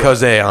 it. We drink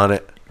Jose on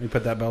it. You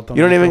put that belt on.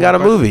 You don't the line even for got a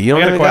one question? movie. You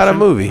don't I even got a question.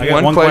 movie. I got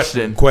One one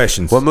question.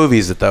 Questions. What movie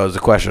is it? That was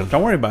the question.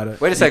 Don't worry about it.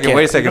 Wait a second. can't-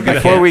 Wait a second. don't get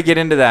Before ahead. we get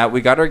into that, we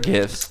got our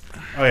gifts.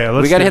 Oh yeah,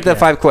 let's We got to do hit the it.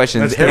 5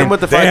 questions. Let's Hit him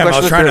with the five Damn, I was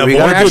questions. trying to we avoid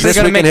gotta We're do actually this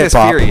going to week in make hip this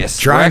hop. furious.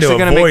 Trying We're to actually going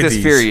to make avoid this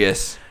these.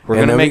 furious. We're And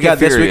going to then we make got it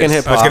this week in furious.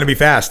 hip Oh, it's hop. gonna be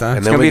fast, huh? And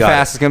It's then going to we be got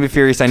fast. It's going to be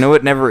furious. I know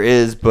it never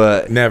is,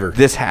 but Never.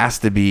 this has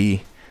to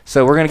be.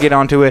 So we're going to get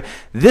onto it.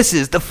 This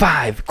is the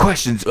 5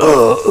 questions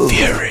of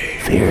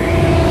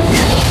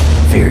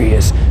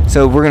Furious.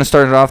 So we're going to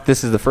start it off.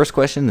 This is the first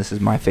question. This is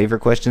my favorite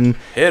question.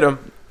 Hit him.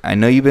 I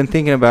know you've been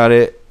thinking about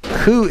it.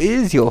 Who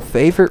is your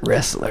favorite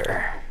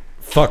wrestler?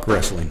 Fuck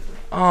wrestling.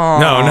 Oh,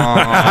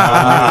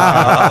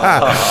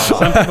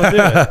 Some people do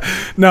it.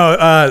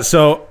 No,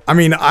 so I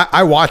mean,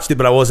 I watched it,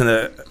 but I wasn't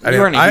weren't a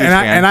huge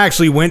fan. and I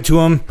actually went to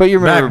him. But you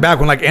remember- back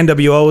when like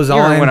NWO was You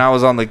on. remember when I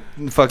was on the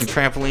fucking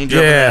trampoline, jumping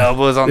Yeah. the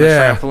elbows on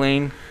Yeah. the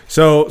trampoline?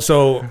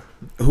 So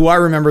who I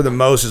remember the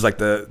most is like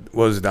the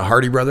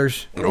Hardy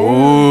Brothers,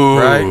 Ooh.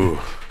 right?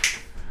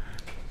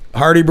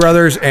 Hardy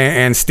Brothers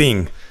and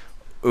Sting.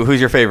 Ooh, who's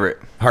your favorite?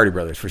 Hardy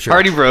Brothers for sure.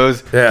 Hardy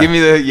Bros. Yeah. Give me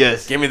the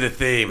yes. Give me the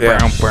theme. Yeah.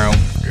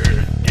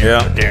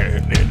 Yeah.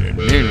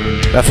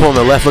 That fool on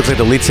the left looks like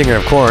the lead singer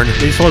of Korn.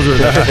 These ones are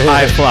the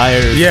high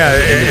flyers.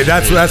 Yeah,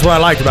 that's what I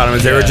liked about them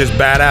is they were just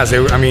badass.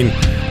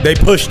 They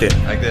pushed it.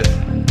 Like this.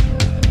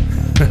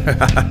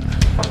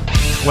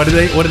 What did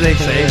they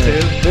say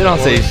too? They don't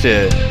say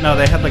shit. No,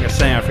 they had like a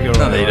saying. I forget what.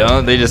 No, it they was.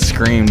 don't. They just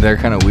scream. They're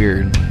kind of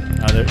weird.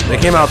 They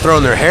came out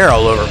throwing their hair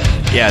all over.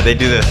 Yeah, they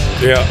do this.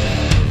 Yeah.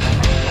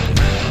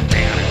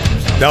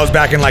 That was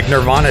back in like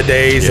Nirvana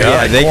days. and, Yeah,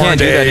 like, they Korn can't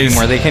do that days.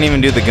 anymore. They can't even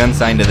do the gun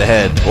sign to the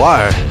head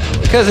Why?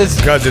 because it's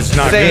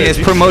not saying good. it's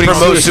promoting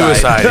Promote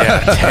suicide. suicide.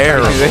 Yeah,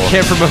 terrible. They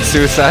can't promote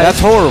suicide. That's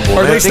horrible.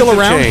 Are man. they still Things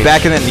have around? changed.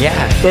 back in the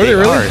yeah. Are they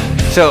really? are.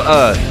 So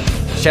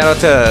shout out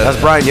to That's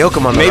Brian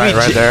Yoakum on the maybe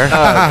right there.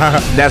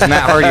 that's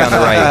Matt Hardy on the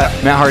right.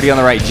 Matt Hardy on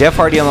the right. Jeff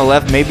Hardy on the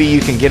left. Maybe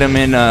you can get him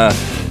in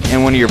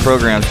one of your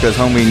programs because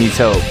homie needs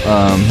help.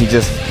 He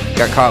just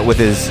got caught with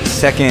his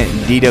second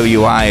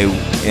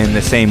DWI in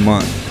the same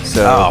month.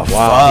 So Oh,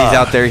 wow. he's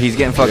out there. He's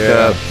getting fucked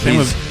Yeah. up.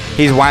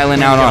 He's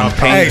wiling out on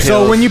pain Hey, pills.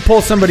 so when you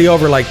pull somebody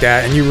over like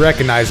that and you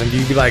recognize them, do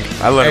you be like,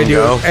 I let hey, him dude,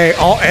 go. Hey,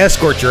 I'll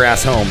escort your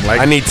ass home. Like,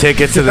 I need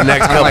tickets to the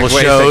next I'm couple like,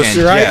 wait a shows.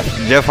 second, right?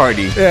 Jeff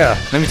Hardy. Yeah.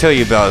 Let me tell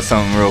you about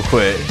something real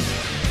quick.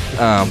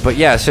 But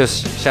yeah, it's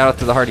just shout out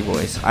to the Hardy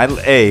Boys.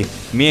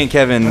 Me and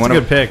Kevin, That's one a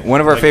of good pick.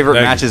 one of our favorite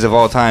thank you. matches of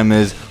all time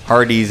is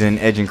Hardy's and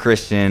Edge and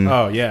Christian.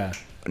 Oh yeah.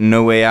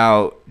 No Way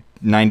Out,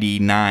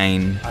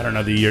 99. I don't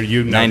know the year.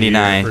 You know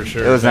 99. the year for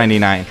sure. It was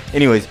 99.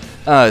 Anyways,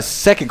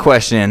 second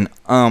question.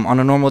 On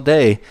a normal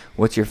day,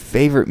 what's your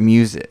favorite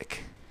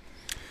music?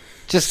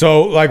 Just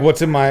So like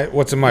what's in my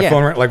Yeah.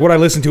 phone right? Like what I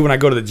listen to when I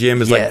go to the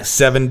gym is like Yes.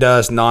 Seven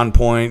Dust,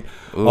 Non-Point.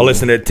 I'll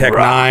listen to Tech rock.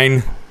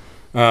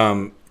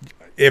 Nine.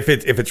 If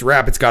it's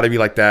rap, it's got to be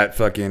like that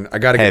fucking I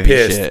got to get Heavy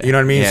pissed. shit. You know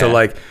what I mean? So Yeah.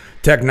 like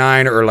Tech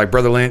Nine or like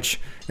Brother Lynch.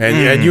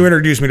 And you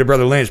introduced me to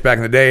Brother Lynch back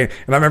in the day,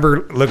 and I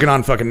remember looking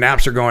on fucking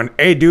Napster, going,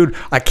 "Hey, dude,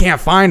 I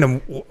can't find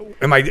him.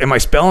 Am I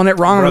spelling it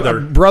wrong?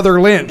 Brother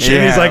Lynch."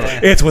 And he's Yeah. like,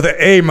 "It's with an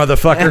A,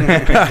 motherfucker."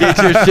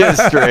 get your shit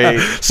straight.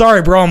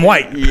 Sorry, bro, I'm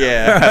white.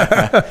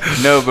 Yeah.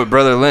 No, but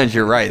Brother Lynch,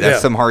 you're right. That's Yeah.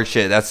 some hard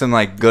shit. That's some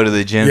like go to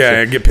the gym.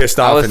 Yeah, shit. get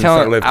pissed off and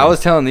start lifting. I was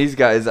telling these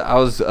guys,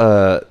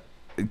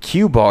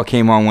 Cue Ball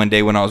came on one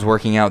day when I was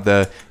working out.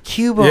 The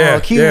Cue Ball, Yeah,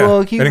 Cue yeah.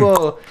 Ball, Cue And-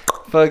 Ball.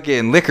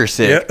 Fucking liquor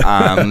sick. Yeah.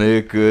 I'm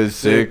liquor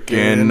sick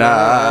and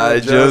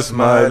I just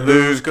might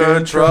lose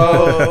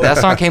control. That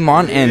song came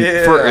on,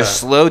 and for a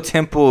slow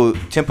tempo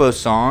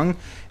song,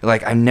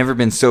 like I've never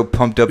been so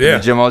pumped up in Yeah.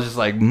 the gym. I was just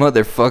like,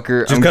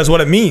 motherfucker. Just because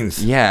what it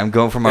means. Yeah, I'm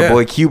going for my Yeah.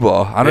 boy Cue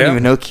Ball. I don't Yeah.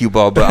 even know Cue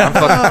Ball, but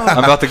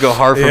I'm about to go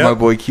hard for Yeah. my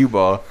boy Cue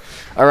Ball.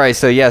 All right,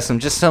 so yeah,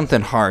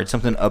 something hard,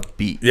 something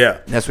upbeat. Yeah.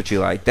 That's what you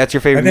like. That's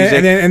your favorite And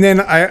then, music. and then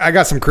I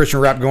got some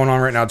Christian rap going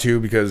on right now too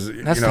because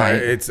That's you know tight.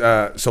 it's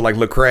so like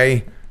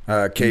Lecrae,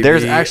 KB.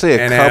 There's actually a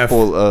NF,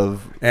 couple of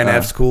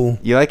NF's cool.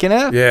 You like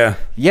NF? Yeah.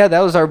 Yeah, that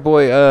was our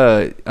boy.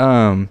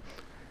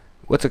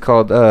 What's it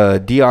called?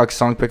 Deox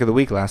song pick of the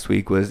week last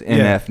week was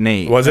NF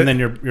Nate. Was And it? then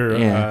your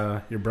Yeah.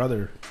 your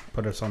brother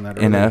put us on that.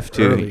 NF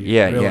too. early,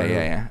 Yeah. real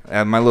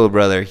early. My little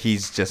brother,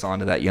 he's just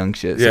onto that young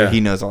shit, so Yeah. he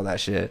knows all that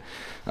shit.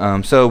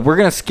 So we're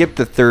gonna skip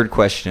the third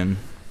question.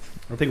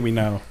 I think we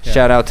know.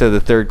 Shout out to the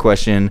third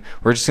question.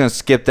 We're just gonna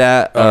skip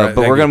that, All right,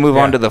 but thank we're gonna you. move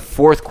on Yeah. to the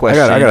fourth I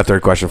question. got a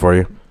third question for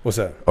you. What's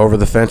that? Over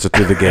the fence or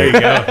through the There gate? you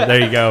go. There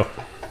you go.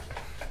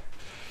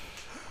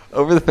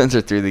 Over the fence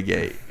or through the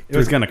gate? It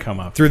was gonna come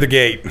up. Through the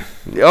gate.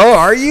 Oh,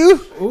 are you?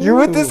 You're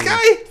with this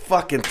guy?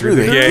 Fucking through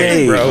the gate,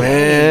 gate, bro.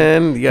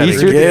 man. You gotta He's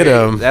through the get gate.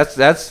 him.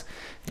 That's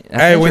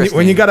Hey, when you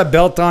interesting. got a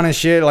belt on and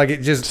shit, like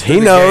it just He through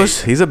the knows.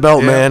 gate. He's a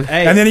belt Yeah. man.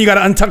 Hey, And then you got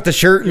to untuck the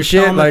shirt and you're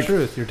shit. telling Like the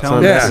truth. You're It's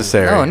telling Yeah.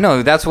 unnecessary. Oh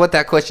no, that's what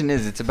that question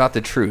is. It's about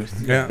the truth.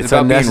 Yeah. It's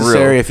about being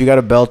unnecessary. real. If you got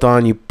a belt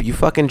on, you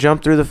fucking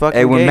jump through the fucking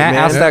Hey, when gate, Matt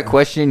man. asked that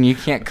question, you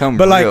can't come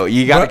But, like, real.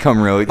 You got to but come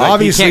real. Like,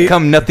 obviously- you can't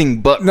come nothing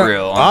but No,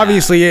 real. on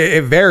obviously,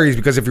 it varies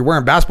because if you're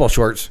wearing basketball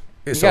shorts,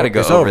 that. you got to go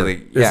it's over the.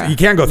 Yeah, You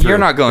can't go through. You're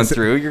not going It's-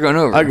 through. You're going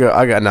over.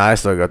 I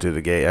still go through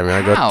the gate. I mean,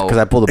 I go How? because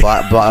I pull the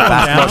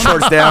basketball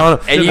shorts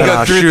down And you go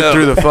I'll through shoot the-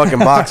 through the fucking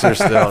boxer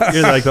still.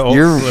 You're like the old.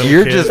 You're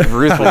little kid. just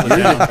ruthless. You're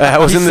just, I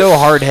was he's in the- so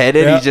hard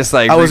headed. Yeah. He just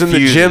like. I was in the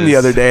gym the refuses.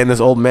 other day, and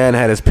this old man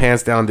had his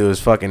pants down to his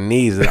fucking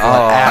knees, and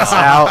ass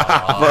out,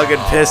 fucking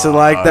pissing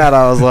like that.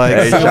 I was like,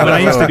 So "Son when I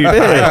of used to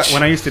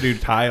a do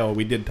bitch." tile,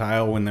 we did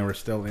tile when they were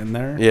still in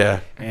there. Yeah.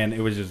 And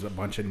it was just a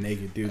bunch of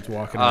naked dudes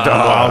walking around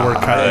while we're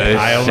cutting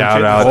tile. and shout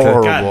shit. out to-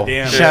 Horrible. God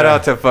damn. Shout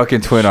out to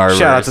fucking Twin Arbors.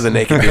 Shout out to the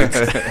naked dudes.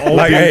 Old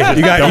Like, dudes hey, just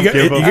you don't give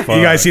a you fuck.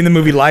 guys seen the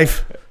movie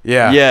Life?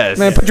 Yeah. Yes.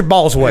 Man, put your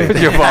balls away. Put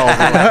your balls away.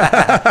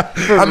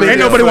 I mean, Ain't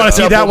nobody want to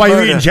see that while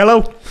you're eating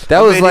Jello. That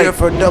was like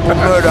for double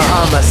murder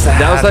homicide.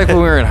 that was like when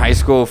we were in high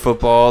school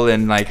football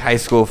and like high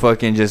school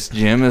fucking just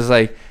gym. It was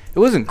like it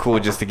wasn't cool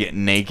just to get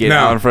naked No.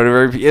 out in front of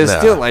everybody. It's No.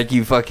 still like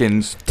you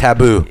fucking.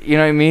 taboo. You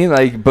know what I mean?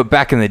 Like, but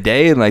back in the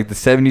day, in like the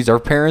 70s, our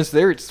parents,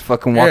 they were just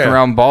fucking walking Yeah.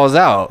 around balls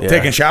out. Yeah.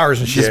 Taking showers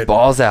and Just shit.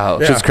 balls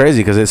out. It's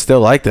crazy because it's still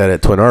like that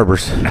at Twin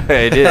Arbors.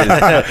 It is.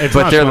 It's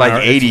but not they're showing like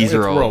our- 80s it's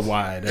year olds.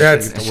 worldwide. Yeah,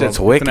 It's it's- a Shit's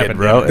world- it's an wicked,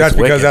 bro. epidemic. That's It's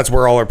because wicked. that's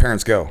where all our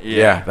parents go.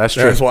 Yeah, that's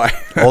true. That's why.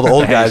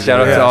 Old Hey, guys. shout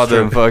out yeah, to all that's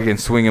true. the fucking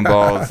swinging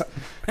balls.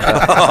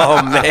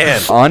 Oh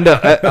man. on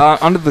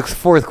to the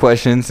fourth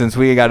question, since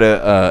we got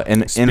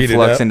an Speed it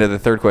influx up. into the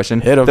third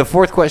question. Hit 'em. The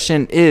fourth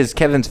question is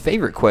Kevin's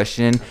favorite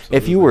question.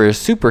 If you were a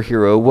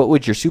superhero, what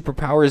would your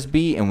superpowers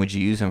be, and would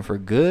you use them for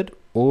good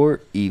or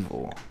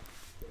evil?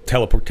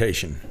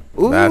 Teleportation.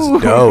 That's Ooh.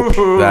 dope.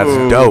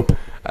 That's dope.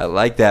 I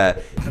like that.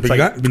 It's like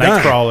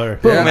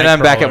Nightcrawler. Boom, and I'm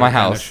back at my Nightcrawler kinda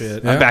house.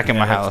 shit. I'm back at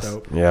my that's house.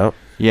 dope. Yeah.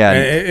 Yeah,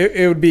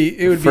 It would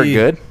be for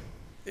good.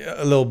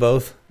 a little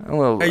both. A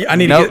little, I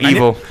need to no get- I need-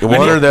 evil.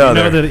 One or the You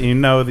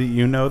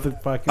other. know the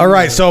fucking. All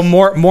right, so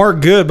more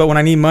good, but when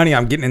I need money,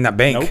 I'm getting in that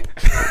bank. Nope.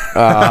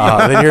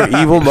 Then you're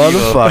evil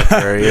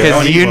motherfucker. Yeah.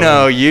 Because you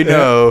know, I think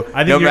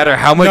no you're- matter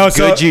how much No,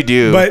 so- good you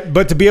do,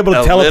 but to be able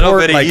to a teleport, little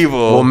bit of like,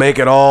 evil. We'll make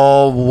it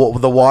all.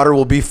 The water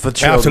will be for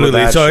children. absolutely.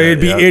 with that So shit,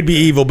 it'd be yeah. it'd be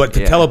evil, but to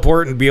Yeah.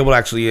 teleport and be able to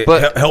actually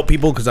But- help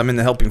people because I'm in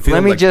the helping field.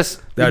 Let me like, just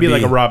That'd be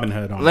like a Robin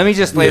Hood. On let me that.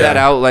 just lay that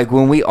out. Like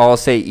when we all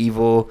say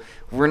evil,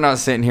 We're not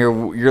sitting here.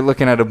 You're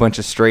looking at a bunch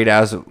of straight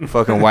ass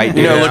fucking white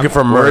dudes. You're not looking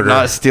for murder. We're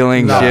not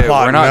stealing Not shit. We're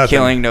plotting not nothing.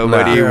 killing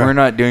nobody. Nah. We're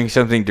not doing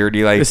something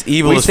dirty. Like This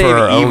evil we is say for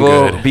our own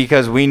evil good.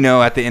 because we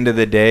know at the end of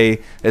the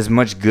day, as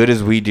much good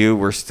as we do,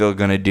 we're still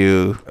gonna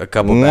do A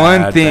couple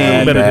one bad,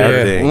 thing.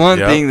 bad things. One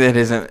Yep. thing that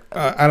isn't. I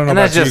don't know And about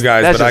that's you just-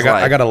 guys, that's but I just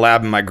life. got a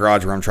lab in my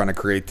garage where I'm trying to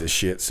create this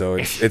shit, so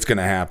it's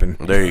gonna happen.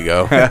 There you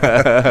go.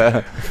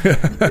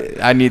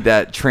 I need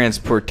that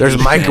transportation.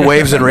 There's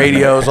microwaves and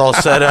radios all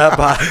set up.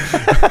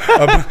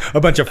 A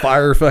bunch of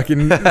fire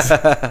fucking.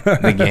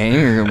 The game.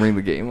 You're gonna bring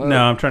the game up.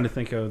 No, I'm trying to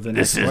think of the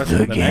next This is question,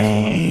 the the next one.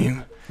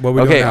 game. What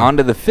we Okay, doing now? on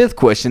to the fifth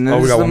question. Oh, we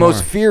This is got the one most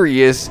more.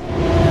 furious.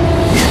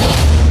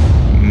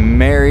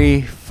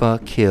 Marry,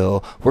 fuck,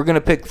 kill. We're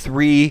gonna pick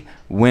 3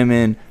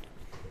 women.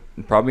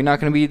 Probably not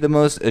gonna be the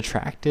most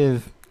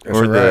attractive That's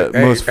or all the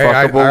right. most I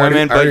fuckable already-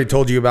 women. I already But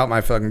told you about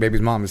my fucking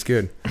baby's mom. It's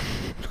good.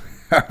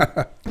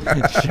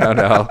 shout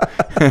out.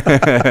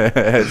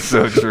 It's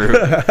so true.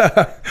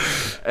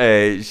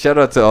 Hey, shout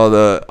out to all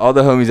the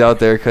homies out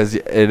there, because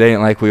it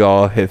ain't like we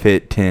all have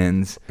hit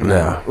 10s.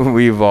 No.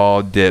 We've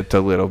all dipped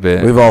a little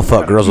bit. We've all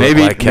fucked girls that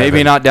maybe look like Kevin.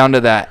 maybe not down to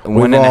that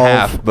one and a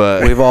half,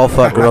 but we've all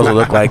fucked girls that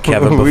look like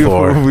Kevin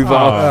before. We've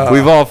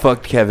all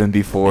fucked Kevin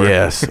before.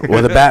 Yes,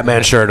 with a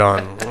Batman shirt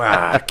on.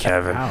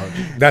 Kevin.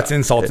 That's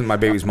insulting my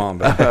baby's mom.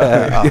 But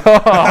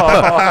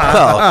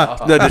Oh,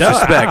 no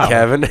disrespect,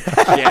 Kevin.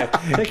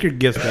 Take your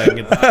gifts back and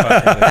get the fuck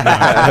out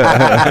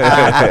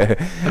of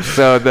here.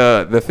 So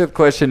the fifth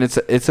question,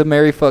 it's a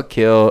marry, fuck,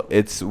 kill.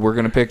 We're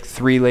gonna pick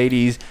 3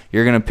 ladies.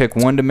 You're gonna pick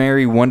one to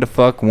marry, one to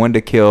fuck, one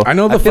to kill. I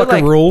know the feel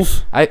fucking like-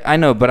 rules. I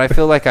know, but I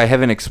feel like I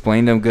haven't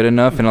explained them good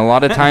enough. And a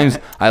lot of times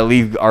I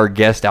leave our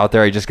guest out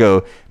there. I just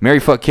go marry,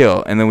 fuck,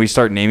 kill, and then we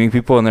start naming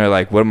people, and they're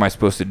like, "What am I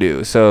supposed to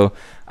do?" So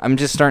I'm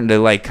just starting to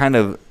like kind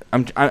of.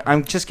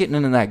 I'm just getting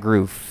into that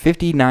groove.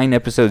 59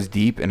 episodes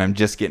deep, and I'm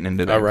just getting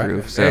into that All right.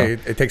 groove. So Hey,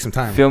 it takes some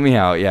time. fill me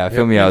out,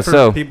 fill me out. For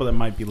So people that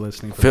might be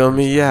listening. For Fill the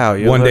me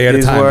out. You One know day at a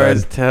these time,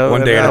 words bud. tell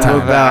One me day at a I'm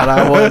time. About.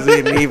 I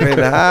wasn't even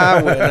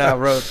high when I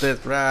wrote this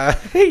right.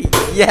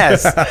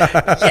 Yes.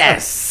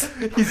 Yes.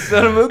 you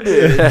son of a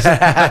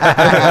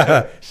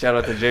bitch. Shout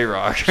out to J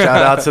Rock. Shout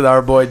out to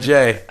our boy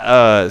Jay.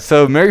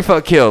 So marry,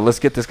 fuck, kill. Let's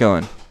get this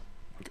going.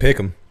 Pick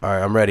them. All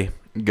right, I'm ready.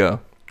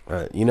 Go.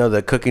 You know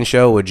the cooking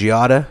show with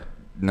Giada?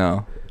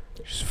 No.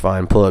 She's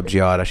fine. Pull up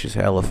Giada. She's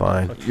hella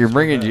fine. You're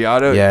bringing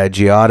Giotto? Yeah,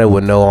 Giada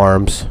with no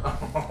arms.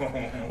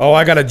 Oh,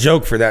 I got a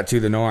joke for that too.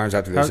 The no arms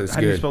after How, this. It's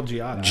how do you good. spell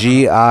Giada?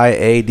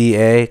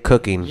 Giada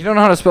cooking. You don't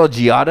know how to spell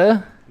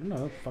Giada?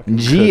 No, fucking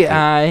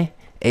Giada.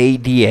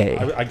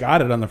 I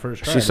got it on the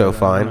first try. She's so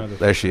but I don't know fine. the-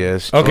 There she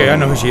is. Okay, I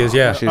know who she is.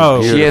 Yeah. She's Oh,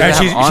 beautiful. She has-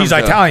 and have arms, she's though.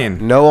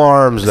 Italian. No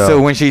arms though.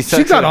 So when she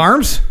She's got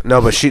arms.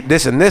 No, but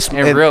this In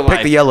and real pick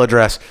life. the yellow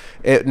dress.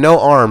 No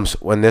arms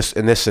in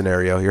this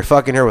scenario. You're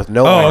fucking her with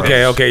no Oh, arms.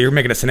 okay. You're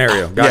making a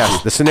scenario. Got Yes, you.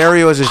 the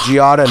scenario is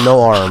Giada,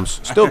 no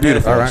arms. Still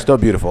beautiful. All right. Still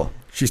beautiful.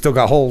 She still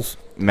got holes.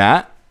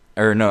 Matt?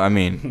 Or no, I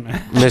mean,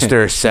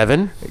 Mr.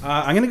 Seven.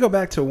 I'm gonna go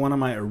back to one of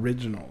my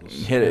originals.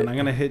 Hit it. And I'm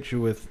gonna hit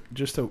you with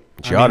just a.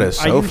 Giada is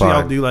so usually fine.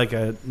 I'll do like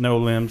a no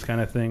limbs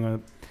kind of thing.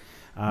 With,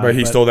 But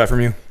he stole that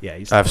from you. Yeah,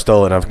 he's. I've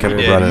stolen. I've kept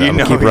Yeah, running. you I'm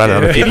know keep he running.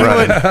 I'm did. keep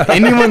running.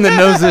 anyone that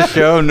knows this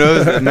show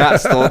knows that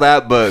Matt stole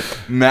that, but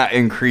Matt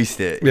increased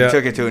it. Yeah. He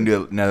took it to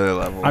another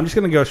level. I'm just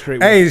gonna go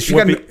straight. Hey, with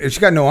if she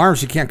got no arms,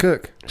 she can't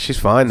cook. She's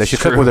fine. She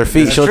True. cook with her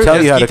feet. That's She'll true. tell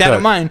Just you how to keep that in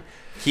cook. mind.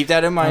 Keep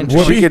that in mind.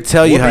 She could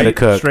tell you how to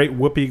cook. Straight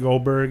Whoopi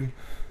Goldberg.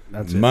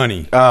 That's it.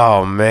 Money.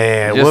 Oh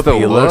man, Just the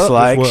Whoopi looks look?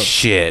 like Whoop.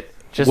 shit.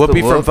 Just the Whoopi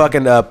from look?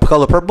 fucking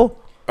Color Purple.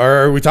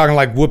 Or are we talking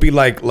like Whoopi,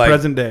 like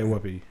Present day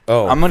Whoopi.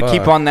 Oh, I'm gonna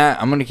keep on that.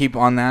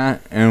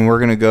 And we're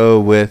gonna go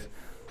with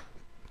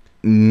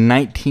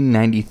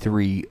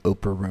 1993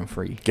 Oprah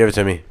Winfrey. Give it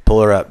to me.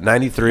 Pull her up.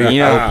 93. You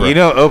know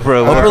Oprah.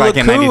 Oprah looked Oprah like looked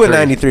in cool 93. in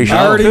 93. She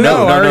I already looked know.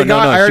 cool. I already She got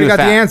was the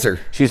fat. answer.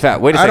 She was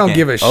fat. Wait a I second. don't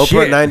give a Oprah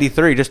shit.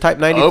 93. Just type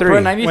 93.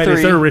 Oprah 93. Wait,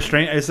 is there a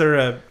restraint? Is there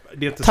a? Do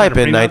you have to Type send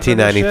a in prenup for this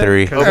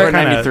 1993. shit? 'Cause Oprah they're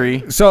kinda-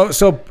 93.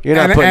 So You're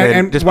not putting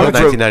in. Just why put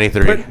don't you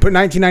 1993. Put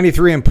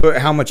 1993 and put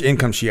how much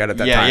income she had at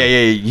that Yeah, time. yeah.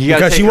 You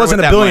gotta Because take she her wasn't with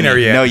a that billionaire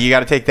money. yet. No, you got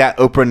to take that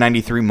Oprah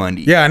 93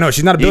 money. Yeah, I know.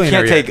 She's not a You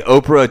billionaire can't yet. take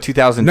Oprah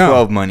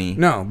 2012 money.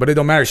 No, but it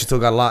don't matter. She still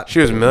got a lot. She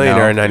was a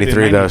millionaire in No.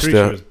 93 though. 93,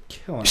 Still, she was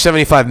killing it.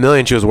 75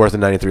 million she was worth in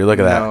 93. Look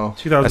at that. No.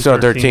 That's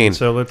on 13.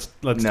 So let's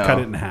No. cut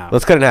it in half.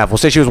 Let's cut it in half. We'll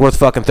say she was worth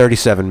fucking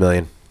 37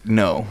 million.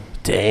 No.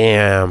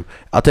 Damn.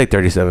 I'll take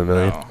 37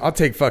 million. I'll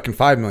take fucking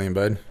 5 million,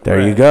 bud. There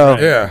you Right, go.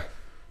 right. Yeah.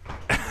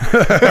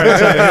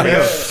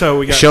 So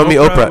we got Show me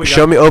Oprah. we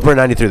Show got- me Oprah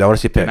 93. I want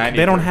to see a pic.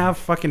 They don't have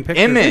fucking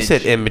pictures. Image. You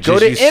said images, Go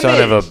to you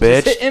son of a image.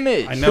 bitch. Just hit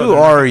image. I know. Who they're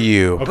not- are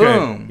you? Okay.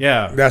 Boom.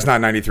 Yeah. That's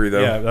not 93 though.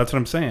 Yeah, that's what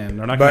I'm saying.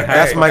 They're not But gonna have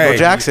That's Hey, Michael hey,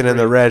 Jackson in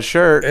the red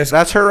shirt. It's-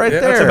 That's her right yeah,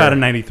 there. That's about a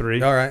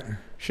 93. All right.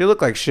 She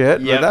looked like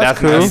shit. Yeah, but that's that's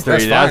cool. 93.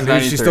 That's That's fine, dude.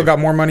 She 93. still got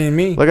more money than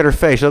me. Look at her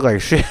face. She looked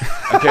like shit.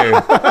 Okay.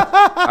 All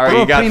right, Throw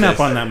you a got prenup this.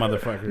 on that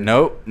motherfucker.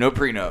 Nope. No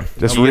prenup.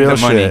 Just You get real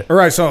the money. shit. All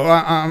right, so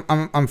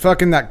I'm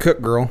fucking that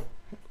cook girl.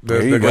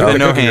 There you go. The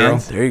no cooking girl.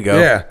 hands. There you go.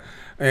 Yeah.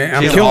 And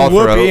I'm She's killing all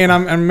throat. Whoopi, and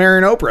I'm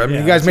marrying Oprah. I mean,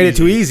 Yeah, you guys that's made it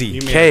too easy. easy.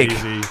 You made it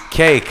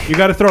Cake. easy. You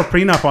got to throw a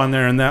prenup on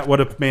there, and that would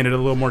have made it a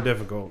little more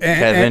difficult.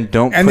 Kevin,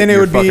 don't and put then it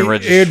your would be, fucking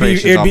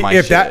registrations on my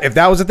if shit.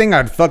 that was the thing,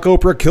 I'd fuck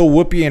Oprah, kill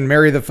Whoopi, and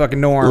marry the fucking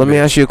no arm. Let me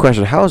bitch. ask you a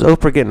question. How is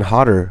Oprah getting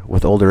hotter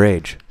with older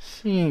age?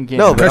 She ain't getting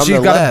No, but Because on she's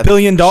the got left, $1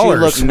 billion. She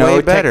looks no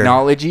way better.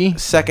 technology.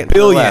 Second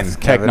Billion. to left,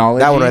 Kevin. Technology.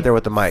 That one right there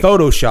with the mic.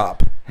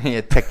 Photoshop.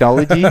 Yeah,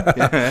 technology.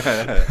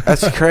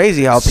 That's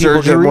crazy how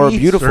people get more Surgery?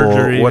 beautiful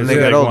Surgery when is they a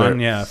get big older. one,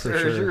 yeah, for sure.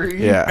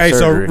 Surgery. Yeah. Hey,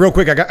 surgery. so real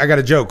quick, I got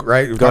a joke,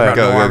 right? We're Go talking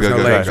ahead. about Go, no arms, go, no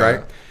go, legs, go.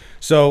 right?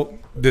 So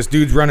this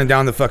dude's running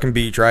down the fucking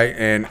beach, right?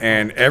 And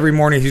every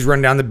morning he's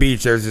running down the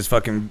beach. There's this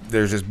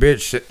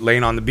bitch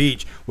laying on the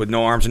beach with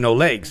no arms and no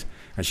legs,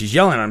 and she's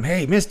yelling at him,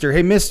 hey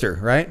mister,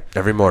 right?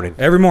 Every morning.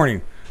 Every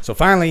morning. So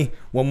finally,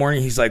 one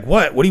morning he's like,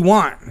 what do you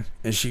want?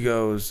 And she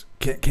goes,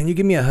 can you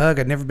give me a hug?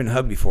 I've never been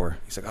hugged before.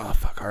 He's like, oh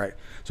fuck, all right.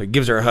 So he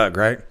gives her a hug,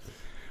 right?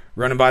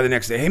 Running by the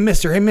next day, hey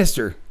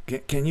mister,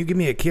 can you give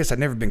me a kiss? I've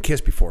never been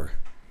kissed before.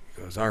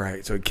 He goes, all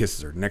right. So he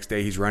kisses her. Next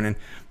day he's running,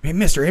 hey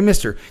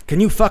mister, can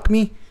you fuck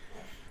me?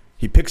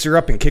 He picks her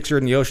up and kicks her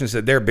in the ocean and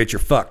said, there bitch, you're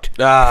fucked.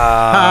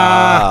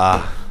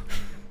 I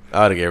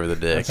would have gave her the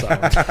dick. I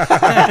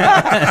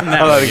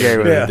would have gave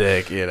her the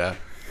dick, you know.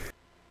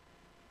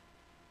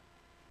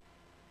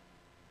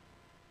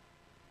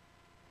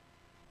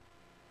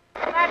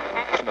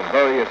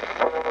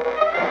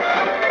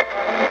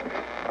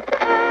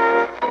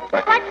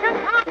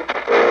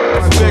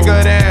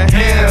 Bigger than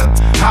hip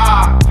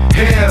hop,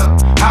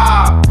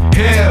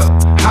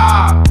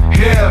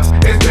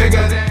 it's bigger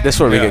than. This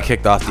is where we get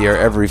kicked off the air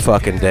every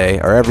fucking day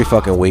or every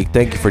fucking week.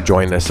 Thank you for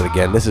joining us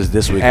again. This is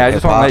This Week Hey, I in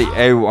just Hip want Hop. to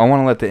I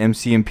want to let the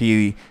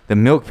MCMP, the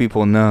milk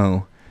people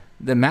know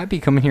that Matt be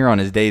coming here on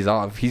his days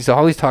off. He's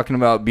always talking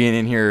about being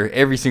in here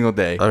every single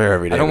day. I'm here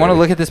every day, I don't want to baby.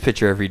 look at this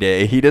picture every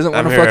day. He doesn't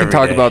want I'm to here fucking every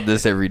talk day. about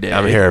this every day.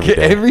 I'm here every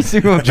day. Every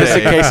single day. Just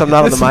in case I'm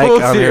not on the This mic,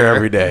 fool's I'm here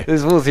every day.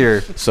 This fool's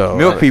here. So,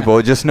 milk people,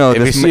 just know if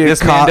this, you see a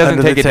this man cot doesn't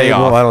under take the a day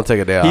table, off. I don't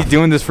take a day off. He's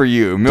doing this for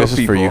you, milk This is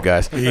people. for you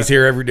guys. He's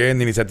here every day, and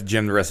then he's at the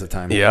gym the rest of the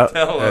time. Yep.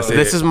 That's it.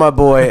 This is my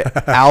boy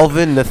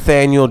Alvin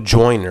Nathaniel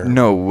Joyner.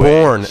 No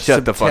way. Born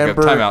Shut the fuck up.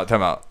 September-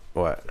 Time out.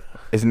 What?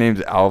 His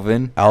name's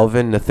Alvin.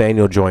 Alvin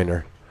Nathaniel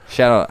Joyner.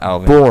 Shout out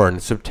Alvin. Born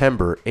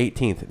September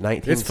 18th,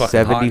 It's fucking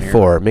hot in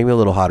 1974. Maybe a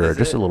little hotter,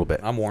 just a little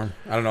bit. I'm warm.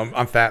 I don't know.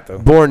 I'm fat though.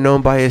 Born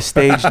known by his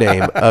stage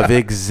name of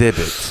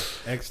Exhibit.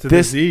 X to the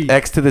This Z.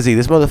 X to the Z.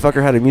 This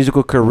motherfucker had a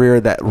musical career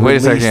that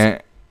Wait a released-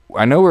 second.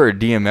 I know we're a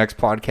DMX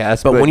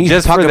podcast, But when you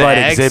just talk for the about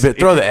X, Exhibit,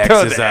 throw the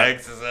X's out.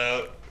 X's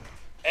out.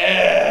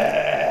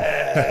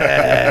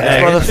 Hey,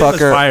 this shit was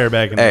motherfucker. fire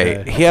back in the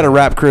Hey, day. he had a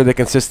rap career that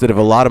consisted of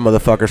a lot of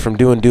motherfuckers, from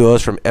doing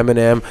duos from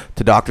Eminem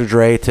to Dr.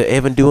 Dre to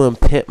even doing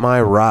Pimp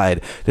My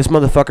Ride. This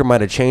motherfucker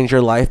might have changed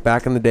your life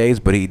back in the days,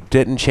 but he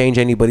didn't change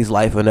anybody's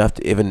life enough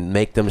to even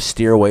make them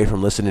steer away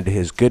from listening to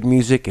his good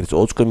music and his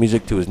old school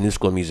music to his new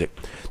school music.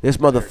 This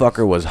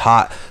motherfucker was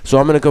hot. So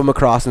I'm going to come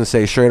across and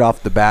say straight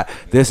off the bat,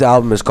 this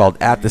album is called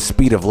At the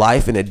Speed of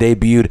Life, and it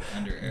debuted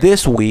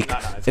this week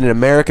in an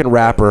American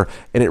rapper,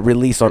 and it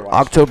released on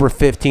October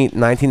 15th,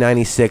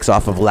 1996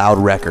 off of Loud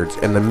Records.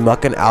 And the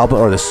fucking album,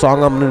 or the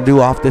song I'm going to do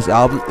off this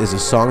album, is a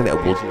song that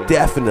will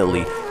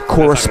definitely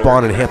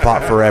correspond in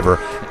hip-hop forever.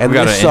 And We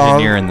got this an song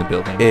engineer in the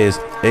building. is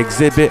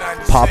Exhibit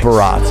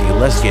Paparazzi.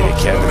 Let's get it,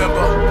 Kevin. Member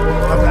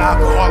of the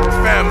alcoholic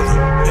family.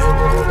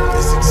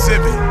 This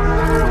exhibit,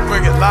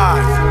 bring it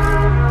live.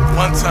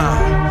 One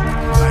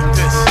time, like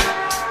this.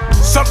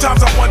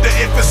 Sometimes I wonder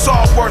if it's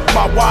all worth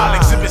my while.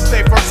 Exhibit stay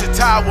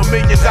versatile with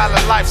 $1 million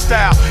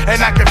lifestyle,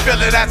 and I can feel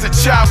it as a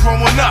child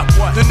growing up.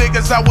 The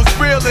niggas that was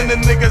real and the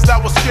niggas that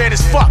was scared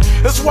as fuck.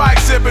 That's why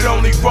Exhibit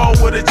only roll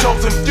with a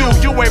chosen few.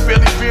 You ain't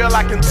really real,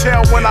 I can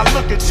tell when I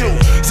look at you.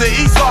 So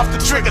ease off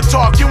the trigger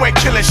talk, you ain't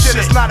killing shit,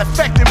 it's not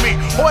affecting me.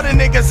 Or the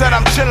niggas that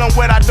I'm chilling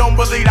with, I don't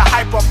believe the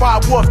hype or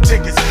buy wolf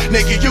tickets.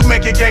 Nigga, you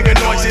make a gang of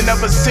noise, you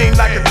never seem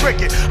like a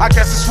cricket. I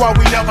guess that's why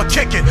we never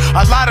kick it.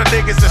 A lot of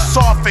niggas are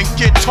soft and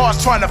get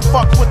tossed trying to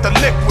fuck with the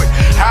liquid.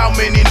 How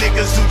many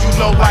niggas do you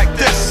know like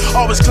this?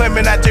 Always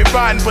claiming that they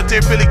rhyme, but they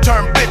really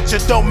turn bitch.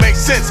 It don't make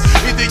sense.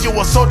 Either you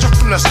a soldier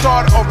from the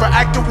start or an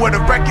actor with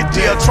a record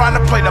deal trying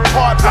to play the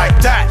part like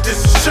that.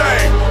 It's a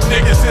shame.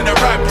 Niggas in the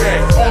rap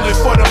game, only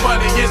for the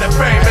money and the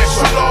fame.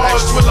 Extra large,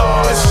 extra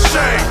large. It's a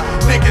shame.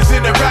 Niggas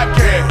in the rap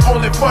game,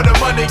 only for the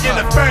money and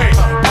the fame.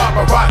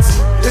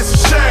 Paparazzi. It's a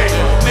shame.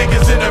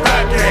 Niggas in the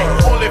rap game,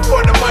 only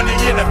for the money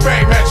and the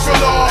fame. Extra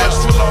large,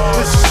 extra large.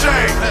 It's a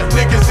shame.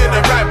 Niggas in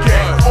the rap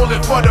game, only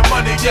for the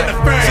money and the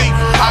fame. See,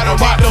 I don't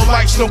need no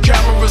lights, no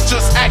cameras,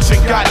 just action,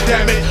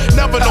 goddammit.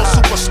 Never no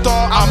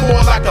superstar, I'm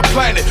more like a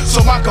planet.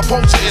 So my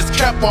composure is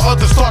kept while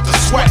others start to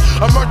sweat.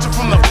 Emerging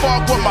from the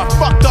fog with my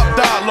fucked up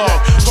dialogue.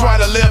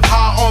 Trying to live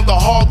high on the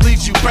hog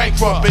leaves you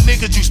bankrupt. And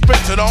niggas you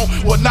spent it on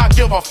will not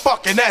give a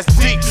fuck, and that's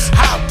deep.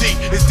 How deep?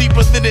 It's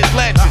deeper than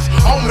Atlantis.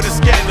 Home of the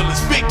scandalous,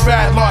 big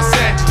bad Los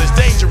Angeles.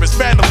 Dangerous,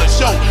 vandalous,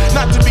 yo,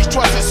 not to be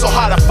trusted. So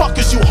how the fuck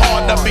is you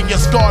hard up and you're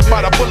scarred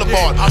by the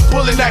boulevard? I'm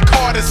pulling that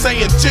card and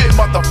saying shit,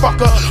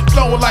 motherfucker.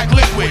 Flowing like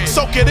liquid,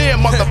 soak it in,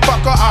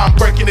 motherfucker, I'm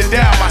breaking it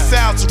down. My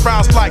sound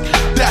surrounds like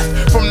death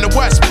from the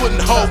west, putting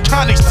whole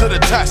counties to the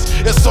test.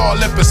 It's all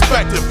in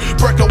perspective,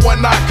 break a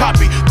 1-9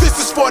 copy.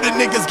 This is for the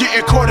niggas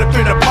getting caught up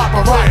in the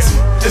paparazzi.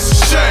 It's a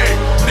shame,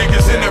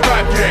 niggas in the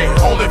rap game,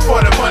 only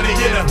for the money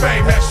and the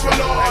fame. Extra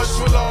large.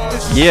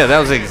 Yeah, that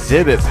was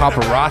Exhibit,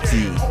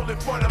 Paparazzi.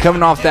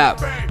 Coming off that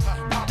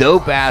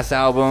dope ass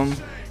album,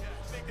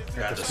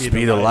 At the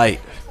Speed of Light.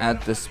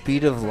 At the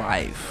Speed of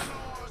Life.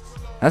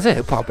 That's a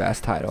hip hop ass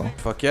title.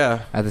 Fuck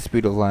yeah. At the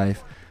Speed of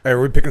Life. Hey,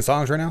 are we picking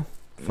songs right now?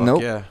 Fuck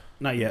Nope. yeah.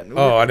 Not yet.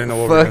 Oh, I didn't know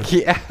what we were Fuck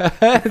doing.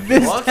 yeah.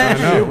 This I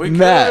know. We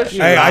Matt.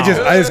 could. Hey, I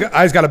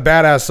just got a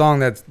badass song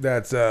that's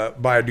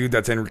by a dude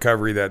that's in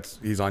recovery.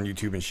 He's on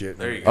YouTube and shit.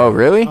 There you go. Oh,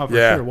 really? Oh, for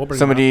Yeah. sure. We'll bring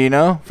Somebody you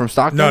know from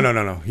Stockton?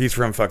 No. He's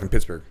from fucking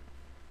Pittsburgh.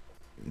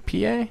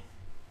 PA?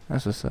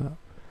 That's what's up.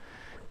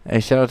 Hey,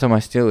 shout out to my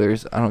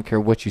Steelers. I don't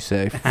care what you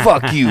say.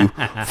 Fuck you.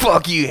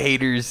 Fuck you,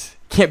 haters.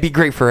 Can't be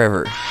great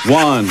forever.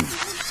 1,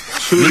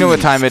 2, You know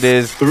what time it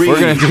is. 3, We're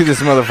going to do this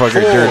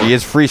motherfucker 4. dirty.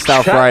 It's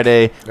Freestyle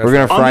Friday. We're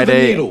going to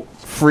Friday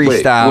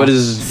freestyle. What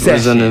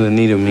does under the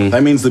needle mean?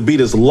 That means the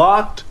beat is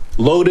locked,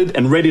 loaded,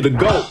 and ready to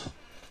go.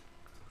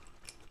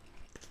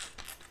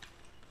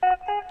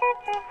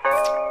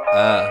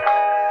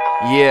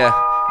 Yeah,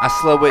 I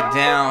slow it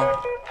down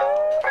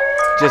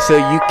just so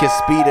you can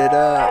speed it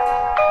up.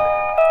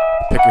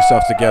 Pick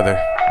yourself together.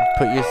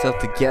 Put yourself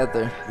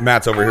together.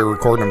 Matt's over here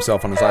recording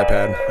himself on his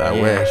iPad. I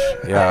wish.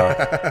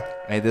 Yeah.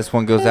 Hey, this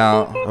one goes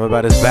out. I'm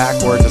about as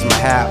backwards as my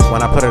hat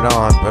when I put it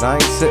on. But I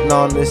ain't sitting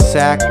on this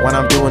sack when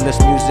I'm doing this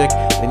music.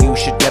 Then you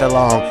should get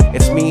along.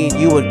 It's me and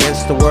you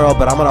against the world,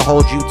 but I'm gonna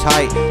hold you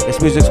tight.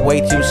 This music's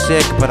way too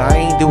sick, but I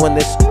ain't doing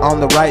this on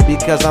the right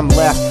because I'm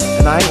left.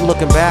 And I ain't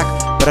looking back.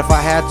 But if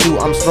I had to,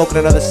 I'm smoking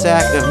another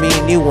sack of me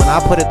and you. When I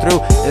put it through,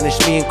 then it's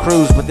me and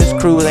Cruz. But this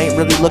crew ain't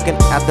really looking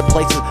at the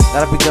places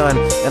that I've begun.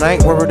 And I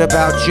ain't worried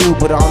about you,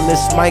 but on this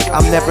mic,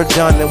 I'm never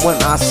done. And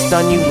when I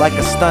stun you like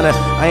a stunner,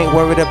 I ain't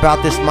worried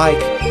about this mic.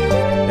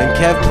 And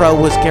Kev Pro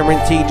was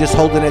guaranteed just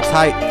holding it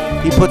tight.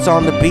 He puts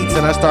on the beats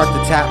and I start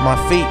to tap my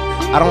feet.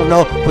 I don't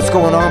know what's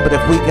going on, but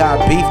if we got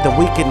beef, then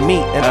we can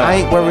meet. And I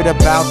ain't worried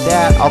about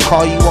that. I'll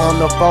call you on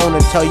the phone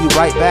and tell you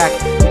right back.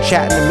 You're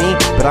chatting to me,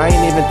 but I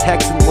ain't even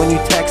texting when you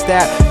text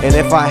that. And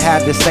if I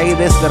had to say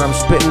this, then I'm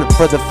spitting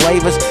for the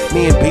flavors.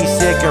 Me and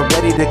B-Sick are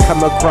ready to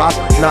come across,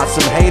 not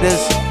some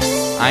haters.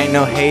 I ain't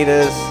no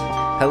haters.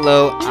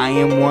 Hello, I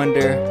am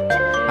Wonder.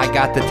 I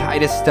got the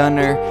tightest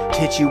stunner.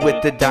 Hit you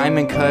with the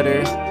diamond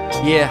cutter.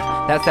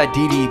 Yeah, that's that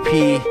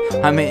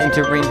DDP. I'm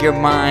entering your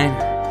mind.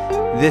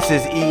 This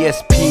is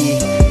ESP,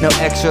 no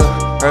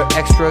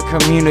extra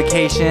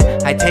communication.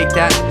 I take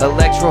that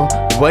electro,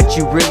 what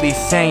you really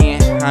saying?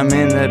 I'm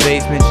in the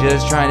basement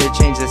just trying to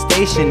change the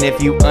station.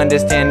 If you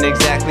understand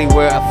exactly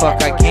where the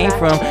fuck I came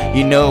from,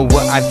 you know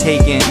what I've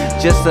taken.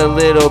 Just a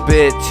little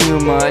bit too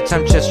much.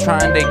 I'm just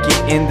trying to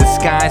get in the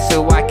sky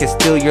so I can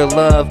steal your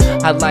love.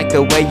 I like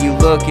the way you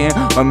looking,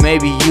 or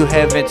maybe you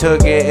haven't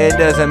took it. It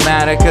doesn't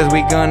matter, cause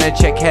we gonna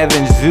check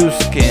Heaven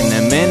Zeus in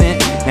a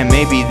minute. And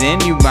maybe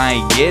then you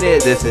might get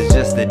it. This is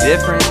just the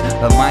difference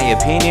of my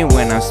opinion.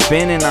 When I'm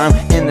spinning, I'm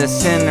in the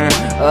center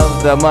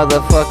of the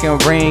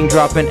motherfucking ring,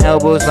 dropping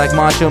elbows like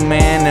Macho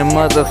Man, and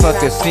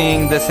motherfuckers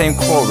sing the same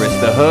chorus.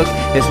 The hook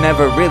is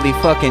never really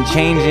fucking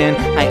changing.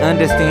 I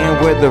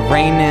understand where the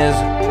rain is,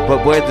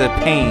 but where's the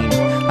pain?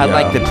 I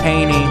like the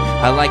painting,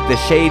 I like the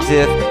shades.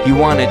 If you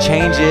wanna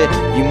change it,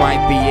 you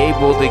might be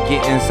able to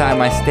get inside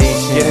my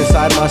station. Get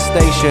inside my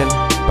station,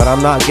 but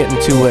I'm not getting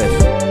to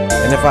it.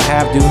 And if I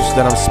have deuce,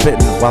 then I'm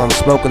spitting while I'm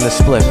smoking the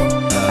split.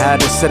 I had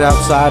to sit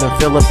outside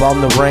and fill up on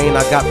the rain.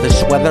 I got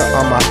the weather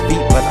on my feet,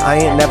 but I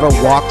ain't never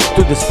walked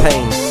through this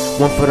pain.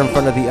 1 foot in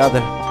front of the other.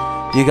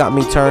 You got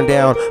me turned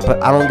down,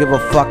 but I don't give a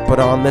fuck. But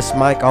on this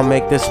mic, I'll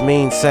make this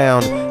mean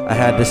sound. I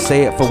had to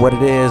say it for what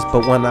it is,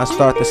 but when I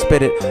start to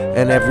spit it,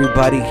 and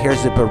everybody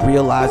hears it but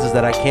realizes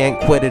that I can't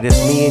quit it. It's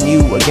me and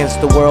you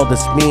against the world,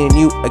 it's me and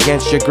you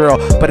against your girl.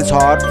 But it's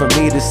hard for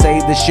me to say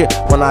this shit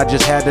when I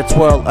just had to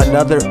twirl.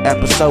 Another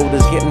episode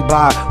is getting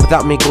by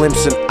without me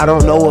glimpsing. I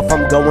don't know if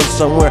I'm going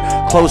somewhere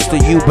close to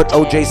you, but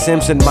OJ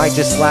Simpson might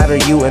just slather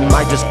you and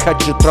might just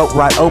cut your throat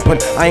right open.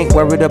 I ain't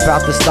worried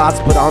about the thoughts,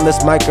 but on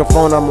this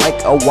microphone I'm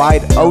like a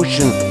wide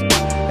ocean.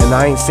 And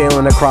I ain't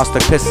sailing across the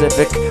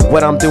Pacific.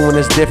 What I'm doing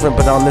is different,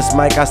 but on this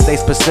mic I stay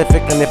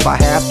specific. And if I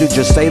have to,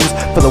 just say this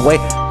for the way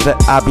that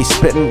I be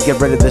spitting. Get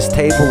rid of this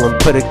table and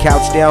put a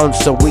couch down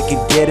so we can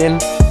get in.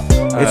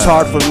 It's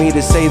hard for me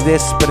to say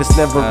this, but it's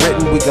never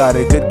written. We got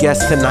a good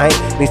guest tonight,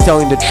 and he's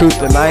telling the truth,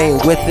 and I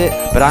ain't with it,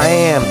 but I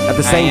am. At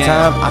the same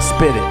time, I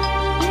spit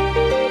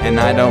it. And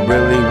I don't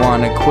really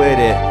wanna quit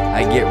it.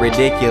 I get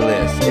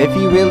ridiculous. If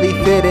you really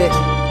fit it,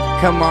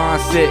 come on,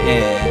 sit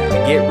in.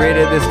 Get rid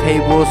of this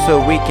table so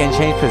we can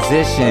change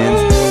positions.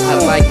 I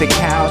like the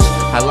couch,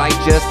 I like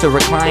just to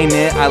recline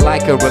it. I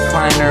like a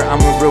recliner,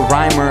 I'm a real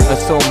rhymer, a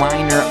soul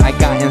miner. I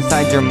got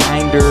inside your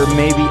minder,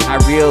 maybe I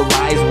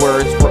realize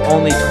words were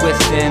only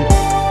twisting.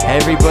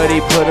 Everybody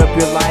put up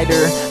your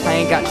lighter, I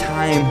ain't got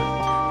time.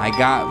 I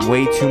got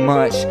way too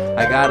much,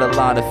 I got a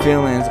lot of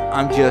feelings.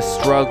 I'm just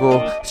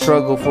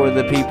struggle for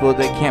the people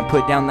that can't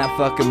put down that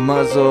fucking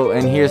muzzle.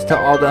 And here's to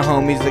all the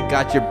homies that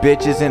got your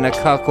bitches in a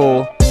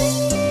cuckold.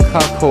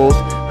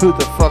 Who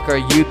the fuck are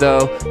you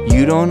though?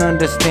 You don't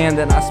understand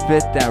that I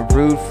spit that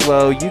rude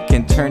flow. You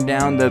can turn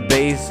down the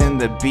bass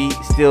and the beat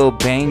still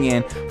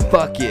banging.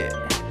 Fuck it.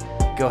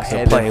 Go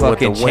ahead and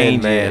fucking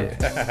change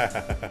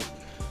it.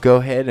 Go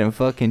ahead and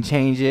fucking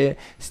change it.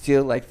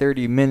 Still like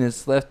 30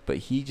 minutes left, but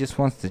he just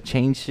wants to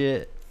change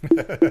shit.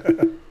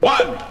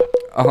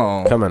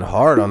 Oh. Coming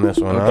hard on this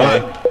one,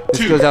 huh?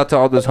 This goes out to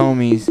all those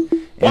homies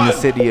in the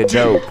city of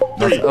dope.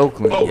 That's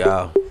Oakland.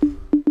 Yeah.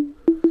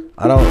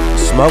 I don't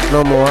smoke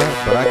no more,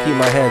 but I keep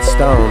my head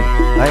stoned.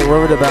 I ain't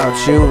worried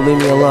about you, leave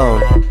me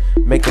alone.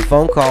 Make a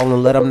phone call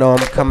and let them know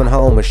I'm coming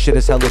home. And shit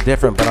is hella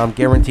different, but I'm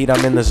guaranteed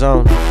I'm in the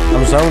zone.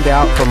 I'm zoned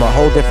out from a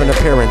whole different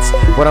appearance.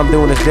 What I'm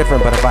doing is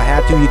different, but if I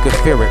had to, you could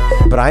fear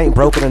it. But I ain't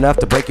broken enough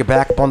to break your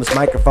back up on this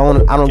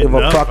microphone. I don't give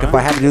a fuck if I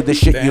had to do this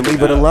shit, you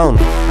leave it alone.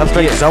 I'm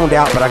straight zoned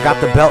out, but I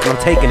got the belt and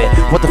I'm taking it.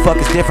 What the fuck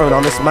is different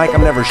on this mic?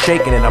 I'm never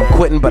shaking it. I'm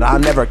quitting, but I'll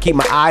never keep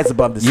my eyes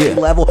above the sea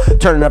level.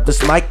 Turning up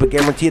this mic, but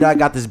guaranteed I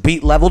got this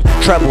beat leveled.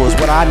 Treble is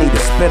what I need to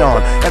spit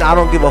on. And I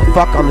don't give a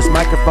fuck on this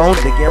microphone.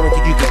 They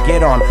guaranteed you could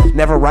get on.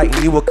 Never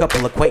writing you a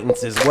couple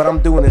acquaintances. What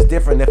I'm doing is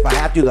different. If I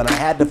had to, then I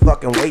had to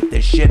fucking wait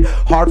this shit.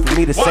 Hard for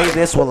me to say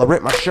this while I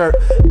rip my shirt.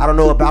 I don't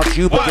know about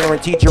you, but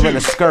guaranteed you're in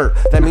a skirt.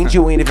 That means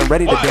you ain't even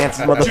ready to dance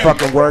these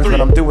motherfucking words.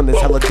 But I'm doing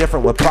this hella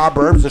different with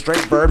proverbs and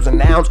straight verbs and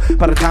nouns.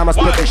 By the time I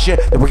spit this shit,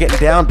 that we're getting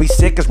down. Be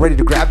sick is ready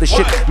to grab this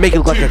shit, make it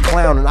look like a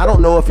clown. And I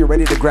don't know if you're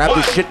ready to grab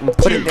this shit and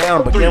put it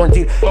down, but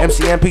guaranteed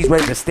MCMP's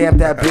ready to stamp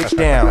that bitch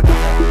down.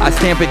 I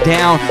stamp it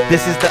down.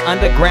 This is the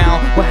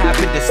underground. What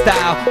happened to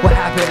style? What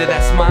happened to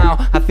that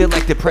smile? I feel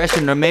like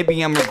depression, or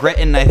maybe I'm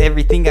regretting that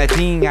everything I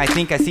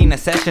think I seen a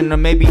session, or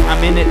maybe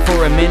I'm in it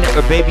for a minute,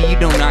 or baby you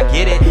do not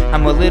get it.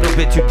 I'm a little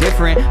bit too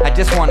different. I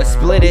just wanna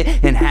split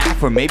it in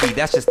half, or maybe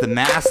that's just the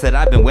mask that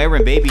I've been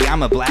wearing. Baby,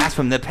 I'm a blast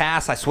from the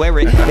past, I swear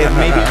it. If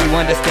maybe you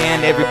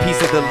understand every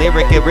piece of the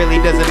lyric, it really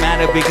doesn't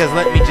matter, because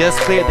let me just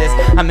clear this.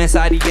 I'm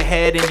inside of your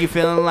head and you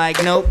feeling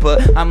like nope,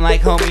 but I'm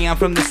like homie, I'm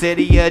from the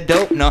city of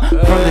dope. No, from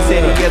the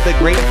city of the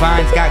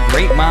grapevines, got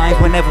great minds.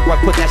 Whenever I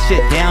put that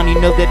shit down, you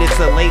know that it's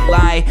a late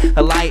lie,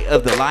 a light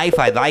of the life.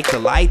 I like the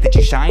light that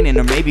you shine in,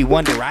 or maybe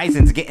one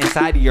horizons get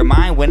inside of your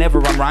mind.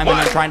 Whenever I'm rhyming,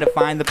 I'm trying to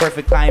find the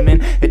perfect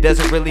timing. It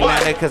doesn't really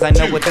matter, cause I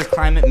know what this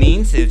climate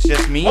means. It's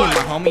just me and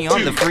my homie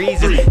on the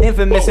freezes,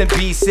 infamous and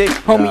be sick.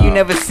 Homie, you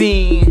never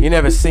seen. You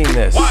never seen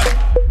this.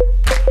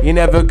 You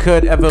never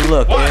could ever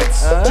look.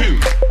 It's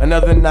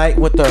another night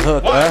with the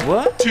hook.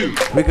 What?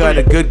 We got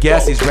a good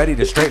guess. He's ready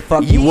to straight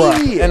fuck you up.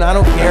 And I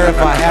don't care if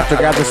I have to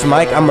grab this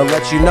mic. I'ma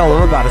let you know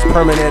I'm about as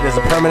permanent as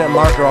a permanent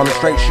marker on the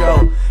straight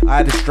show. I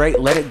had to straight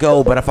let it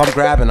go, but if I'm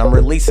grabbing, I'm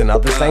releasing.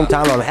 At the same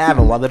time I'm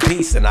having while they're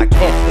piecing. I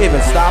can't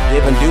even stop to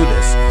even do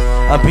this.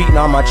 I'm beating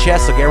on my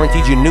chest, so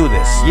guaranteed you knew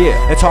this.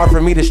 Yeah. It's hard for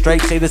me to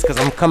straight say this, cause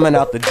I'm coming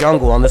out the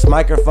jungle. On this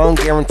microphone,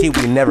 guaranteed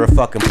we never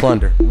fucking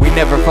plunder. We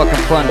never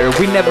fucking plunder,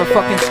 we never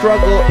fucking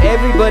struggle.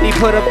 Everybody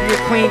put up your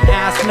clean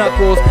ass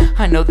knuckles.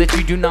 I know that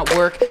you do not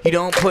work, you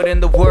don't put in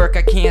the work.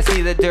 I can't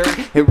see the dirt,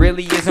 it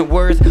really isn't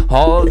worth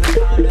all the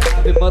time that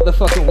I've been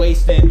motherfucking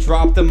wasting.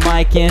 Drop the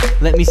mic in,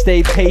 let me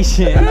stay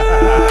patient.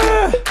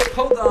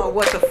 Hold on,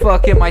 what the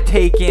fuck am I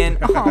taking?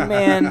 Oh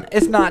man,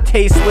 it's not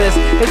tasteless.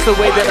 It's the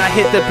way that I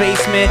hit the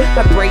basement.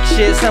 I break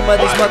shit, some of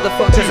these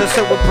motherfuckers are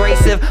so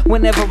abrasive.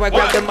 Whenever I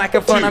grab the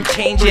microphone, I'm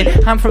changing.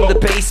 I'm from the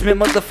basement,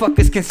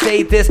 motherfuckers can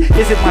say this.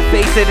 Isn't my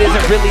face, it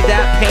isn't really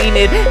that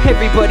painted.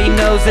 Everybody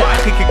knows that I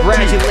could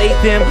congratulate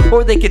them,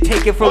 or they could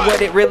take it for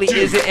what it really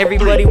isn't.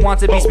 Everybody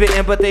wants to be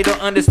spitting, but they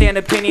don't understand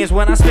opinions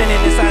when I'm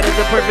spinning inside of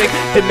the perfect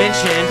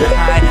dimension.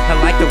 I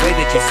like the way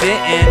that you're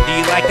sitting. Do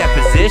you like that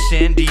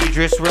position? Do you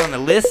just willing to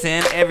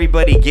listen?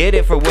 Everybody get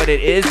it for what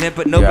it isn't,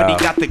 but nobody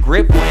got the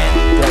grip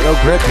when. Got no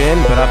grip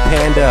in, but I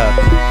panned up.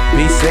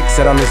 B6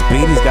 said on this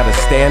beat he's gotta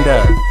stand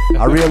up.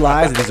 I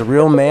realized that he's a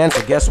real man,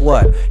 so guess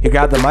what? He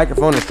grabbed the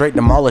microphone and straight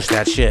demolished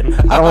that shit.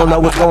 I don't know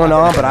what's going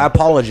on, but I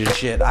apologize and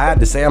shit. I had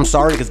to say I'm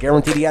sorry, because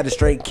guaranteed he had to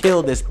straight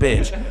kill this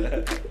bitch.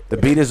 The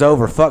beat is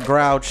over. Fuck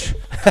Grouch.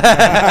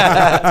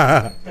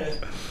 That's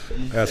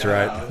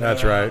right.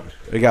 That's right.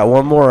 We got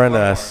one more in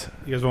us.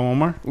 You guys want one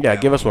more? Yeah,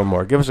 give us one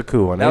more. Give us a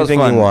cool one. That Anything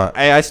was fun. you want.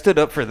 I stood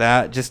up for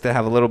that just to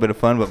have a little bit of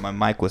fun, but my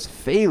mic was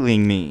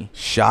failing me.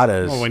 Shot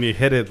us. Well, when you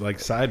hit it like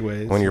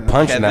sideways. When you're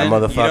punching Kevin,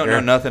 that motherfucker. you don't know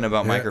nothing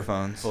about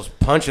microphones. Was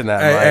punching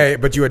that Hey, mic. hey,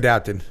 but you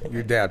adapted. You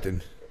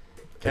adapted.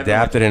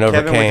 Adapted and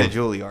overcame. Kevin went to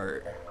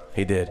Juilliard.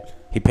 He did.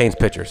 He paints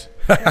pictures.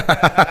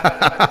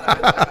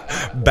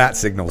 Bat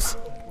signals.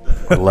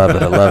 I love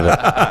it. I love it.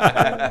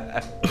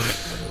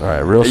 All right,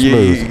 real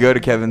smooth. You go to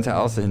Kevin's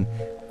house and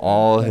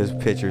all his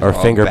pictures Are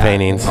finger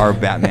paintings. Are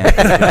Batman.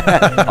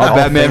 all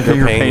Batman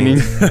finger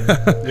paintings.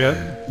 Yeah,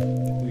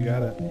 you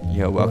got it.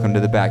 Yo, welcome to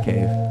the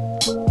Batcave.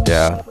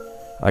 Yeah.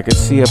 I could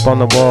see up on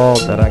the wall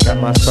that I got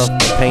myself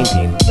a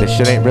painting. This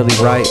shit ain't really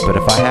right, but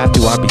if I have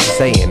to, I'll be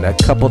saying a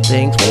couple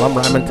things while I'm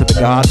rhyming to the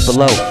gods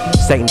below.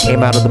 Satan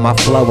came out of my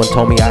flow and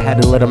told me I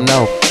had to let him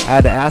know. I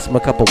had to ask him a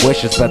couple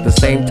wishes, but at the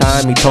same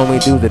time, he told me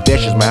to do the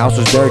dishes. My house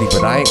was dirty,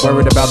 but I ain't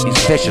worried about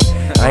these fishes.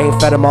 I ain't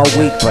fed them all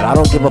week, but I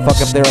don't give a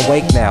fuck if they're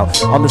awake now.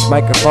 On this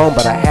microphone,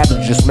 but I had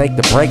to just make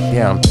the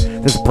breakdown.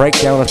 This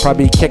breakdown is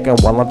probably kicking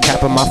while I'm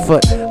tapping my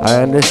foot.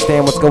 I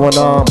understand what's going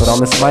on, but on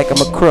this mic I'm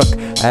a crook.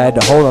 I had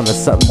to hold on to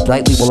something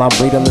lightly while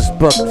I'm reading this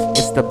book.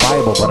 It's the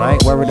Bible, but I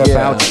ain't worried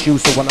about you,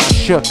 so when I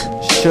shook,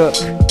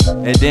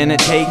 it didn't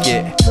take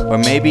it. Or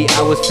maybe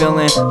I was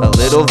feeling a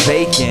little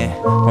vacant.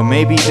 Or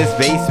maybe this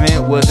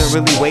basement wasn't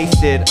really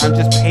wasted. I'm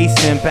just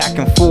pacing back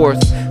and forth.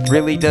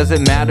 Really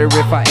doesn't matter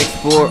if I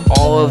explore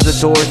all of the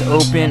doors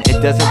open.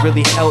 It doesn't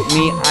really help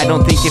me, I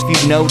don't think if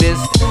you've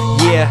noticed.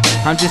 Yeah,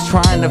 I'm just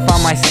trying to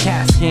find my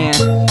CAT scan.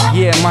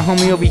 Yeah, my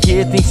homie over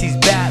here thinks he's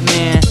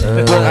Batman,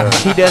 but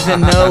he doesn't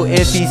know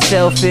if he's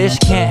selfish.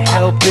 Can't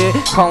help it,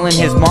 calling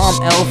his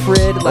mom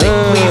Alfred. Like,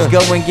 please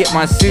go and get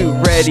my suit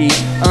ready.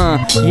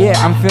 Yeah,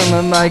 I'm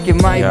feeling like it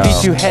might be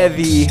too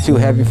heavy. Too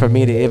heavy for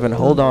me to even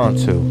hold on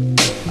to.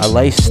 I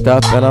laced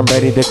up and I'm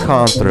ready to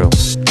con through.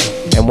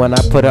 And when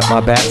I put up my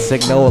bat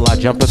signal, I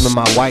jump into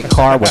my white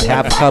car with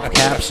half-cup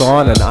caps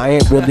on, and I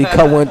ain't really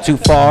going too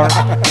far.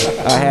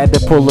 I had to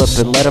pull up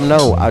and let him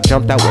know. I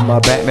jumped out with my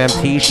Batman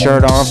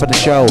t-shirt on for the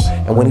show,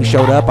 and when he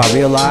showed up, I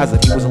realized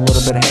that he was a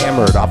little bit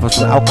hammered off of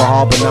some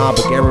alcohol, but nah,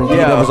 but guaranteed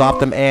it was off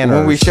them anners.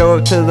 When we show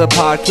up to the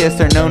podcast,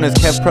 they're known as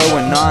Kev Pro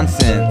and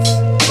Nonsense.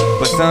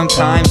 But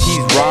sometimes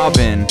he's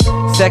robbing.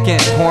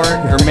 Second port,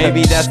 or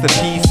maybe that's the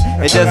piece.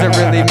 It doesn't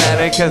really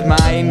matter, cause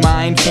my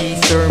mind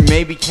feast. Or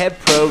maybe Kev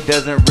Pro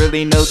doesn't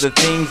really know the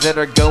things that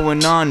are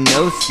going on.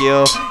 No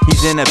skill,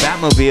 he's in a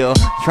Batmobile,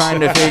 trying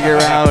to figure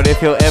out if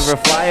he'll ever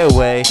fly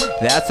away.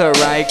 That's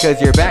alright, cause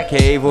your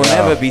Batcave will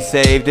never be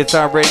saved. It's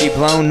already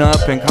blown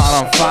up and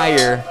caught on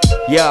fire.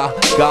 Yeah,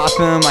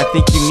 Gotham, I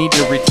think you need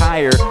to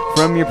retire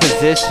from your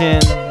position.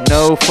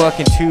 No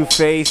fucking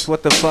Two-Face,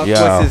 what the fuck,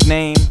 what's his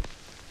name?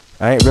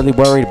 I ain't really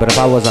worried, but if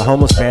I was a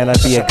homeless man,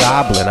 I'd be a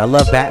goblin. I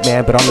love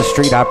Batman, but on the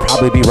street, I'd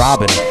probably be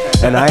robbing.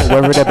 And I ain't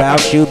worried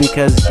about you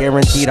because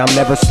guaranteed I'm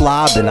never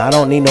slobbing. I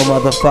don't need no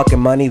motherfucking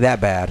money that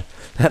bad.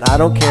 And I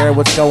don't care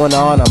what's going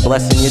on, I'm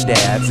blessing your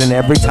dads. And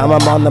every time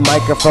I'm on the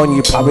microphone,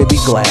 you probably be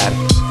glad.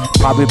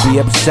 Probably be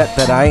upset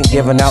that I ain't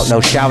giving out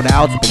no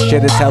shout-outs, but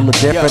shit is hella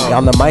different.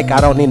 On the mic, I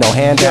don't need no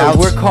handouts.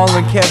 We're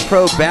calling Kev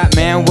Pro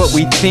Batman, what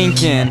we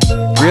thinking?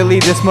 Really,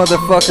 this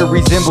motherfucker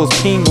resembles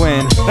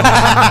Penguin. What the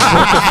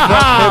fuck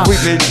have we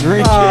been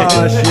drinking?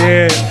 Oh,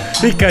 shit.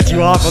 He cut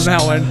you off on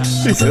that one.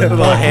 He said,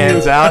 little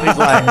hands out. He's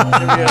like,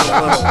 give me a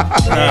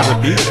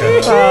little beat.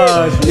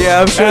 Oh, shit.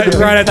 Yeah, I'm sure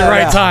right at the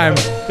right time.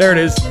 There it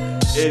is.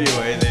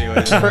 Anyways.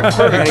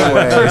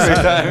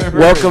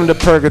 Welcome to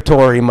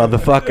Purgatory,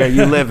 motherfucker.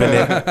 You live in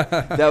it.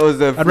 That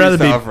was a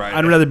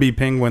I'd rather be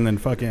Penguin than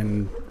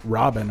fucking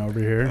Robin over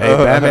here. Hey,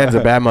 Batman's a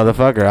bad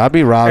motherfucker. I'll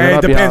be Robin. Hey,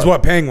 it depends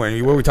what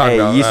Penguin. What are we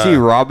talking about? You see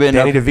Robin.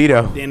 Danny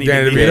DeVito. Danny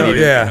DeVito.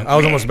 Yeah. I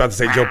was almost about to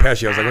say Joe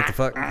Pesci. I was like, what the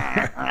fuck?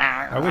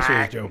 I wish it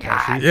was Joe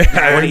Pesci.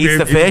 Yeah. When he eats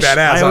the fish.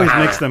 I always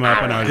mix them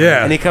up when I was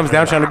young. And he comes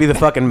down trying to be the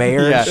fucking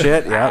mayor and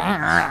shit.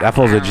 Yeah. That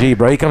fool's a G,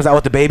 bro. He comes out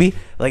with the baby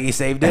like he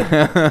saved it.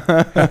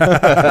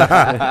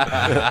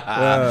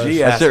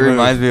 That shit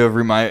reminds me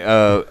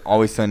of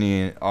Always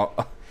Sunny in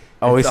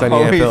Always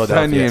Sunny in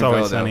Philadelphia. It's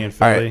always sunny in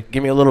Philly. All right,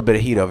 give me a little bit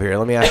of heat over here.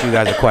 Let me ask you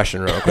guys a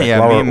question real quick. Yeah,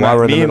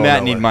 while me and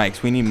Matt need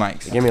mics. We need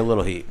mics. Give me a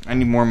little heat. I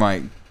need more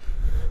mic.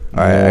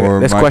 All right,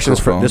 this question's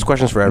for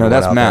everyone. No,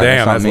 that's Matt.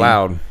 Damn, that's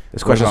loud.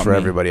 This question's for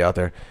everybody out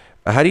there.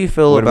 How do you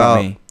feel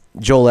about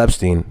Joel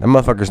Epstein? That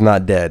motherfucker's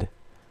not dead.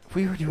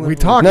 We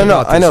talked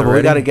about this I know, but already.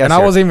 we got to guess. And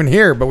I wasn't even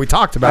here, but we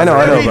talked about it.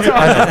 I know.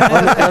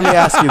 Let me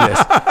ask you this.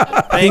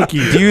 Thank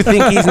you. Do you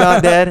think he's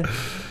not dead?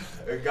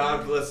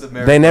 God bless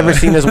America. They never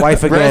seen his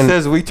wife again.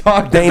 Says we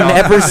talked they about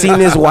never that. seen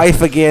his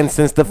wife again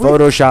since the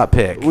Photoshop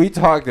pic. We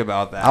talked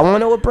about that. I want to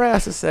know what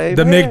Brass to say.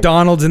 The man.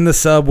 McDonald's in the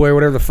Subway,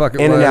 whatever the fuck it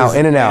was.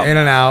 In and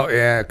out.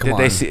 Yeah, come Did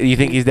on. they see? You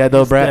think he's dead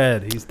though,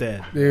 Brad? He's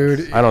dead.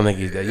 Dude, I don't think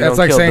he's dead. You that's don't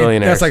like kill saying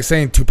billionaires. that's like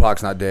saying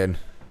Tupac's not dead.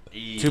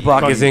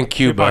 Tupac is in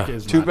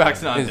Cuba.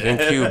 Tupac's not He's dead.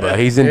 in Cuba.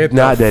 He's Get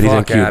not the dead. He's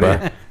in fuck outta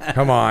Cuba. here.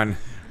 Come on.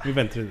 We've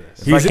been through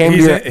this.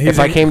 If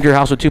I came to your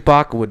house with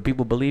Tupac, would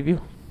people believe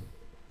you?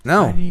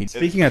 No.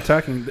 Speaking of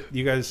talking,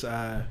 you guys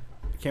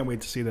can't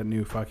wait to see the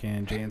new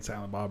fucking Jay and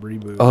Silent Bob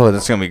reboot. Oh,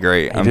 that's gonna be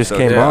great. He just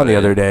came on the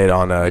other day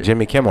on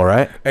Jimmy Kimmel,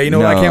 right? Hey, you know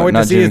what I can't wait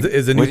to see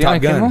is the new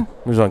Top Gun.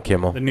 He was on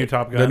Kimmel. The new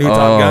Top Gun. The new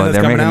Top Gun that's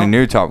they're coming making out. a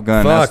new Top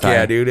Gun. Fuck yeah,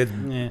 tight.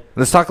 dude.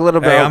 Let's talk a little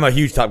bit. Hey, I'm a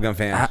huge Top Gun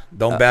fan.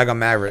 Don't bag on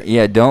Maverick.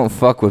 Yeah, don't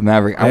fuck with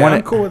Maverick. Yeah,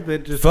 I'm cool with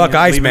it. Just fuck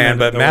leaving Iceman, it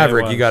but the way it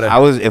Maverick, was. you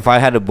gotta. If I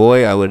had a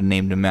boy, I would have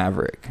named him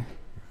Maverick.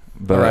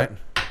 But All right.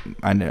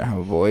 I didn't have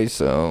a boy,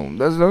 so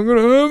that's not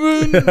gonna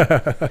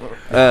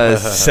happen.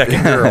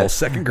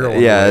 Second girl.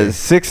 Yeah,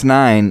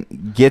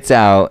 6ix9ine gets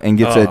out and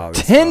gets a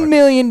 $10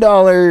 million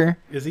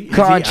Is he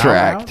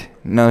contract. out?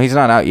 No, he's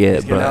not out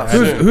yet. But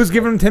Who's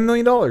giving him $10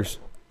 million?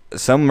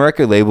 some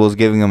record label is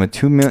giving him a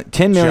 10 million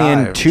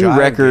Jive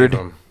record. gave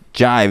him.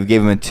 Jive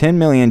gave him a 10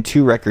 million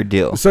 2 record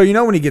deal. So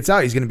when he gets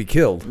out, he's going to be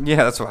killed. Yeah,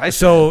 that's what I said.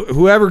 So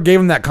whoever gave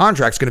him that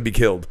contract's going to be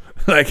killed.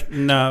 Like,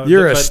 No,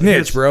 you're a but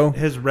snitch, bro.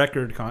 His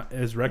record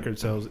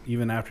sales,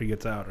 even after he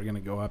gets out, are going to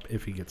go up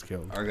if he gets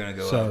killed. Are gonna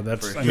go so up,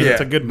 that's for I mean, sure.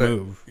 it's a good Yeah, but-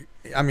 move.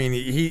 I mean,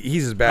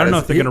 he's as bad. I don't know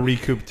as if they're going to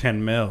recoup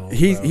 10 mil.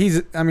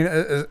 He's. I mean,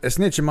 a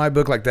snitch in my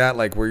book like that,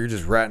 like where you're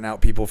just ratting out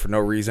people for no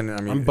reason.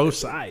 I mean, on both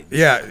sides.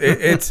 Yeah,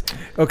 it's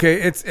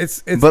okay. It's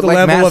but the like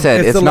level Matt of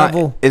said, it's the not.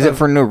 level. Is it of-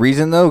 for no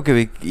reason though?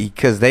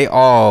 Because they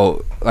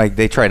all like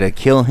they try to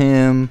kill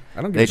him.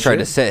 I don't give They a try shit.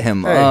 to set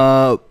him Hey,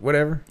 up.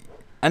 whatever.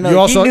 I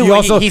know.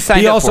 He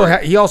signed up for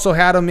it. He also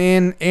had him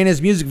in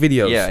his music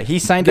videos. Yeah, he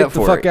signed Get up the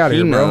for fuck it. out of He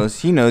here, bro. knows.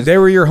 He knows. They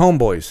were your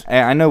homeboys.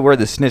 I know we're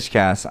the snitch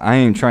cast. I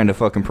ain't trying to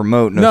fucking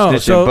promote no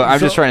snitching, so- but I'm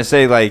so- just trying to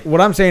say like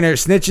What I'm saying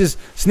is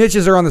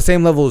snitches are on the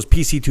same level as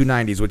PC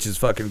 290s, which is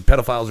fucking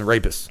pedophiles and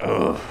rapists.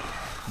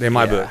 They in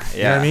my book.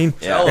 You know what I mean?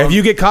 yeah. If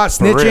you get caught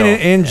real. snitching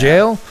in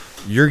jail,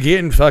 you're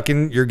getting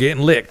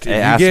licked. If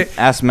Hey, you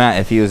ask Matt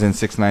if he was in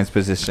 6ix9ine's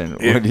position.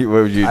 What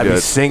would you I'd do? be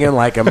singing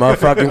like a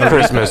motherfucking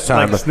Christmas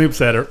time. Like Snoop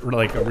said,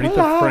 like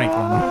Aretha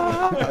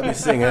Franklin. I'd be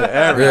singing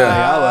everything.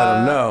 I'll let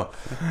them know.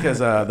 Because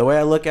the way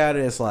I look at it,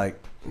 it's like,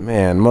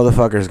 man,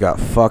 motherfuckers got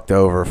fucked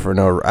over for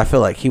no. I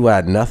feel like he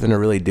had nothing to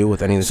really do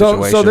with any of the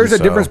situations. So there's a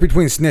difference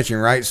between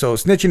snitching, right? So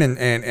snitching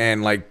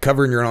and like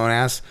covering your own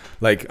ass.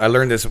 Like I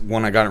learned this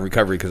when I got in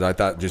recovery because I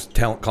thought just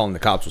calling the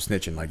cops was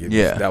snitching. Like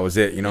that was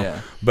it, you know.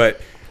 Yeah.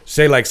 But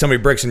say like somebody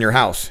breaks in your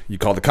house, you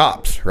call the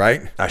cops,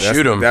 right?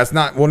 Shoot 'em. That's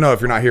not no. If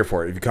you're not here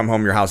for it, if you come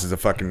home, your house is a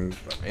fucking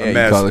you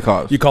mess. call the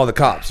cops. You call the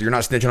cops. You're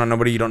not snitching on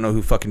nobody. You don't know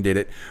who fucking did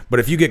it. But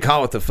if you get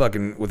caught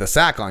with a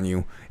sack on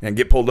you and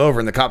get pulled over,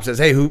 and the cop says,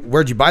 "Hey,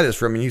 where'd you buy this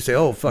from?" and you say,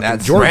 "Oh, fucking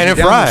That's Georgie Brandon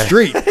down Fry. the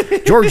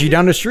street." Georgie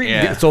down the street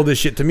Yeah. sold this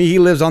shit to me. He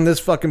lives on this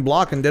fucking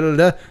block and da da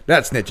da.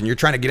 That's snitching. You're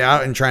trying to get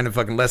out and trying to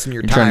fucking lessen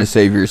your You're time. trying to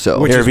save yourself.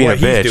 Which You're is being what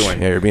a bitch. he's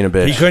doing. Yeah, you're being a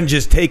bitch. He couldn't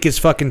just take his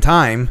fucking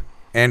time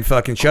and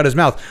fucking shut his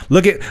mouth.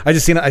 I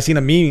seen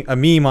a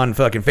meme on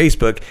fucking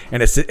Facebook,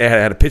 and it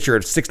had a picture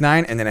of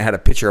 6ix9ine, and then it had a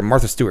picture of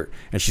Martha Stewart,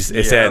 and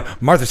it said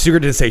Martha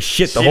Stewart didn't say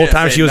shit the whole didn't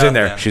time say she was in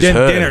there. nothing. She's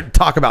Didn't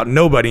talk about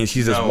nobody, and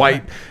she's this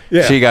white.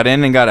 Yeah, She got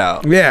in and got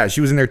out. yeah, she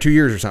was in there 2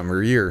 years or something,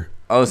 or a year.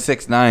 Oh,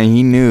 6ix9ine,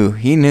 he knew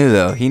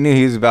though. He knew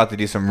he was about to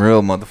do some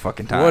real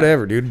motherfucking time.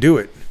 Whatever, dude, do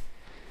it.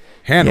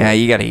 Handle. Yeah, it.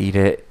 you gotta eat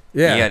it.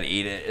 Yeah. You gotta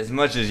eat it. As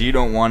much as you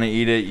don't want to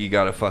eat it, you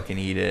gotta fucking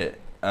eat it.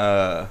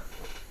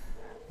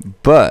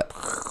 But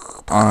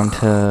on to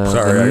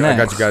Sorry, the I next.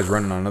 got you guys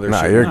running on another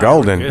Nah, shit. you're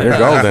golden. good. You're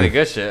That's golden.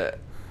 good shit.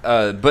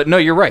 But no,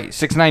 you're right.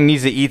 6ix9ine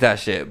needs to eat that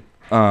shit.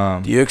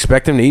 Do you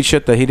expect him to eat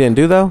shit that he didn't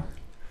do though?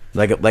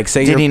 Like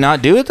say Did he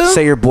not do it though?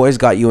 Say your boys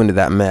got you into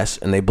that mess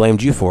and they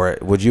blamed you for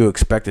it. Would you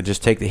expect to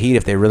just take the heat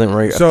if they really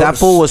were? So- if that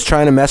fool was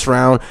trying to mess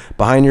around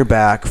behind your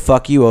back,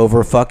 fuck you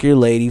over, fuck your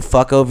lady,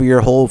 fuck over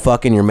your whole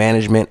fucking your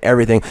management,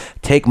 everything,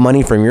 take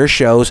money from your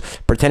shows,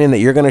 pretending that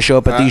you're going to show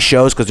up at these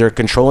shows because they're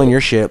controlling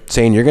your shit,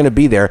 saying you're going to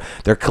be there.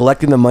 They're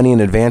collecting the money in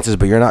advances,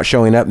 but you're not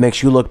showing up.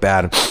 Makes you look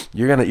bad.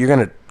 You're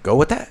gonna go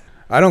with that.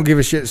 I don't give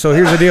a shit. So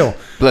here's the deal.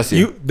 Bless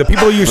you. The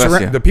people you Bless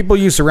surround you. the people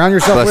you surround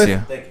yourself Bless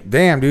with. you.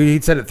 Damn, dude, he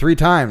said it 3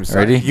 times.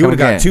 Ready? You would have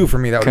Come got again. 2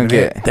 from me. That would Come have been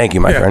get it. it. Thank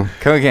you, my friend.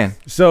 Come again.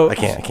 So I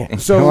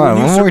can't. So Come on,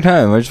 when you one more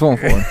time. I just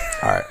want 4.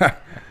 All right.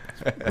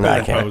 No,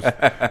 I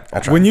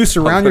can't. when you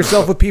surround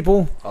yourself with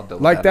people double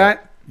like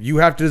that that, you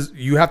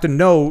have to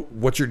know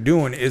what you're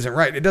doing isn't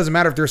right. It doesn't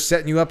matter if they're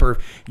setting you up or if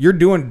you're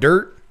doing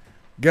dirt.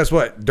 Guess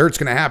what? Dirt's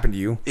gonna happen to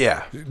you.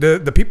 Yeah.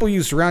 The people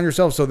you surround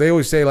yourself. So they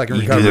always say like in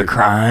You recovery. do the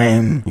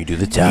crime. You do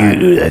the time. You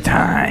do the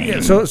time. Yeah,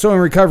 so in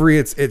recovery,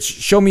 it's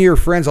show me your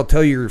friends. I'll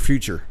tell you your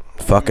future.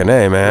 Fucking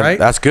A, man. Right?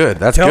 That's good.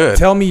 That's good.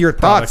 Tell me your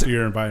Product thoughts. of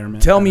your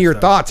environment. Tell kind me of your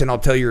stuff. thoughts, and I'll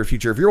tell you your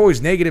future. If you're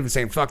always negative and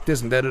saying fuck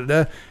this and da da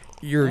da,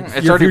 your It's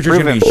your already future's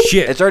proven. gonna be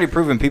shit. It's already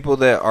proven people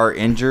that are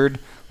injured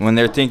when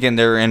they're thinking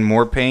they're in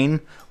more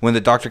pain. When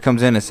the doctor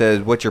comes in and says,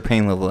 "What's your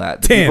pain level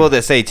at?" The 10. people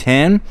that say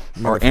 10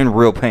 are in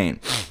real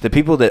pain. The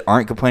people that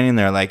aren't complaining,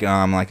 they're like, "Oh,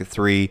 I'm like a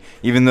 3,"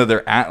 even though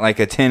they're at like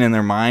a 10 in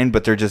their mind,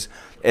 but they're just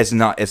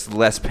it's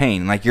less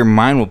pain. Like your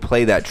mind will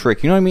play that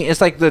trick. You know what I mean? It's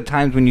like the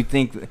times when you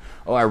think,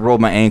 "Oh, I rolled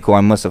my ankle.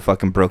 I must have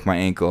fucking broke my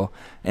ankle,"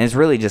 and it's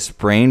really just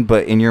sprained.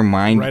 But in your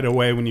mind, Right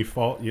away when you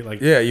fall, you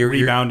like you're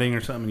rebounding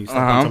or something. You step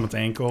on someone's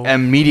ankle.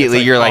 immediately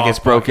It's you're like, oh, "It's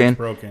fuck, broken,"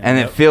 and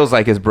Yep. it feels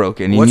like it's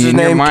broken. What's his In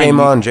your name? mind, Came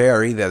on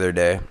JRE the other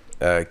day,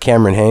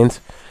 Cameron Haynes,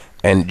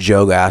 and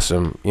Joe asked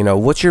him,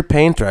 what's your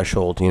pain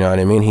threshold? You know what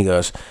I mean? He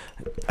goes,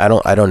 I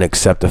don't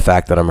accept the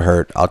fact that I'm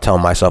hurt. I'll tell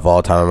myself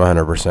all the time I'm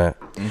 100%.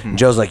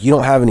 Joe's like, you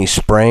don't have any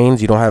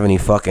sprains, you don't have any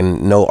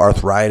fucking no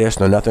arthritis,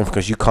 no nothing,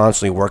 because you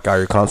constantly work out,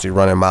 you're constantly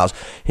running miles.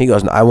 He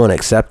goes, I won't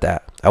accept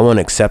that. I won't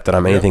accept that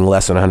I'm anything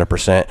less than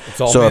 100%.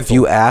 all So if mental.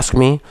 you ask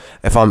me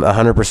if I'm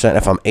 100%,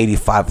 if I'm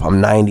 85, if I'm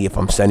 90, if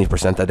I'm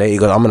 70% that day, he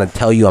goes, I'm going to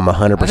tell you I'm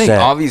 100%. I think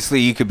obviously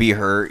you could be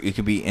hurt, you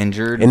could be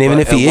injured, And even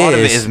but if he a lot of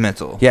it is- is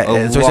mental. Yeah, a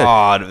that's what I said.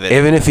 lot of it.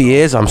 Even if he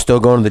is, I'm still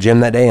going to the gym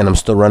that day and I'm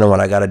still running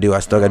what I got to do. I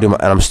still got to do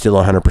and I'm still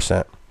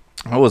 100%.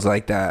 I was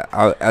like that.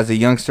 As a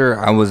youngster,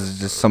 I was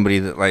just somebody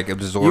that like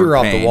absorbed You were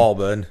off pain. the wall,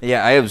 bud.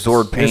 Yeah, I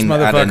absorbed This pain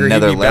at motherfucker,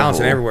 another he'd be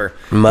bouncing level. everywhere.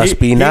 Must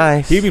be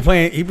nice. He'd be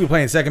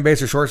playing second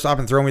base or shortstop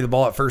and throwing me the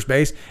ball at first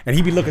base, and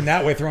he'd be looking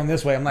that way, throwing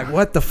this way. I'm like,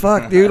 what the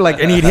fuck, dude? Like,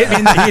 and he'd hit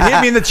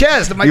me in the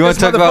chest. I'm like, You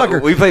this want to talk motherfucker.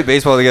 about? We played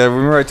baseball together.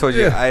 Remember I told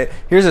you? Yeah.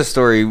 Here's a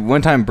story.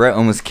 One time, Brett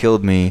almost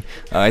killed me.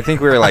 I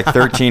think we were like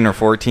 13 or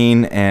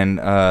 14, and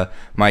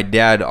my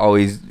dad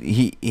always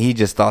he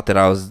just thought that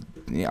I was.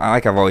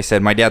 Like I've always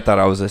said, my dad thought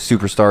I was a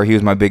superstar. He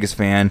was my biggest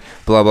fan.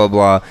 Blah blah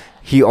blah.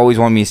 He always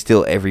wanted me to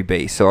steal every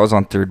base. So I was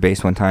on third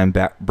base one time.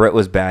 Brett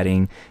was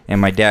batting, and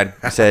my dad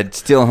said,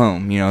 "Steal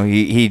home." You know,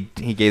 he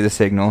gave the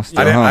signal.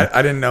 Steal home.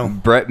 I didn't know.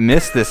 Brett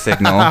missed the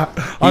signal.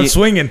 I'm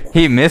swinging.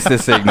 He missed the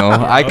signal.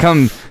 I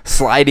come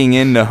sliding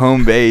into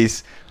home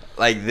base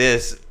like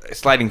this,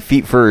 sliding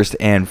feet first,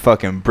 and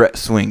fucking Brett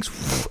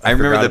swings. I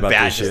remember the about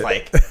bat this just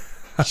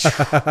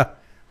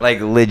like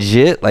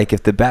legit. Like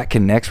if the bat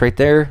connects right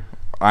there,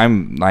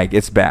 I'm like,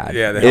 it's bad.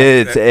 Yeah,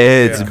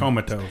 it's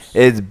comatose.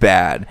 It's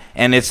bad,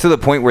 and it's to the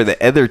point where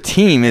the other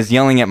team is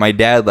yelling at my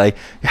dad, like,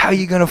 "How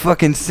you gonna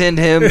fucking send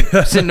him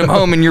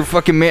home, and your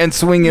fucking man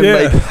swinging? Yeah.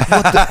 Like,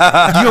 what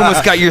the, you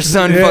almost got your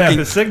son fucking."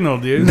 The signal,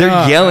 dude.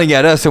 They're yelling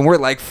at us, and we're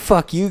like,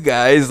 "Fuck you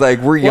guys!" Like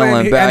we're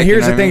yelling back. And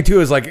here's you know the thing what I mean?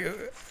 too is like,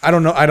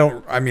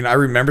 I mean, I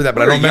remember that,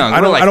 but We I were don't young.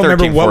 remember. We were like I don't 13,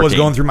 remember what was 14.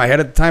 going through my head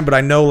at the time. But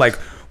I know like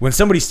when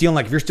somebody's stealing,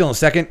 like if you're stealing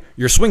second,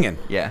 you're swinging.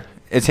 Yeah,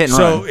 it's hit and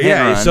So run. Hit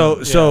and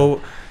run.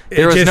 so.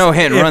 There it was just- no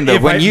hit and if- run though.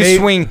 if When I you made-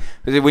 swing,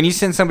 when you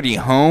send somebody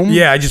home,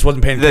 Yeah, I just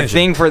wasn't paying the attention.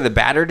 thing for the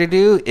batter to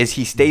do is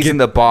he stays in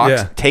the box,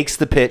 yeah. takes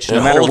the pitch, no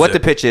And matter holds what it.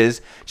 the pitch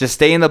is. Just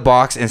stay in the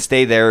box and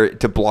stay there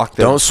to block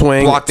the Don't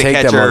swing, block the take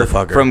that catcher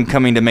motherfucker. from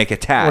coming to make a Or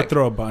tag.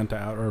 throw a bunt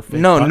out or a fake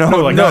No, bunt. no,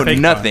 like no, a fake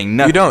nothing, bunt.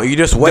 nothing. You don't. You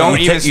just wait. Don't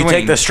you, even take, you swing.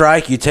 take the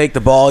strike. You take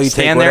the ball. You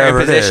Stand take there in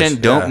whatever it position. is.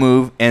 Don't Yeah.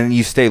 move, and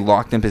you stay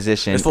locked in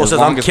position. This fool as says,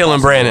 long "I'm as killing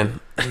possible." Brandon."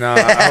 No,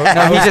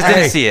 he just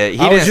didn't see it. He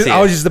didn't see it.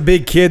 I was just a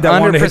big kid that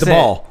wanted to hit the 100%.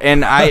 ball.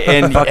 And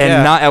Fuck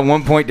yeah. not at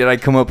one point did I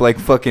come up like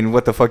fucking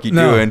what the fuck you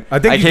No, doing? I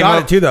think you came got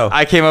up, it too, though.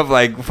 I came up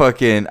like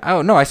fucking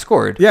oh no, I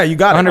scored. Yeah, you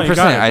got it. 100%. You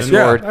got it, I then.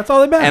 Yeah, scored. that's all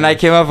that matters. And I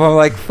came up, I'm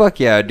like, fuck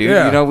yeah, dude.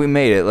 Yeah. You know, we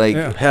made it. Like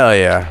Yeah. Hell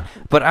yeah.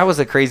 but I was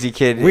a crazy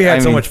kid. We had I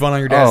so mean, much fun on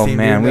your dad's oh, team,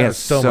 man, dude. we That had was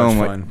so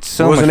much fun.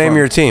 So What was the much name fun. of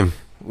your team?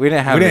 We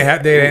didn't have They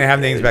didn't have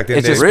names back then.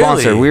 It's just Dave.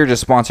 Really? sponsored. We were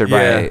just sponsored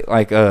by Yeah.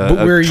 like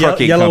But a we were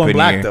trucking yellow and company.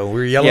 black, though. We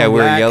were yellow yeah, and we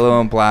were black.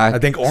 yellow and black. I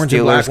think orange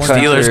and black Steelers weren't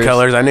colors. Steelers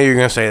colors. I knew you were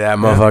gonna say that,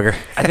 motherfucker.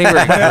 I think we're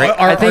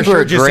I think our we're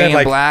shirt just gray said, and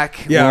like-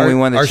 black Yeah, when our, we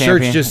won the our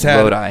champion. shirts just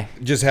Lodi.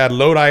 had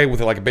Lodi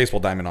with like a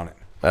baseball diamond on it.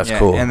 That's Yeah,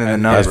 cool. and then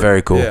the That's number.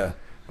 very cool. Yeah.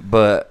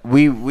 But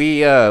we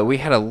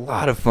had a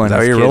lot of fun. Is that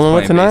what as you're kids rolling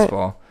with playing tonight?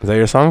 baseball. Is that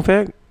your song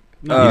pick?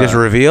 You just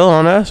reveal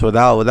on us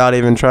without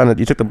even trying to.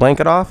 You took the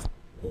blanket off.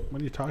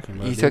 What are you talking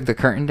about? You dude? took the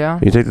curtain down.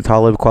 You take the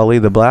Talib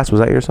Kweli, the blast. Was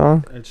that your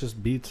song? It's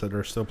just beats that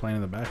are still playing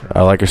in the background.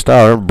 I like your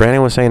style.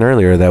 Brandon was saying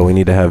earlier that we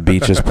need to have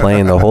beats just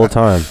playing the whole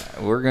time.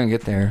 We're gonna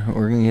get there.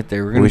 We're gonna get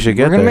there. We should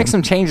get We're gonna there. make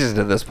some changes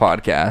to this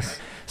podcast.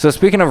 So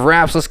speaking of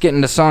raps, let's get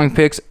into song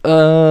picks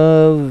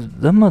of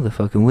the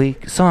motherfucking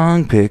week.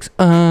 Song picks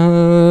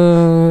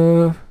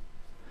of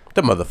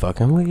The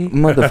motherfucking week.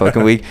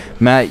 motherfucking week.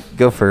 Matt,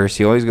 go first.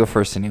 You always go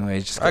first,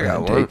 anyways. Just go I ahead got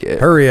and one. take it.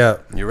 Hurry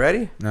up. You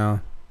ready?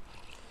 No.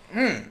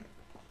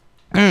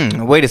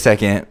 Wait a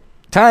second.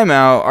 Time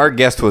out. Our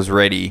guest was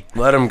ready.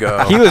 Let him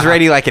go. He was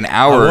ready like an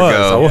hour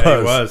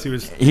ago. He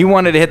was. He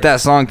wanted to hit that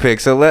song pick.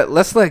 So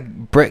let's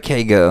let Brett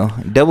K go.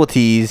 Double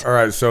T's. All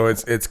right, so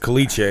it's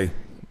Caliche.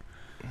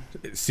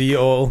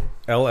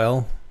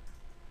 COLLICHE,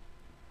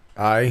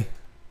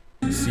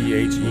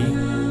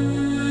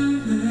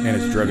 and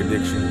it's drug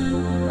addiction.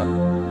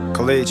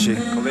 Kalichi.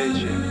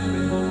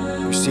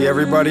 You see,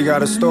 everybody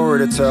got a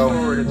story to tell.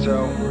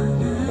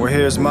 Well,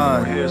 here's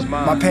mine.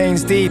 My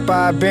pain's deep,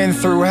 I've been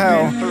through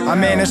hell. I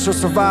managed to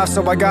survive,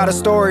 so I got a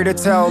story to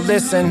tell.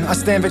 Listen, I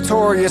stand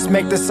victorious,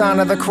 make the sign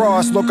of the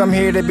cross. Look, I'm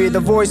here to be the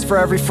voice for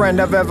every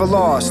friend I've ever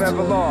lost.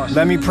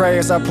 Let me pray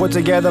as I put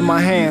together my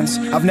hands.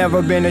 I've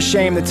never been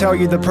ashamed to tell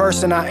you the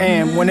person I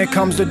am. When it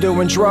comes to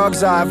doing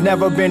drugs, I've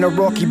never been a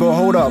rookie, but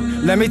hold up.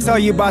 Let me tell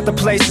you about the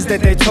places that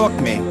they took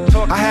me.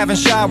 I haven't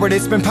showered,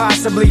 it's been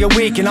possibly a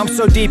week, and I'm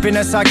so deep in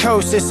a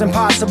psychosis,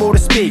 impossible to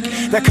speak.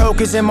 That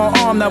coke is in my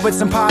arm, now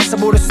it's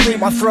impossible to sleep.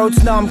 My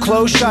throat's numb,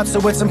 closed shut,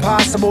 so it's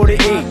impossible to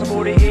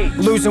eat.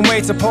 Losing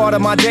weight's a part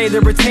of my daily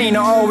routine.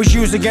 I always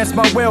use against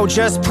my will,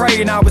 just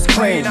praying I was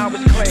clean.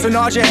 So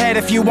nod your head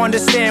if you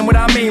understand what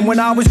I mean. When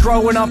I was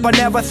growing up, I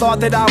never thought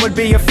that I would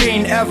be a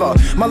fiend ever.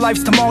 My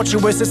life's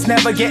tumultuous, it's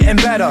never getting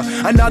better.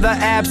 Another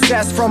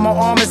abscess from my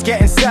arm is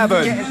getting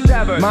severed.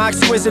 My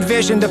exquisite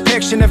vision,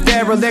 depiction of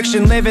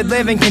dereliction, livid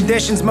living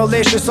conditions,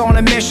 malicious on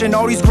a mission.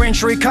 All these Green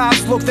Tree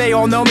cops, look, they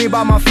all know me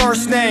by my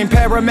first name.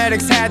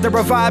 Paramedics had to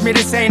revive me,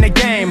 this ain't a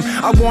game.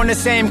 I worn the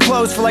same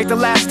clothes for like the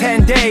last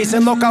 10 days.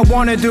 And look, I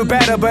wanna do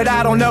better, but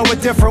I don't know a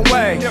different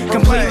way.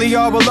 Completely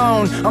all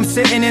alone, I'm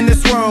sitting in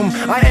this room.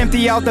 I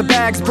empty out the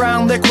bags,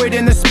 brown liquid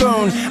in the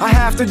spoon. I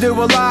have to do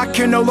a lot,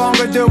 can no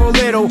longer do a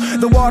little.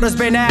 The water's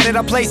been added,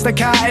 I place the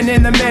cotton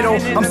in the middle.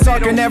 I'm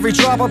sucking every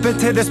drop up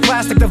into this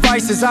plastic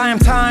devices. I am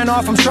tying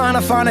off, I'm trying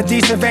to find a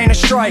decent vein to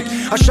strike.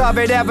 I shove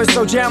it ever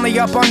so gently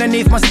up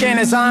underneath my skin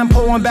as I'm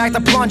pulling back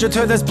the plunger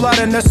to this blood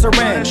in the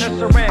syringe.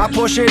 I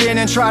push it in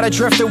and try to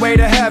drift away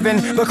to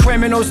heaven, but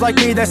criminals like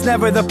me, that's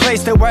never the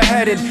place that we're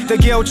headed. The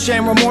guilt,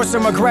 shame, remorse,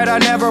 and regret I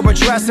never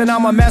address, and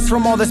I'm a mess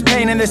from all this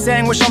pain and this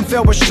anguish. I'm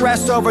filled with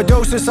stress,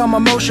 overdoses, I'm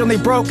emotionally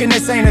broken,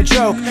 this ain't a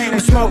joke. I'm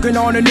smoking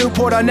on a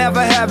Newport, I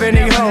never have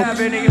any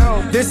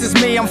hope. This is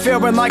me, I'm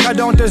feeling like I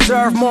don't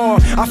deserve more.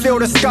 I feel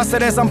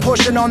disgusted as I'm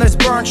pushing on this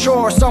burnt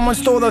shore. Someone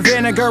stole the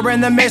vinegar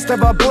in the midst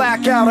of a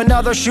blackout.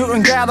 Another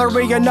shooting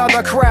gallery,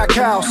 another crack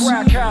house.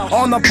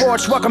 On the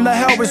porch, welcome to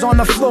hell is on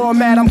the floor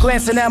mat. I'm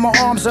glancing at my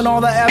arms and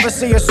all I ever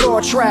see are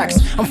sore tracks.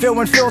 I'm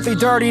feeling filthy,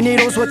 dirty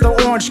needles with the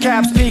orange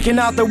caps. Peeking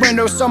out the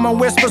window, someone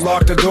whispers,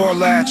 lock the door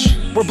latch.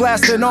 We're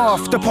blasting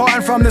off,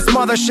 departing from this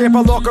mothership.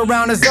 I look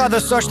around as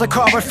others search the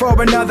carpet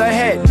for another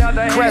hit.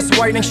 Crest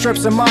whitening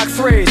strips and Mach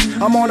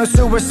 3s. I'm on a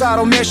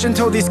suicidal mission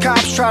till these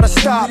cops try to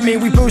stop me.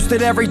 We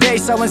boosted every day,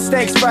 selling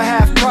steaks for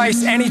half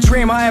price. Any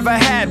dream I ever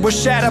had was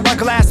shattered by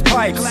glass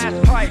pipes.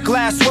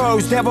 Glass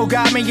rose, devil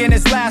got me in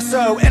his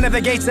lasso. Enter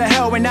the gates of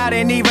hell and I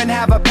didn't even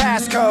have a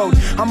passcode.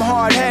 I'm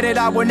hard-headed,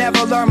 I will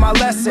never learn my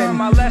lesson.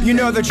 You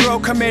know the drill,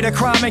 commit a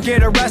crime and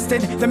get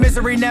arrested. The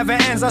misery never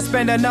ends, I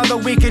spend another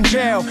week in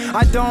jail.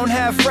 I don't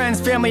have friends,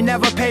 family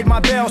never paid my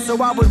bill,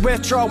 so I would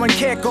withdraw and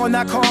kick on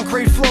that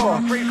concrete floor.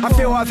 I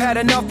feel I've had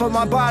enough, but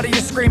my body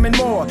is screaming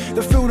more.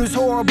 The food is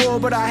horrible,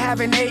 but I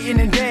haven't eaten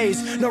in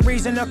days. No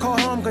reason to call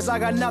home, cause I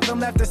got nothing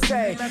left to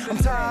say. I'm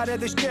tired of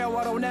this jail,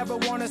 I don't ever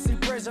wanna see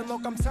prison.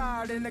 Look, I'm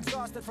tired and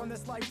exhausted from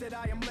this life that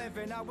I am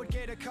living. I would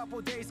get a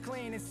couple days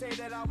clean and say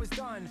that I was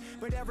done,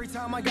 but every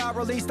time I got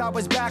released I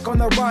was back on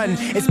the run.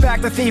 It's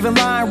back to thieving,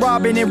 lying,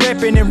 robbing and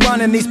ripping and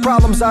running. These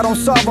problems I don't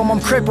solve them, I'm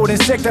crippled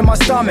and sick to my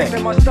stomach.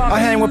 I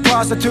hang with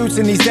prostitutes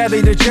and these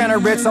deadly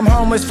degenerates. I'm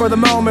homeless for the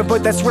moment,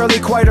 but that's really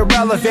quite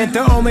irrelevant.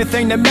 The only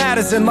thing that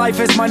matters in life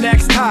is my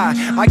next high.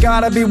 I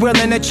gotta be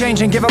willing to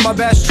change and give it my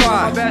best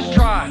try.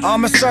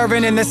 I'm a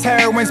servant and this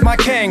heroin's my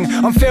king.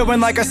 I'm feeling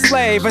like a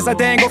slave as I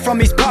dangle from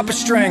these puppet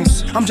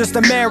strings. I'm just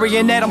a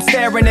marionette, I'm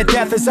staring at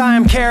death as I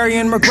am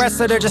carrying regrets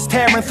that are just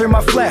tearing through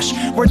my flesh.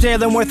 We're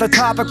dealing with a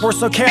topic we're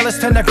so careless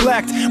to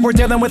neglect. We're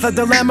dealing with a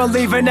dilemma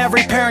leaving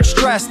every parent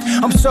stressed.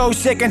 I'm so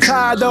sick and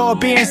tired though of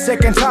being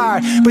sick and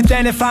tired, but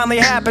then it finally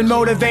happened,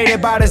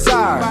 motivated by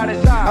desire.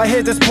 I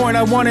hit this point,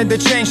 I wanted to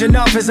change.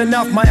 Enough is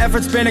enough, my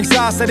efforts been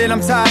exhausted and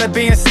I'm tired of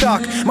being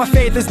stuck. My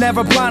faith is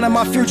never blind and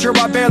my future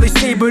I barely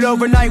see, but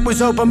overnight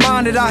was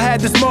open-minded, I had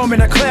this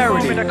moment of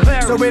clarity.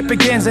 So it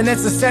begins and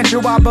it's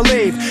essential I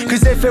believe,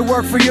 cause if it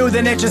worked for you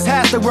then it just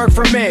has to work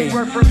for me.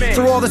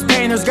 Through all this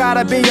pain there's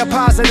gotta be a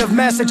positive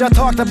message. I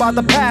talked about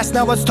the past,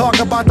 now let's talk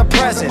about the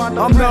present.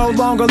 I'm no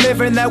longer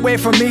living that way,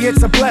 for me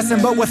it's a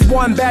blessing, but with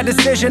one bad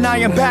decision I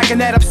am back in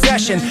that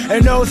obsession.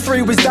 In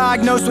 03 was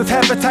diagnosed with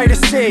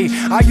hepatitis C.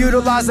 I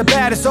utilize the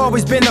bad, it's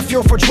always been the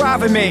fuel for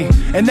driving me.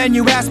 And then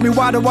you ask me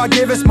why do I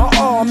give this my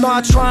all. I'm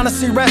not trying to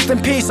see rest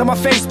in peace on my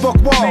Facebook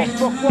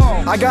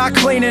wall. I got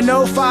clean in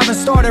 05 and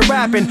started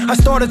rapping. I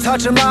started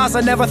touching lies,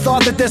 I never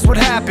thought that this would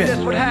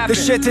happen. The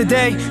shit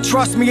today,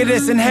 trust me, it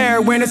isn't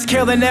heroin. It's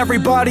killing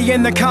everybody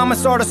in the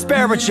comments are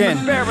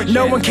disparaging.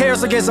 No one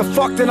cares or gives a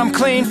fuck that I'm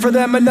clean. For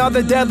them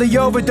another deadly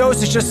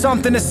overdose is just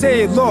something to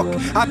see. Look,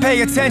 I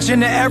pay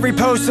attention to every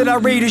post that I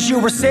read as you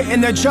were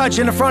sitting there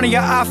judging in front of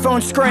your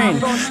iPhone screen,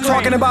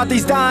 talking about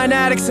these dying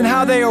addicts and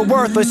how they are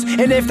worthless,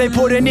 and if they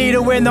put a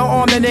needle in their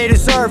arm then they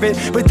deserve it.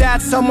 But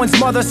that's someone's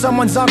mother,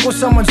 someone's uncle,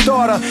 someone's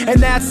daughter,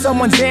 and that's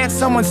someone's aunt,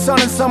 someone's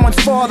son, and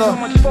someone's father.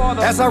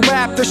 As I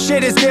rap, the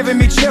shit is giving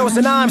me chills,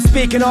 and I'm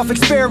speaking off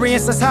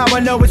experience, that's how I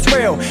know it's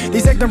real.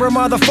 These ignorant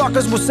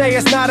motherfuckers will say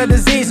it's not a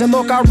disease, and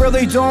look, I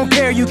really don't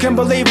care, you can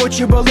believe what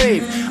you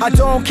believe. I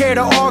don't care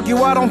to argue,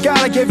 I don't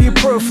gotta give you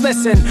proof.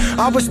 Listen,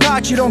 I was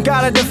taught you don't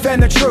gotta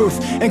defend the truth.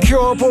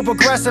 Incurable,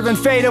 progressive, and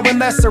fatal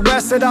unless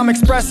arrested. I'm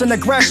expressing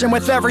aggression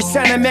with every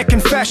sentiment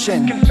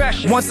confession.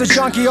 Once a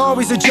junkie,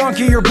 always a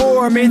junkie, you're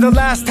boring me. The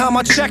last time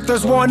I checked,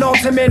 there's one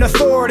ultimate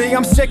authority.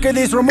 I'm sick of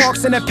these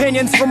remarks and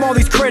opinions from all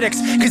these critics,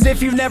 cause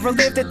if you've never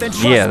lived it, then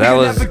trust me, that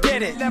was never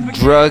get it.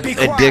 Drug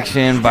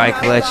Addiction by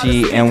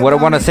Kelechi. And what I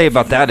want to say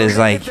about that is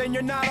like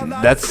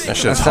that's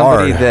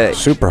somebody hard. that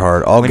Super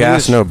hard, all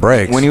gas, no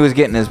brakes. When he was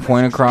getting his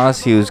point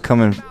across, he was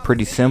coming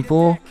pretty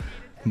simple,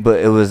 but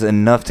it was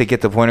enough to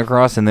get the point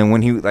across. And then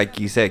when he, like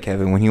you said,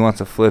 Kevin, when he wants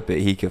to flip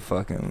it, he could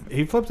fucking.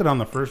 He flipped it on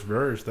the first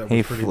verse. That was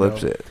he pretty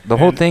flips dope. it. The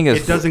whole thing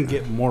is. It doesn't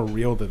get more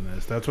real than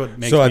this. That's what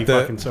makes So me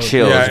fucking so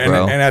chills, yeah,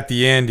 bro. and at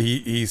the end,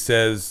 he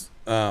says,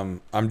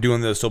 I'm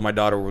doing this so my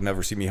daughter will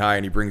never see me high.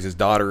 And he brings his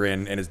daughter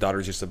in, and his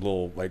daughter's just a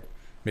little, like,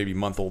 maybe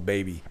month-old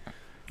baby.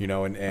 You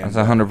know, and that's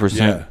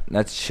 100%.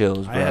 That's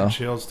chills, bro. I had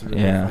chills through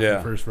the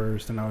first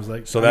verse, and I was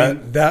like, so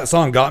that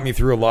song got me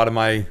through a lot of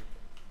my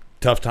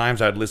tough times.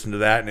 I'd listen to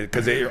that, and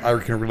because I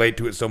can relate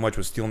to it so much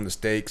with Stealing the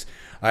Stakes.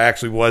 I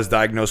actually was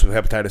diagnosed with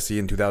hepatitis C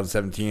in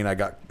 2017.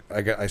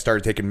 I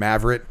started taking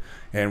Mavorite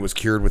and was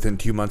cured within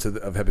 2 months of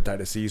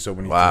hepatitis C. So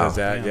when he does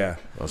that,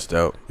 that's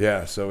dope.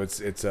 Yeah, so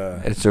it's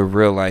a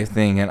real life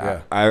thing,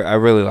 and I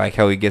really like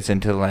how he gets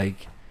into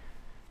like,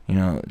 you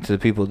know, to the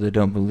people that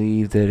don't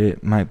believe that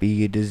it might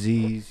be a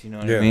disease, you know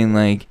what I mean?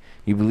 Like,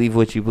 you believe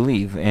what you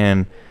believe.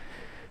 And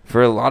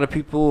for a lot of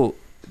people,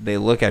 they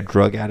look at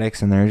drug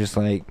addicts and they're just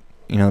like,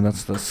 you know,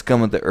 that's the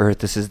scum of the earth.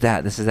 This is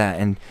that.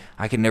 And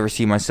I could never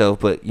see myself.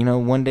 But, you know,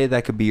 one day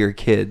that could be your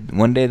kid.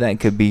 One day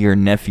that could be your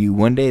nephew.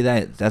 One day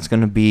that's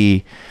going to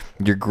be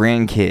your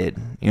grandkid.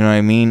 You know what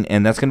I mean?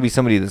 And that's going to be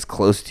somebody that's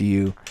close to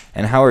you.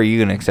 And how are you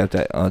going to accept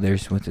that? Oh,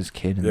 there's with this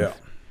kid. And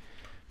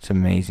it's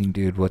amazing,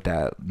 dude, what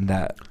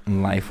that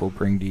life will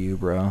bring to you,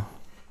 bro.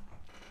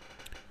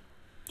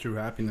 True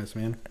happiness,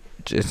 man.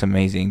 It's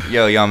amazing.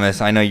 Yo, Yamas,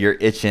 I know you're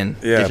itching.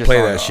 Yeah,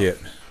 play that shit.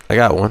 I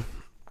got one.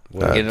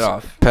 Get it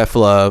off. Pep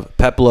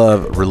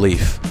Love,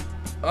 Relief.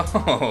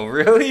 Oh,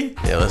 really?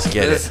 Yeah, let's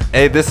get it.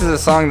 Hey, this is a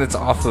song that's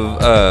off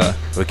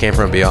of We Came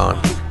From Beyond.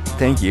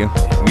 Thank you.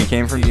 We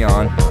Came From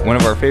Beyond. One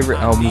of our favorite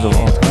albums of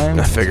all time.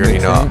 I figured, you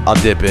know, I'll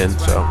dip in,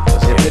 so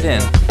let's dip it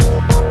in.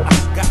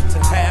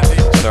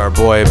 It's our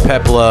boy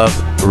Pep Love,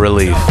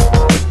 Relief.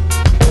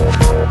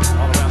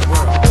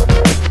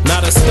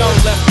 Not a stone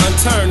left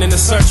unturned in the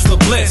search for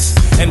bliss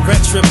and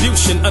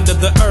retribution under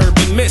the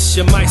urban mist.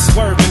 You might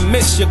swerve and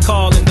miss your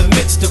call in the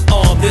midst of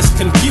all this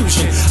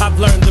confusion. I've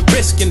learned the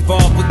risk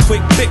involved with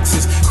quick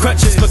fixes,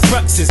 crutches for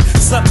cruxes,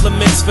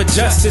 supplements for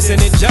justice, and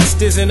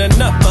injustice isn't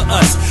enough for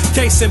us.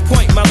 Case in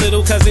point, my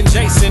little cousin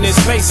Jason is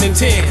facing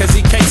 10 cause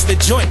he cased the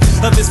joint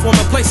of his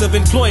former place of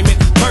employment,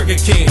 Burger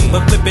King.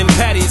 But flipping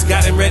patties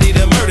got him ready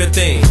to murder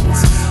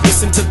things.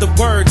 Listen to the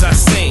words I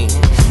sing.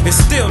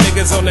 It's still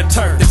niggas on the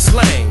turf that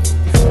slang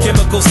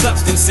chemical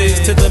substances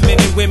to the men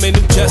and women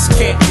who just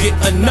can't get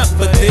enough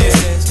of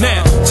this.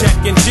 Now,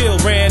 Jack and Jill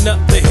ran up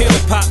the hill,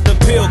 popped the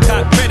pill,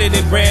 caught credit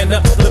and ran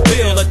up the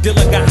bill. A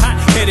dealer got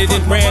hot-headed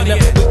and ran up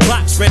with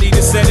blocks, ready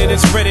to set it and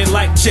spread it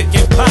like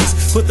chicken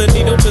pox. Put the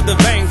needle to the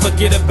vein,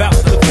 forget about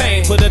the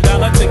pain. Put $1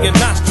 to your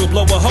nostril,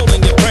 blow a hole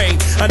in your brain.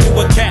 I knew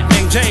a cat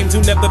named James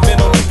who never been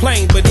on a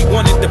plane, but he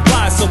wanted to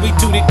fly, so he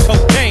did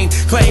cocaine.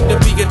 Claimed to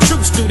be a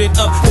true student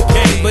of the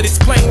game, but it's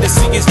plain to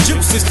see his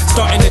juices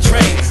starting to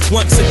drain.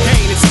 Once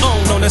again, it's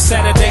on a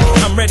Saturday.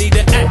 I'm ready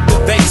to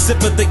activate.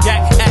 Sip of the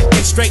yak,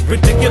 acting straight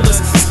ridiculous.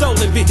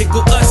 Stolen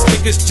vehicle, us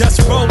niggas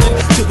just rolling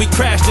till we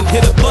crashed and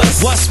hit a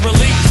bus. What's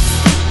relief?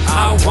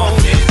 I want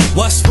it.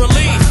 What's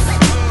relief?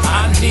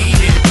 I need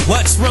it.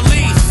 What's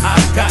relief?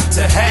 I've got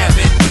to have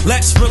it.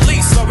 Let's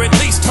release or at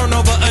least turn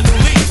over a new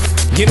leaf.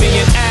 Give me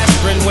an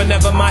aspirin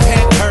whenever my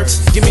head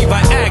hurts. Give me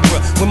Viagra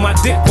when my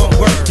dick won't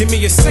work. Give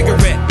me a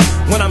cigarette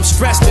when I'm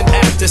stressed and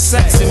after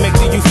sex, and make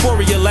the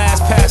euphoria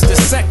last past a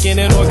second.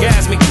 An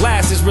orgasmic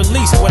blast is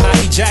released when I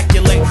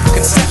ejaculate.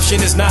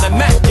 Conception is not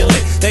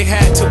immaculate. They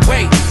had to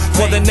wait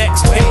for the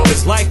next day,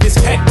 cause life is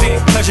hectic.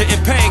 Pleasure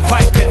and pain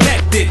quite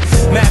connected.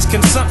 Mass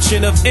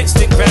consumption of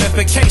instant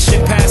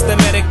gratification. Past the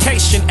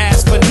medication,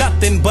 ask for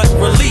nothing but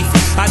relief.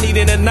 I need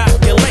an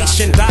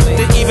inoculation,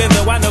 doctor, even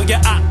though I know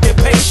your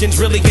occupation's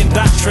really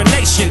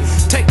indoctrination.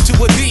 Take 2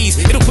 of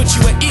these, it'll put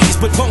you at ease,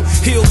 but won't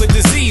heal the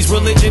disease.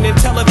 Religion and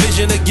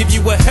television will give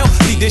you a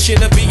healthy edition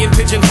of being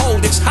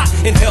pigeonholed. It's hot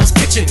in Hell's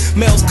Kitchen.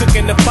 Mel's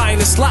cooking the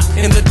finest slot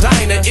in the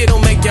diner.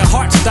 It'll make your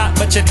heart stop,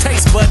 but your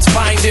taste buds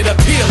find it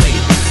appealing.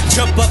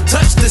 Jump up,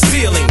 touch the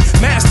ceiling,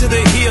 master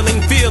the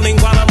healing feeling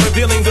while I'm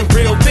revealing the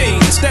real thing.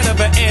 Instead of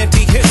an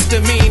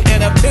antihistamine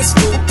and a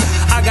pistol,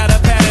 I got a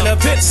pad and a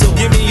pencil.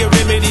 Give me a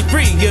remedy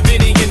free of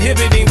any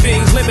inhibiting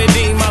things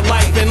limiting my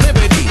life and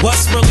liberty.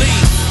 What's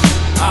relief?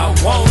 I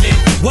want it.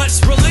 What's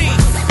relief?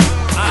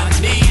 I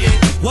need it.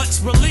 What's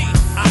relief?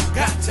 I've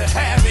got to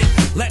have it.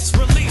 Let's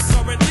release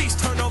or at least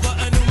turn over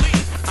a new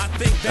leaf. I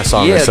think that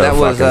song is so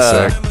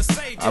fucking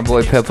sick. Our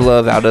boy Pep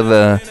Love out of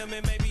the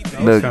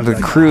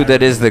crew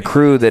that is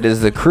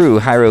the crew,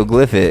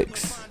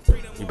 Hieroglyphics.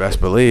 You best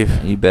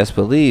believe. You best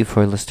believe.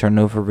 Or let's turn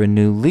over a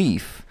new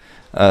leaf.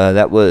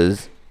 That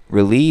was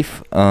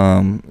Relief.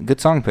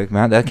 Good song pick,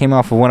 man. That came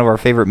off of one of our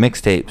favorite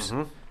mixtapes.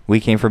 Mm-hmm. We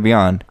Came From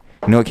Beyond.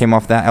 You know what came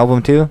off that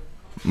album too?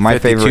 My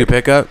 52 favorite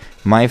pickup.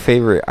 My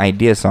favorite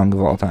Idea song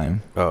of all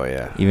time. Oh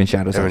yeah. Even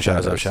Shadows of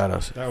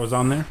Shadows. That was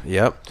on there.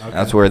 Yep. Okay.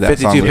 That's where that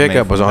 52 song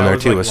pickup was on there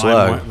too. With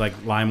Slug. Like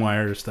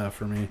LimeWire stuff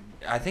for me.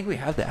 I think we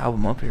have the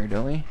album up here,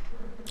 don't we?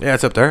 Yeah,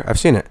 it's up there. I've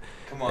seen it.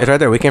 It's right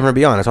there. We Came From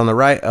Beyond. It's on the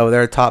right over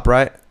there, top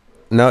right.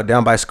 No,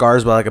 down by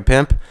Scars by Like a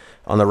Pimp.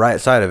 On the right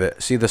side of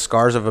it. See the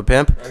scars of a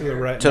pimp? To the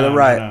right. To the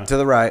right. To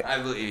the right.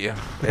 I believe you.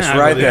 It's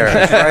right there.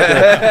 It's right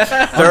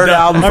there. Third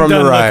album from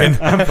the right.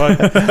 Third album from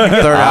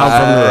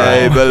the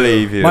right. I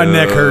believe you. My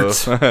neck hurts.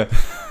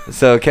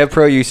 So, Kev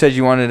Pro, you said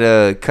you wanted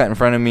to cut in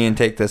front of me and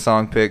take the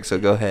song pick, so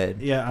go ahead.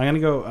 Yeah, I'm gonna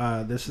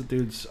go. This is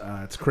dude's.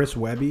 It's Chris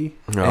Webby.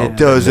 It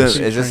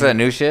doesn't. Is this that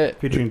new shit?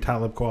 Featuring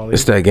Talib Kweli.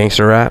 It's that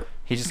gangster rap.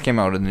 He just came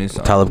out with a new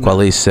song. Talib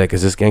Kweli's sick.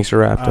 Is this gangster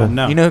rap?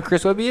 No. You know who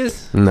Chris Webby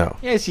is? No.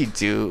 Yes, you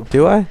do.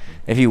 Do I?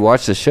 If you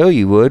watch the show,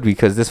 you would,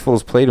 because this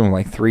fool's played him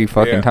like 3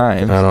 fucking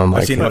times. I don't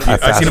like I've seen him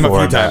a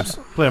few times.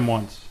 Play him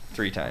once.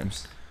 3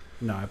 times.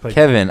 No, I played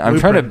Kevin, I'm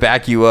trying to Blueprint.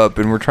 back you up,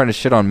 and we're trying to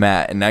shit on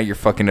Matt, and now you're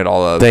fucking it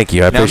all up. Thank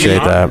you. I appreciate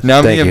that. Now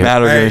me Thank and you.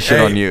 Matt are going to shit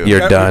on you.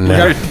 You're done.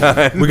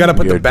 We got to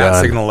put You're the bat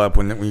done. signal up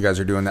when you guys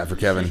are doing that for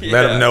Kevin.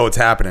 Let him know it's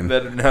happening.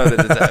 Let him know that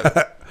it's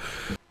happening.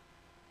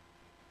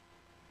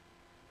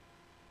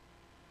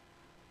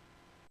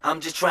 I'm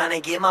just trying to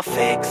get my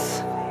fix.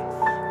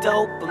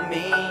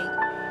 Dopamine.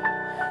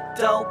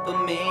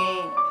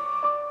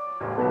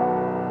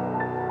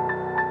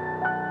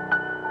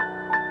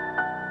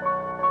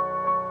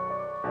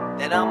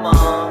 That I'm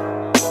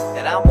on,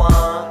 that I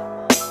want.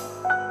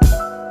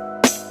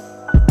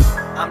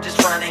 I'm just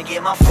trying to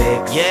get my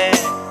fix. Yeah.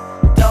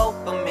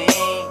 Dopamine.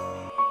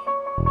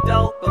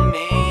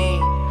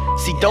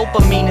 See,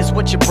 dopamine is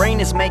what your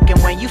brain is making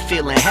when you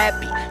feeling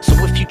happy. So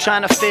if you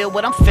trying to feel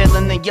what I'm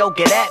feeling, then yo,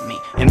 get at me.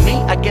 And me,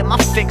 I get my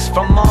fix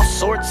from all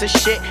sorts of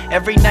shit.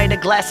 Every night a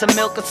glass of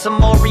milk and some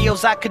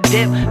Oreos I could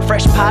dip.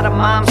 Fresh pot of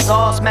mom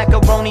sauce,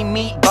 macaroni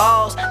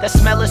meatballs. That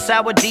smell of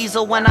sour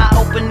diesel when I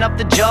open up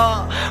the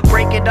jar.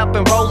 Break it up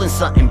and roll in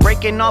something.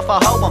 Breaking off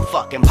a hoe I'm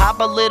fucking. Pop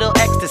a little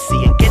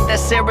ecstasy and get that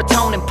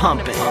serotonin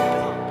pumping.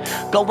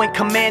 Going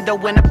commando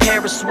in a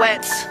pair of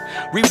sweats.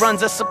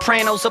 Reruns of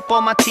Sopranos up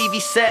on my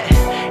TV set.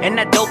 And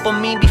that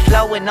dopamine be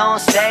flowing on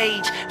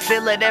stage.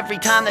 Feel it every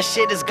time that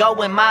shit is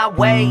going my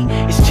way.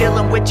 It's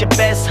chilling with your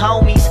best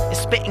homies.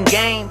 It's spitting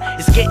game.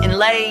 It's getting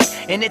laid.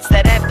 And it's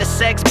that after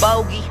sex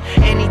bogey.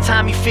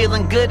 Anytime you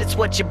feeling good, it's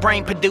what your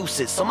brain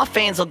produces. So my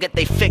fans will get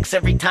they fix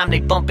every time they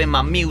bump in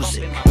my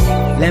music.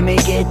 Let me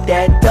get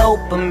that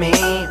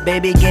dopamine.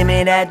 Baby, give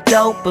me that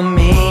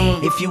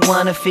dopamine. If you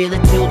wanna feel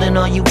it too, then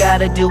all you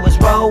gotta do is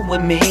roll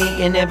with me.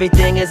 And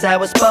everything is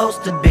how it's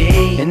supposed to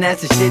be. And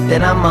that's the shit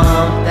that I'm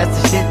on.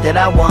 That's the shit that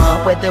I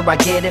want. Whether I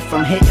get it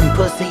from hitting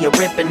pussy or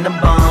ripping the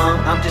bomb,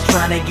 I'm just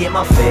trying to get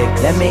my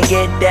fix. Let me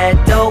get that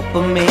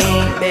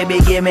dopamine. Baby,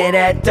 give me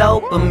that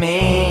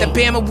dopamine. The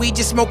Bama weed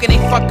just smoking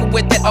ain't fucking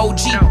with the OG.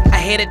 I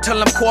hit it till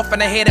I'm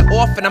coughing, I hit it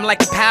off, and I'm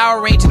like a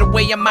Power Ranger. The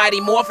way I'm mighty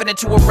morphing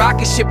into a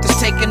rocket ship that's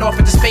taking off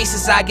into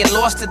spaces. I get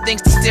lost in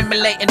things to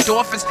stimulate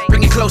endorphins.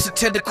 Bring it closer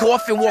to the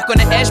coffin. Walk on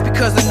the edge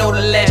because I know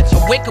the ledge.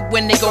 I wake up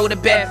when they go to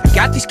bed.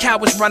 Got these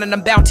cowards running,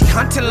 I'm bounty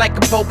hunting like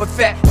a Boba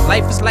Fett.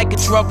 Life is like a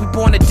drug, we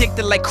born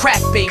addicted like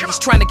crack babies.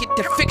 Trying to get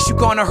the fix, you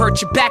gonna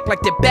hurt your back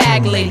like the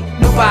bag lady.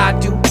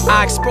 Nobody do.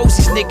 I expose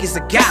these niggas,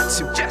 I got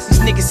to. These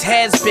niggas'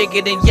 heads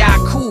bigger than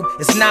Yakub.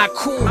 It's not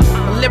cool.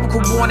 My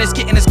lyrical warnings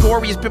getting as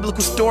gory as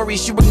biblical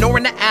stories. You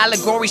ignoring the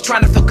allegories,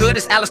 trying to feel good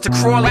as Aleister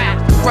Crowley.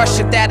 Rush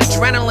of that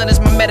adrenaline is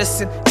my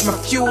medicine. It's my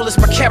fuel, it's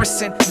my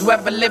kerosene. You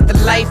ever lived the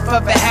life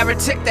of a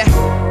heretic? That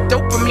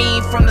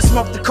dopamine from the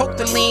smoke, the coke,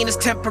 the lean is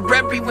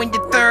temporary. When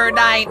you're third,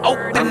 I ain't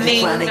opening. I'm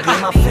just trying to get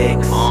my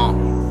fix.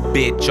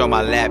 Bitch on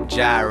my lap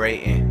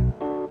gyrating.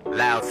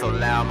 Loud, so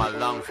loud, my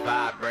lungs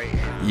vibrating.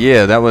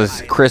 Yeah, that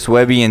was Chris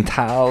Webby and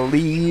Talib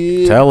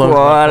Tell him.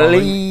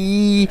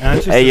 Kweli. And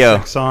it's just Hey, a yo.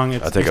 sick song.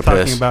 It's, I'll take it's a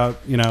talking piss. about,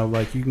 you know,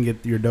 like you can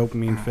get your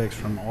dopamine fix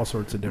from all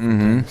sorts of different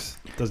things.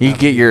 Doesn't You have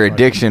get to be your fucking-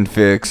 addiction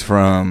fix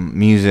from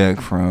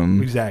music,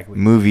 from Exactly.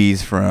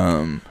 movies,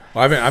 from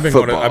Well, I've been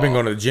football.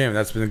 going to the gym.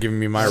 That's been giving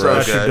me my So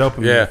rush. that's your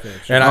dopamine Yeah,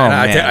 fix. and, Oh,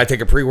 man. I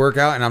take a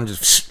pre-workout and I'm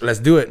just let's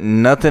do it.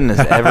 Nothing has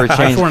ever I just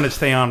changed. wanted to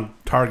stay on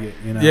target,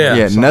 you know. Yeah.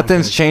 Yeah, So I'm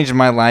nothing's good. changed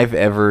my life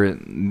ever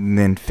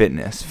than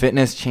fitness.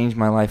 Fitness changed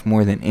my life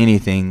more than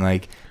anything.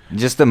 Like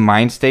just the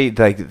mind state,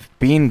 like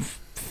being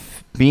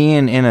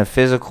in a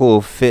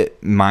physical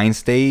fit mind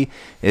state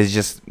is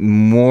just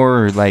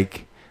more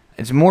like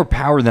it's more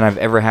power than I've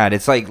ever had.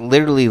 It's like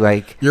literally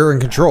like You're in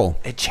control.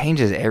 it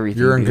changes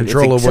everything. You're in dude. It's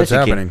control like of what's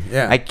such a game. happening.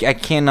 Yeah. I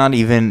cannot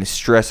even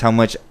stress how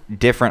much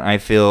different I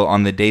feel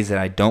on the days that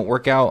I don't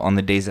work out, on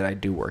the days that I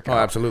do work Oh, out.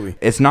 absolutely.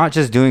 It's not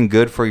just doing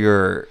good for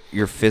your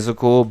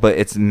physical, but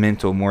it's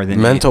mental more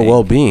than Mental anything.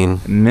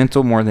 well-being.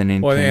 Mental more than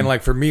anything. Well, and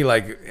like for me,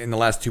 like in the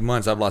last 2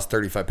 months, I've lost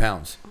 35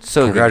 pounds.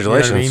 So good.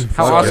 Congratulations. You know what I mean?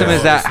 How So, awesome yeah.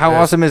 is that? How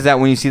It's- awesome is that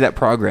when you see that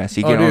progress?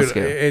 You Oh, get on the dude,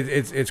 scale.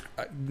 it's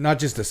not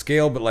just the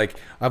scale, but like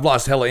I've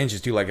lost hella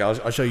inches too. Like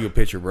I'll show you a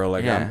picture, bro.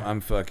 Like Yeah.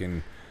 I'm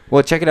fucking.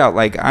 Well, check it out.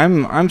 Like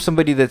I'm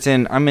somebody that's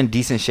I'm in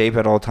decent shape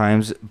at all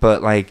times,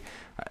 but like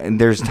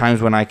there's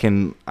times when I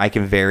can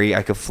vary,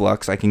 I can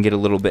flux, I can get a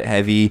little bit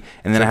heavy,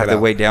 and then Check I have it to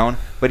out. weigh down.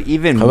 But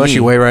even How much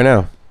you weigh right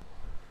now?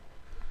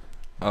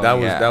 Oh, that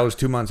yeah. was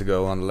 2 months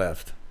ago on the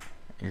left.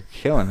 You're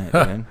killing it,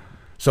 man.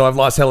 So I've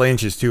lost hella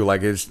inches too.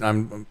 Like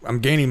I'm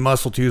gaining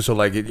muscle too. So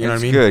like you know what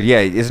I mean? Good. Yeah,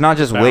 it's not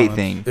just weight Balance.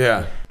 thing.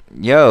 Yeah.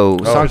 Yo,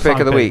 song song pick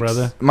of the pick, week.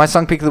 brother. My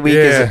song pick of the week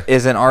Yeah.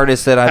 is an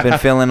artist that I've been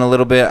feeling a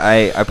little bit.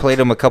 I played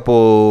him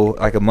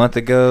a month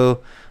ago.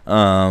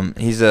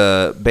 He's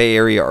a Bay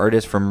Area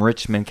artist from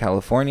Richmond,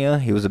 California.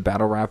 He was a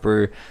battle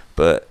rapper,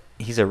 but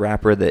he's a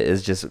rapper that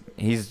is just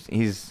he's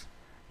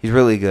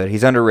really good.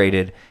 He's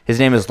underrated. His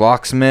name is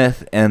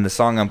Locksmith, and the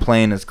song I'm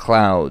playing is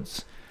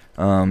Clouds.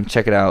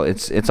 Check it out.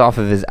 It's off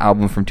of his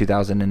album from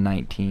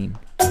 2019.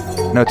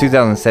 No,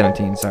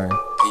 2017. Sorry.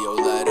 Yo,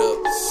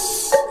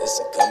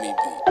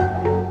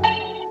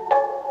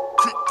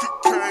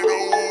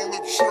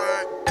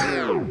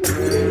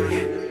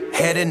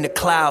 in the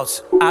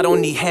clouds. I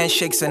don't need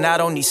handshakes and I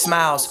don't need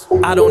smiles.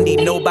 I don't need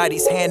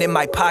nobody's hand in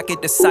my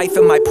pocket to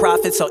siphon my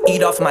profits or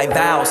eat off my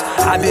vows.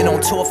 I've been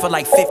on tour for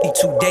like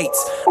 52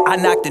 dates. I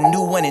knocked a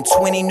new one in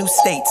 20 new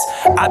states.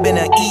 I've been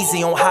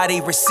uneasy on how they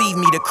receive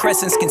me. The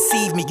Crescents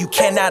conceive me, you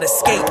cannot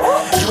escape.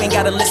 You ain't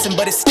gotta listen,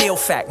 but it's still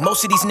fact.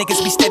 Most of these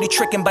niggas be steady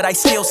tricking, but I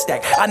still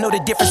stack. I know the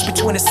difference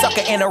between a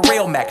sucker and a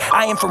real Mac.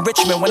 I am from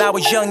Richmond, when I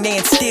was young they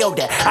instilled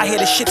that. I hear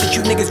the shit that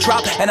you niggas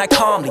drop and I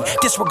calmly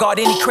disregard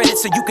any credit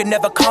so you can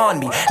never con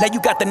me. Now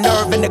you got the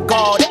nerve and the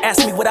gall to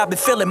ask me what I've been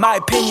feeling. My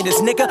opinion is,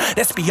 nigga,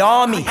 that's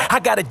beyond me. I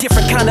got a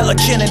different kind of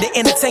agenda to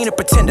entertain the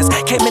pretenders.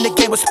 Came in the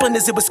game with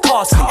splendors, it was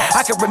costly.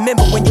 I can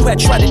remember when you had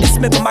tried to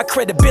dismember my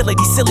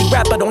credibility. Silly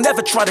rapper, don't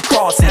ever try to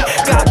cross me.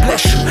 God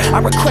bless you, I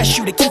request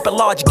you to keep a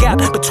large gap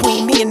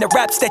between me and the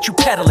raps that you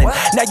peddling.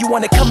 Now you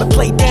wanna come and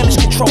play damage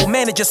control,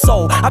 manage your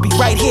soul. I'll be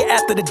right here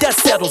after the dust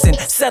settles and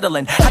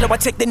settling. How do I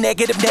take the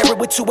negative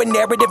narrative to a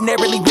narrative,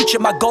 narrowly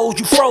reaching my goals?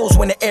 You froze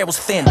when the air was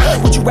thin.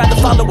 Would you rather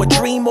follow a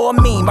dream or a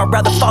meme? I'd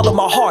rather follow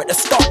my heart, a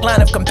stark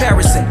line of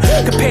comparison.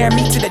 Comparing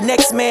me to the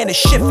next man is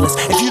shiftless.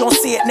 If you don't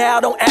see it now,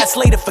 don't ask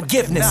later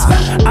forgiveness.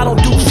 I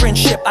don't do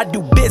friendship, I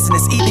do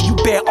business. Either you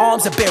bear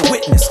arms or bear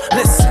witness.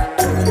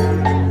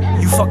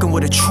 Listen, you fucking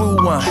with a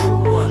true one.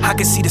 I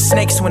can see the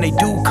snakes when they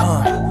do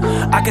come.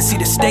 I can see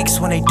the stakes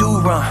when they do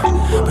run.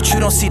 But you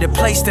don't see the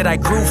place that I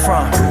grew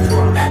from.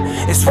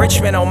 It's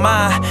Richmond on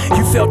mine.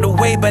 You felt the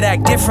way but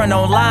act different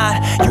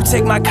online. You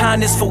take my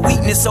kindness for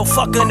weakness, so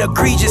fucking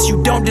egregious,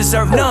 you don't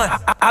deserve none.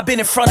 I've been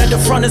in front of the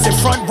fronters and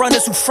front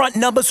runners who front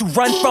numbers, who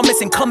run from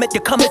us and come at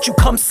you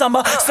come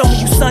summer. Some of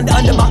you sunned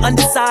under my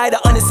underside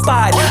are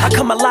uninspired. I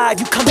come alive,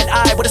 you come at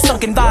eye with a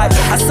sunken vibe.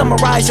 I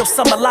summarize your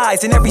summer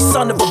lies and every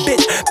son of a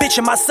bitch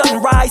in my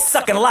sunrise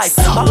sucking life.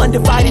 My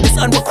undivided is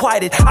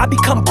unrequited. I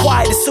become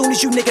quiet as soon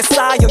as you niggas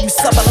sigh or you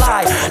sub a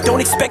lie. Don't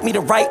expect me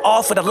to write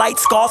off with a light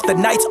scarf. The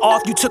night's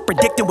off, you took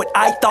predicting what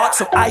I thought,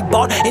 so I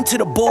bought into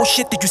the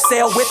bullshit that you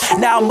sail with.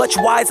 Now I'm much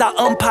wiser, I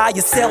umpire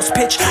your sales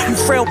pitch. You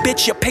frail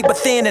bitch, you're paper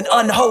thin and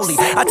unholy.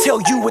 I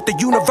tell you what the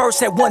universe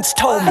had once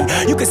told me.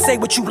 You can say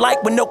what you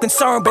like with no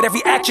concern, but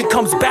every action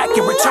comes back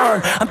in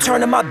return. I'm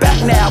turning my back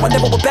now, I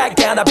never will back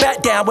down. I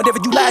bat down whenever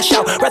you lash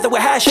out, rather we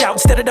hash out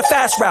instead of the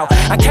fast route.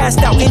 I cast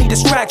out any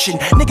distraction.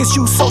 Niggas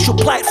use social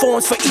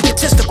platforms for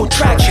egotistical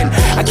traction.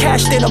 I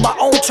cashed in on my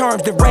own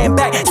terms, then ran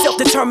back.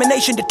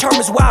 Self-determination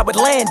determines where I would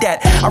land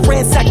at. I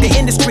ransacked the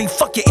industry,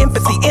 fuck your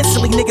empathy.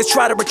 Instantly niggas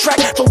try to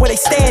retract from where they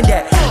stand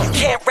at. You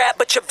can't rap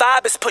but your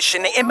vibe is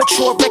pushing. The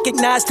immature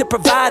recognize to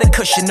provide a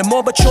cushion. The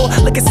more mature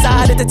look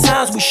aside at the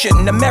times we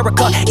shouldn't.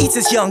 America eats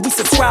us young, we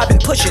subscribe and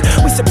push it.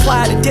 We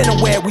supply the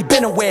dinnerware, we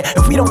been aware.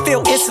 If we don't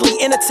feel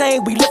instantly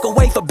entertained, we look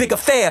away for bigger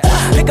fare.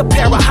 Pick a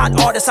pair of hot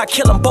artists, I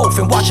kill them both.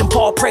 And watch them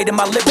Paul pray to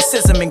my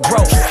lyricism and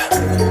growth.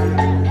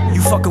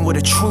 You fucking with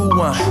a true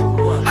one.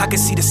 I can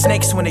see the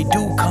snakes when they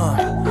do come.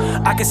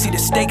 I can see the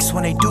stakes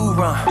when they do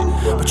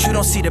run. But you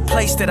don't see the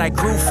place that I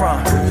grew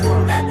from.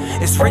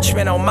 It's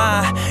Richmond on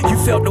mine. You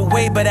felt the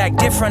way but act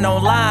different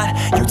online.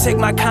 You take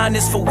my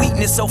kindness for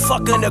weakness, so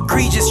fucking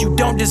egregious, you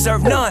don't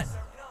deserve none.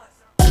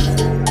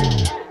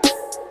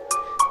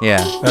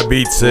 Yeah, that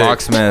beats sick.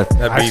 Locksmith.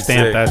 That I beats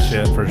stamp sick. that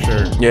shit for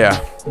sure. Yeah,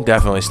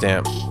 definitely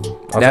stamp.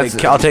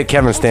 I'll take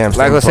Kevin Stamps.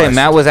 Like I was saying,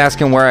 Matt was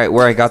asking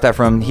where I got that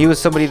from. He was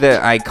somebody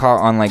that I caught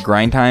on like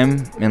Grind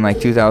Time in like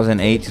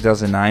 2008,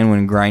 2009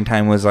 when Grind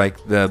Time was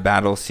like the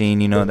battle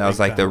scene. You know, that was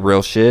like the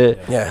real shit.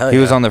 Yeah, hell he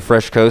was yeah. on the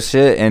Fresh Coast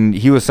shit, and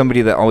he was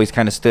somebody that always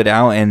kind of stood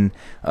out. And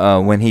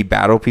when he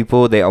battled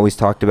people, they always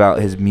talked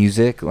about his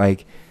music.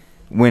 Like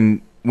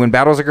when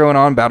battles are going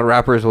on, battle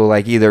rappers will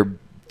like either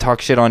talk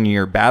shit on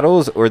your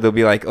battles, or they'll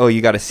be like, oh,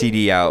 you got a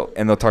CD out,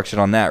 and they'll talk shit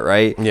on that,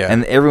 right? Yeah.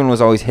 And everyone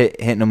was always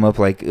hitting them up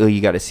like, oh,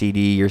 you got a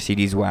CD, your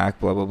CD's whack,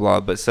 blah blah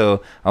blah. But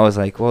so I was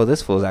like, well,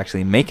 this fool's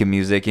actually making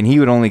music, and he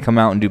would only come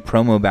out and do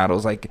promo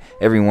battles like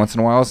every once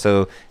in a while.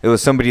 So it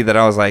was somebody that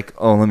I was like,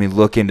 oh, let me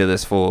look into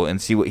this fool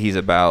and see what he's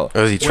about.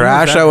 Was he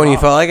trash though when you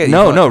felt like it?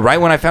 No,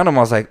 right when I found him,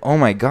 I was like, oh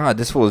my god,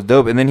 this fool is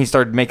dope. And then he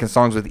started making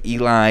songs with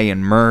Eli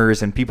and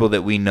Murs and people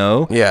that we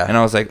know. Yeah. And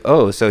I was like,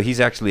 oh, so he's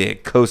actually a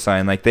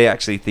cosign. Like they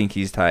actually think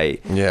he's tight.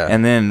 Yeah.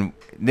 And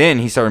then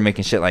he started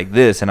making shit like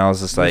this, and I was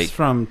just like, It's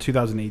from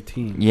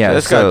 2018. yeah, So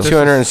it's got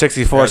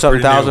 264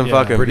 something thousand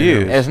fucking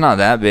views. It's not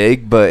that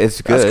big, but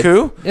it's good. That's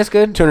cool. It's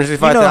good.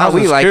 265,000. You know how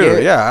we like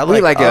it. Yeah,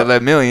 we like it in the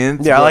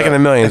millions. Yeah, I like it in the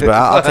millions, but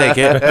I'll take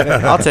it.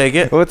 I'll take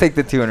it. We'll take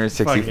the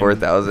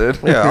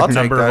 264,000. Yeah, I'll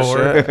take that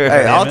shit.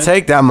 Hey, I'll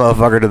take that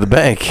motherfucker to the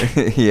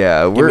bank.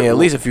 Yeah, Give me at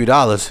least a few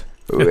dollars.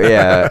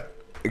 Yeah,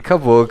 a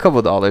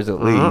couple dollars at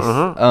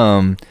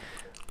least.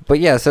 But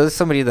yeah, so this is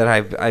somebody that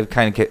I've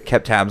kind of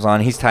kept tabs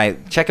on. He's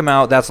tight. Check him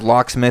out. That's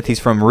Locksmith. He's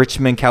from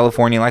Richmond,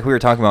 California. Like we were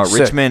talking about,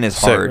 Sick. Richmond is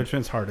Sick. hard.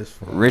 Richmond's hard as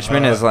fuck.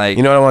 Richmond is like,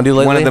 you know what I want to do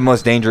lately? one of the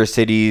most dangerous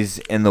cities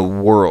in the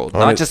world.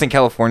 Not just in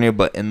California,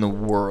 but in the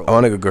world. I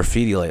want to go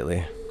graffiti lately.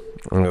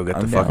 I want to go get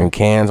the down. fucking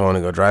cans. I want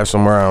to go drive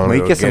somewhere. I want to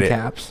Make go get some get it.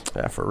 caps.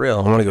 Yeah, for real.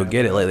 I want to go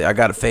get it lately. I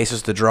got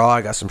faces to draw.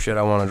 I got some shit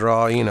I want to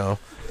draw. You know.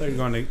 I thought you were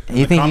going to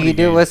You think you could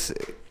do?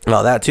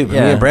 Well, that too. But me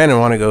and Brandon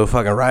want to go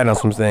fucking ride on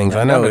some things.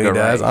 I know he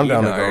does. I'm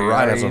down to go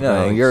ride on some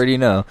things. You already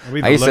know.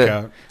 We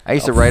I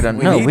used to ride on.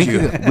 No, we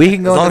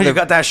can go. As long as you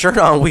got that shirt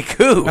on, we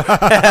cool. You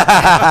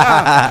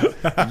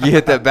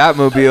hit that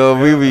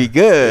Batmobile, we be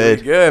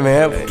good. Good,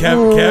 man.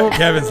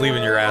 Kevin's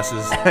leaving your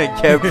asses.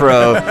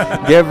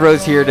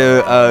 Kevro's here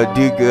to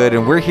do good,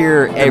 and we're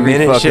here every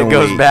minute fucking shit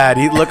goes week. bad.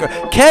 He look,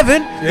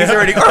 Kevin. He's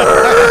already.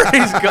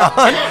 He's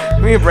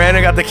gone. Me and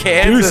Brandon got the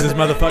cans. Deuces,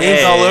 motherfucker.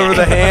 Ink all over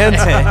the hands.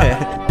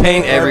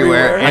 Paint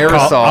everywhere.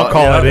 Aerosol. I'll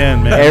call it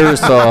in, man.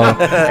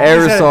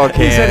 Aerosol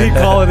can. He said he'd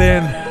call it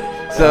in.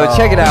 So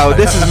check it out.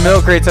 This is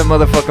Milk Rates on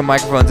Motherfucking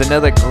Microphones.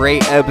 Another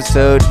great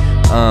episode.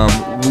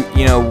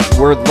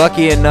 We're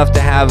lucky enough to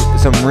have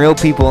some real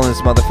people in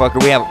this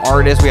motherfucker. We have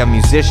artists, we have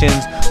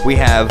musicians, we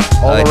have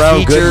all around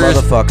teachers, good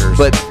motherfuckers.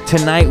 But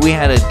tonight we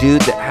had a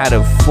dude that had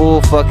a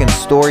full fucking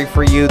story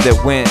for you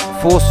that went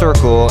full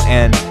circle,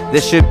 and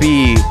this should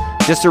be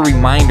just a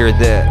reminder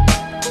that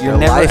you're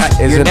never at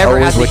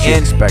the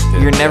end.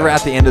 You're never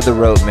at the end of the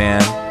road,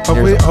 man.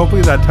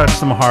 Hopefully that touched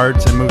some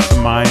hearts and moved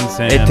some minds.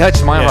 And it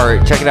touched my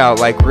heart. Check it out.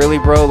 Like, really,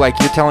 bro, like,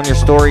 you're telling your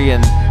story,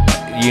 and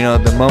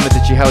the moment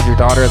that you held your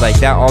daughter, like,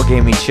 that all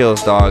gave me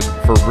chills, dog,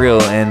 for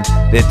real, and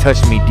it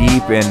touched me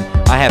deep. And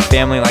I have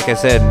family, like I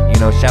said,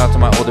 shout out to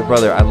my older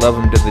brother. I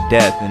love him to the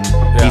death, and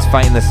he's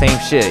fighting the same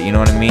shit, you know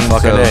what I mean?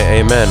 Fucking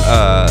amen.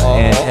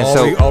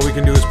 All we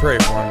can do is pray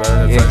for him,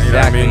 but exactly. You know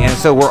what I mean? And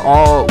so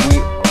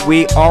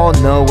we all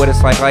know what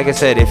it's like. Like I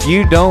said, if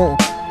you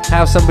don't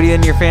have somebody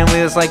in your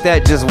family that's like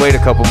that, just wait a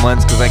couple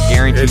months, because I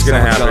guarantee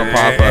someone's gonna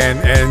pop up.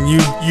 And you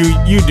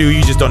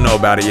just don't know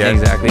about it yet.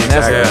 Exactly, and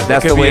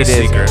that's the way it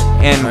is.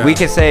 And we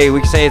can say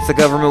it's the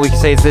government, we can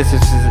say it's this,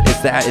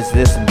 it's that, it's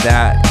this and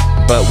that.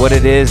 But what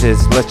it is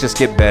let's just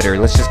get better.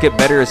 Let's just get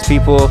better as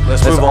people.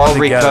 Let's all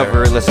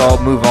recover. Let's all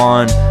move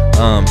on.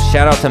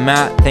 Shout out to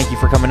Matt. Thank you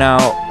for coming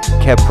out.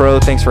 Kev Pro,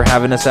 thanks for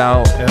having us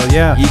out. Hell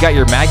yeah. You got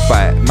your mic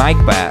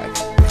back.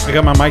 I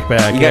got my mic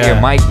back. You got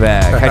your mic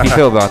back. How do you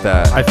feel about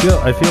that? I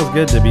feel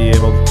good to be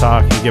able to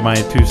talk and get my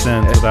 2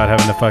 cents without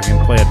having to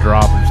fucking play a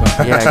drop or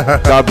something. Yeah.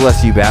 God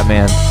bless you,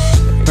 Batman.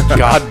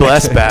 God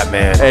bless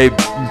Batman. Hey,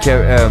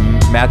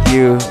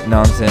 Matthew,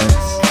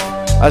 nonsense.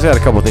 I just got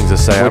a couple things to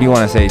say. What do you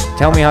want to say?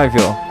 Tell me how you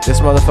feel. This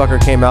motherfucker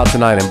came out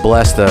tonight and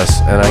blessed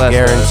us, and I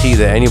guarantee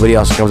that anybody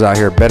else that comes out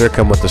here better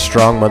come with a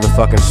strong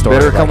motherfucking story.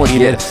 Better come with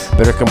gifts.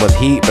 Better come with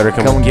heat. Better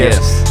come with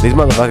gifts. These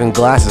motherfucking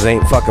glasses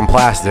ain't fucking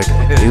plastic.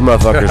 These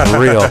motherfuckers are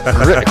real.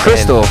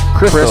 Crystal.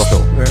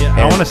 Yeah,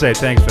 I want to say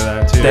thanks for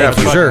that too. Thank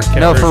you. Sure.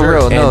 No, for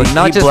real. No,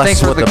 not just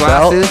thanks for the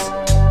glasses.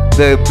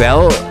 The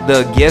belt,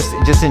 the gifts,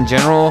 just in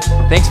general.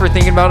 Thanks for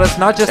thinking about us.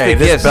 Not just the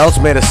this gifts. belt's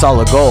made of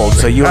solid gold,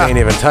 so you ain't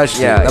even touched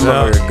it. That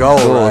motherfucker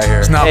gold right here.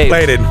 It's not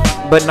plated.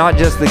 But not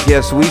just the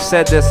gifts. We've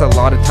said this a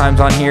lot of times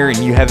on here, and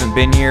you haven't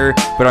been here,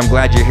 but I'm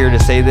glad you're here to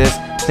say this.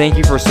 Thank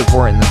you for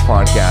supporting this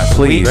podcast.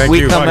 Please.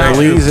 We come out,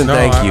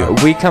 thank you.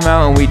 We come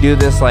out and we do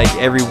this like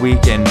every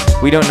week, and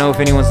we don't know if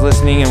anyone's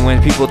listening, and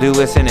when people do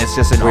listen, it's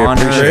just an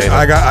honor.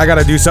 I got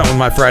to do something with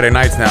my Friday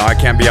nights now. I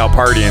can't be out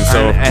partying,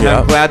 so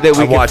I'm glad that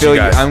we can fill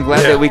you. I'm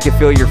glad that we can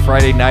fill your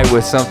Friday night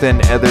with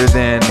something other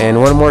than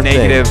one more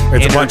negative.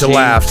 It's a bunch of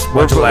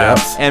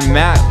laughs. And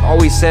Matt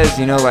always says,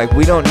 like,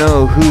 we don't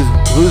know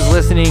who's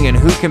listening and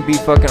who can be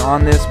fucking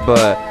on this,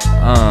 but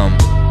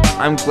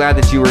I'm glad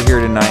that you were here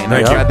tonight, and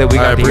I'm glad that we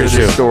got to hear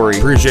this story.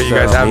 Appreciate you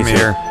guys having me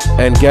here.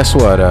 And guess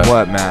what?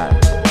 What, Matt?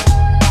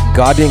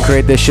 God didn't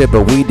create this shit,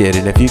 but we did.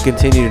 And if you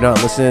continue to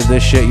not listen to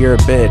this shit, you're a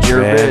bitch.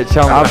 You're man. a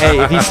bitch. Hey,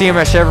 if you see him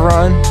at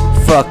Chevron,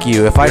 fuck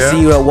you. If I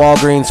see you at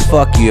Walgreens,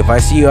 fuck you. If I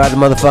see you at the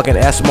motherfucking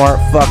S-Mart,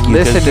 fuck you.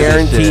 Listen to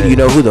guaranteed, you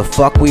know who the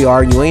fuck we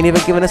are, and you ain't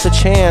even giving us a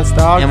chance,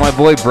 dog. And my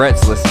boy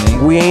Brett's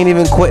listening. We ain't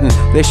even quitting.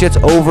 This shit's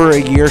over a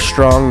year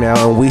strong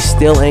now, and we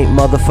still ain't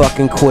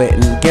motherfucking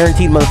quitting.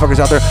 Guaranteed motherfuckers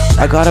out there,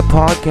 I got a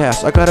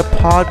podcast.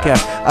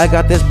 I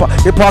got this.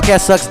 Your podcast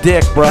sucks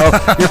dick, bro.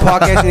 Your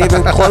podcast ain't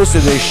even close to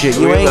this shit.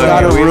 You ain't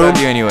got a room. We love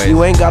you anyways.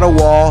 You ain't got a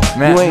wall.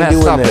 Matt, you ain't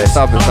doing this.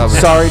 Stop it.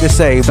 Sorry to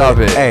say, stop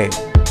but it. Hey.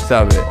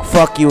 Stop it.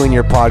 Fuck you and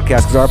your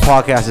podcast, because our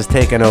podcast is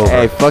taking over.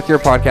 Hey, fuck your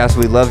podcast.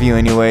 We love you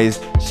anyways.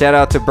 Shout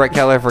out to Brett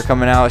Keller for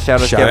coming out.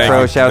 Shout out to Kev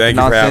Pro. Shout out to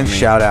Nonsense.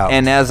 Shout out.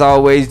 And as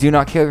always, do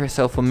not kill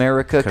yourself,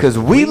 America, because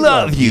we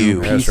love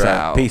you. Peace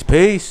out.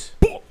 Peace.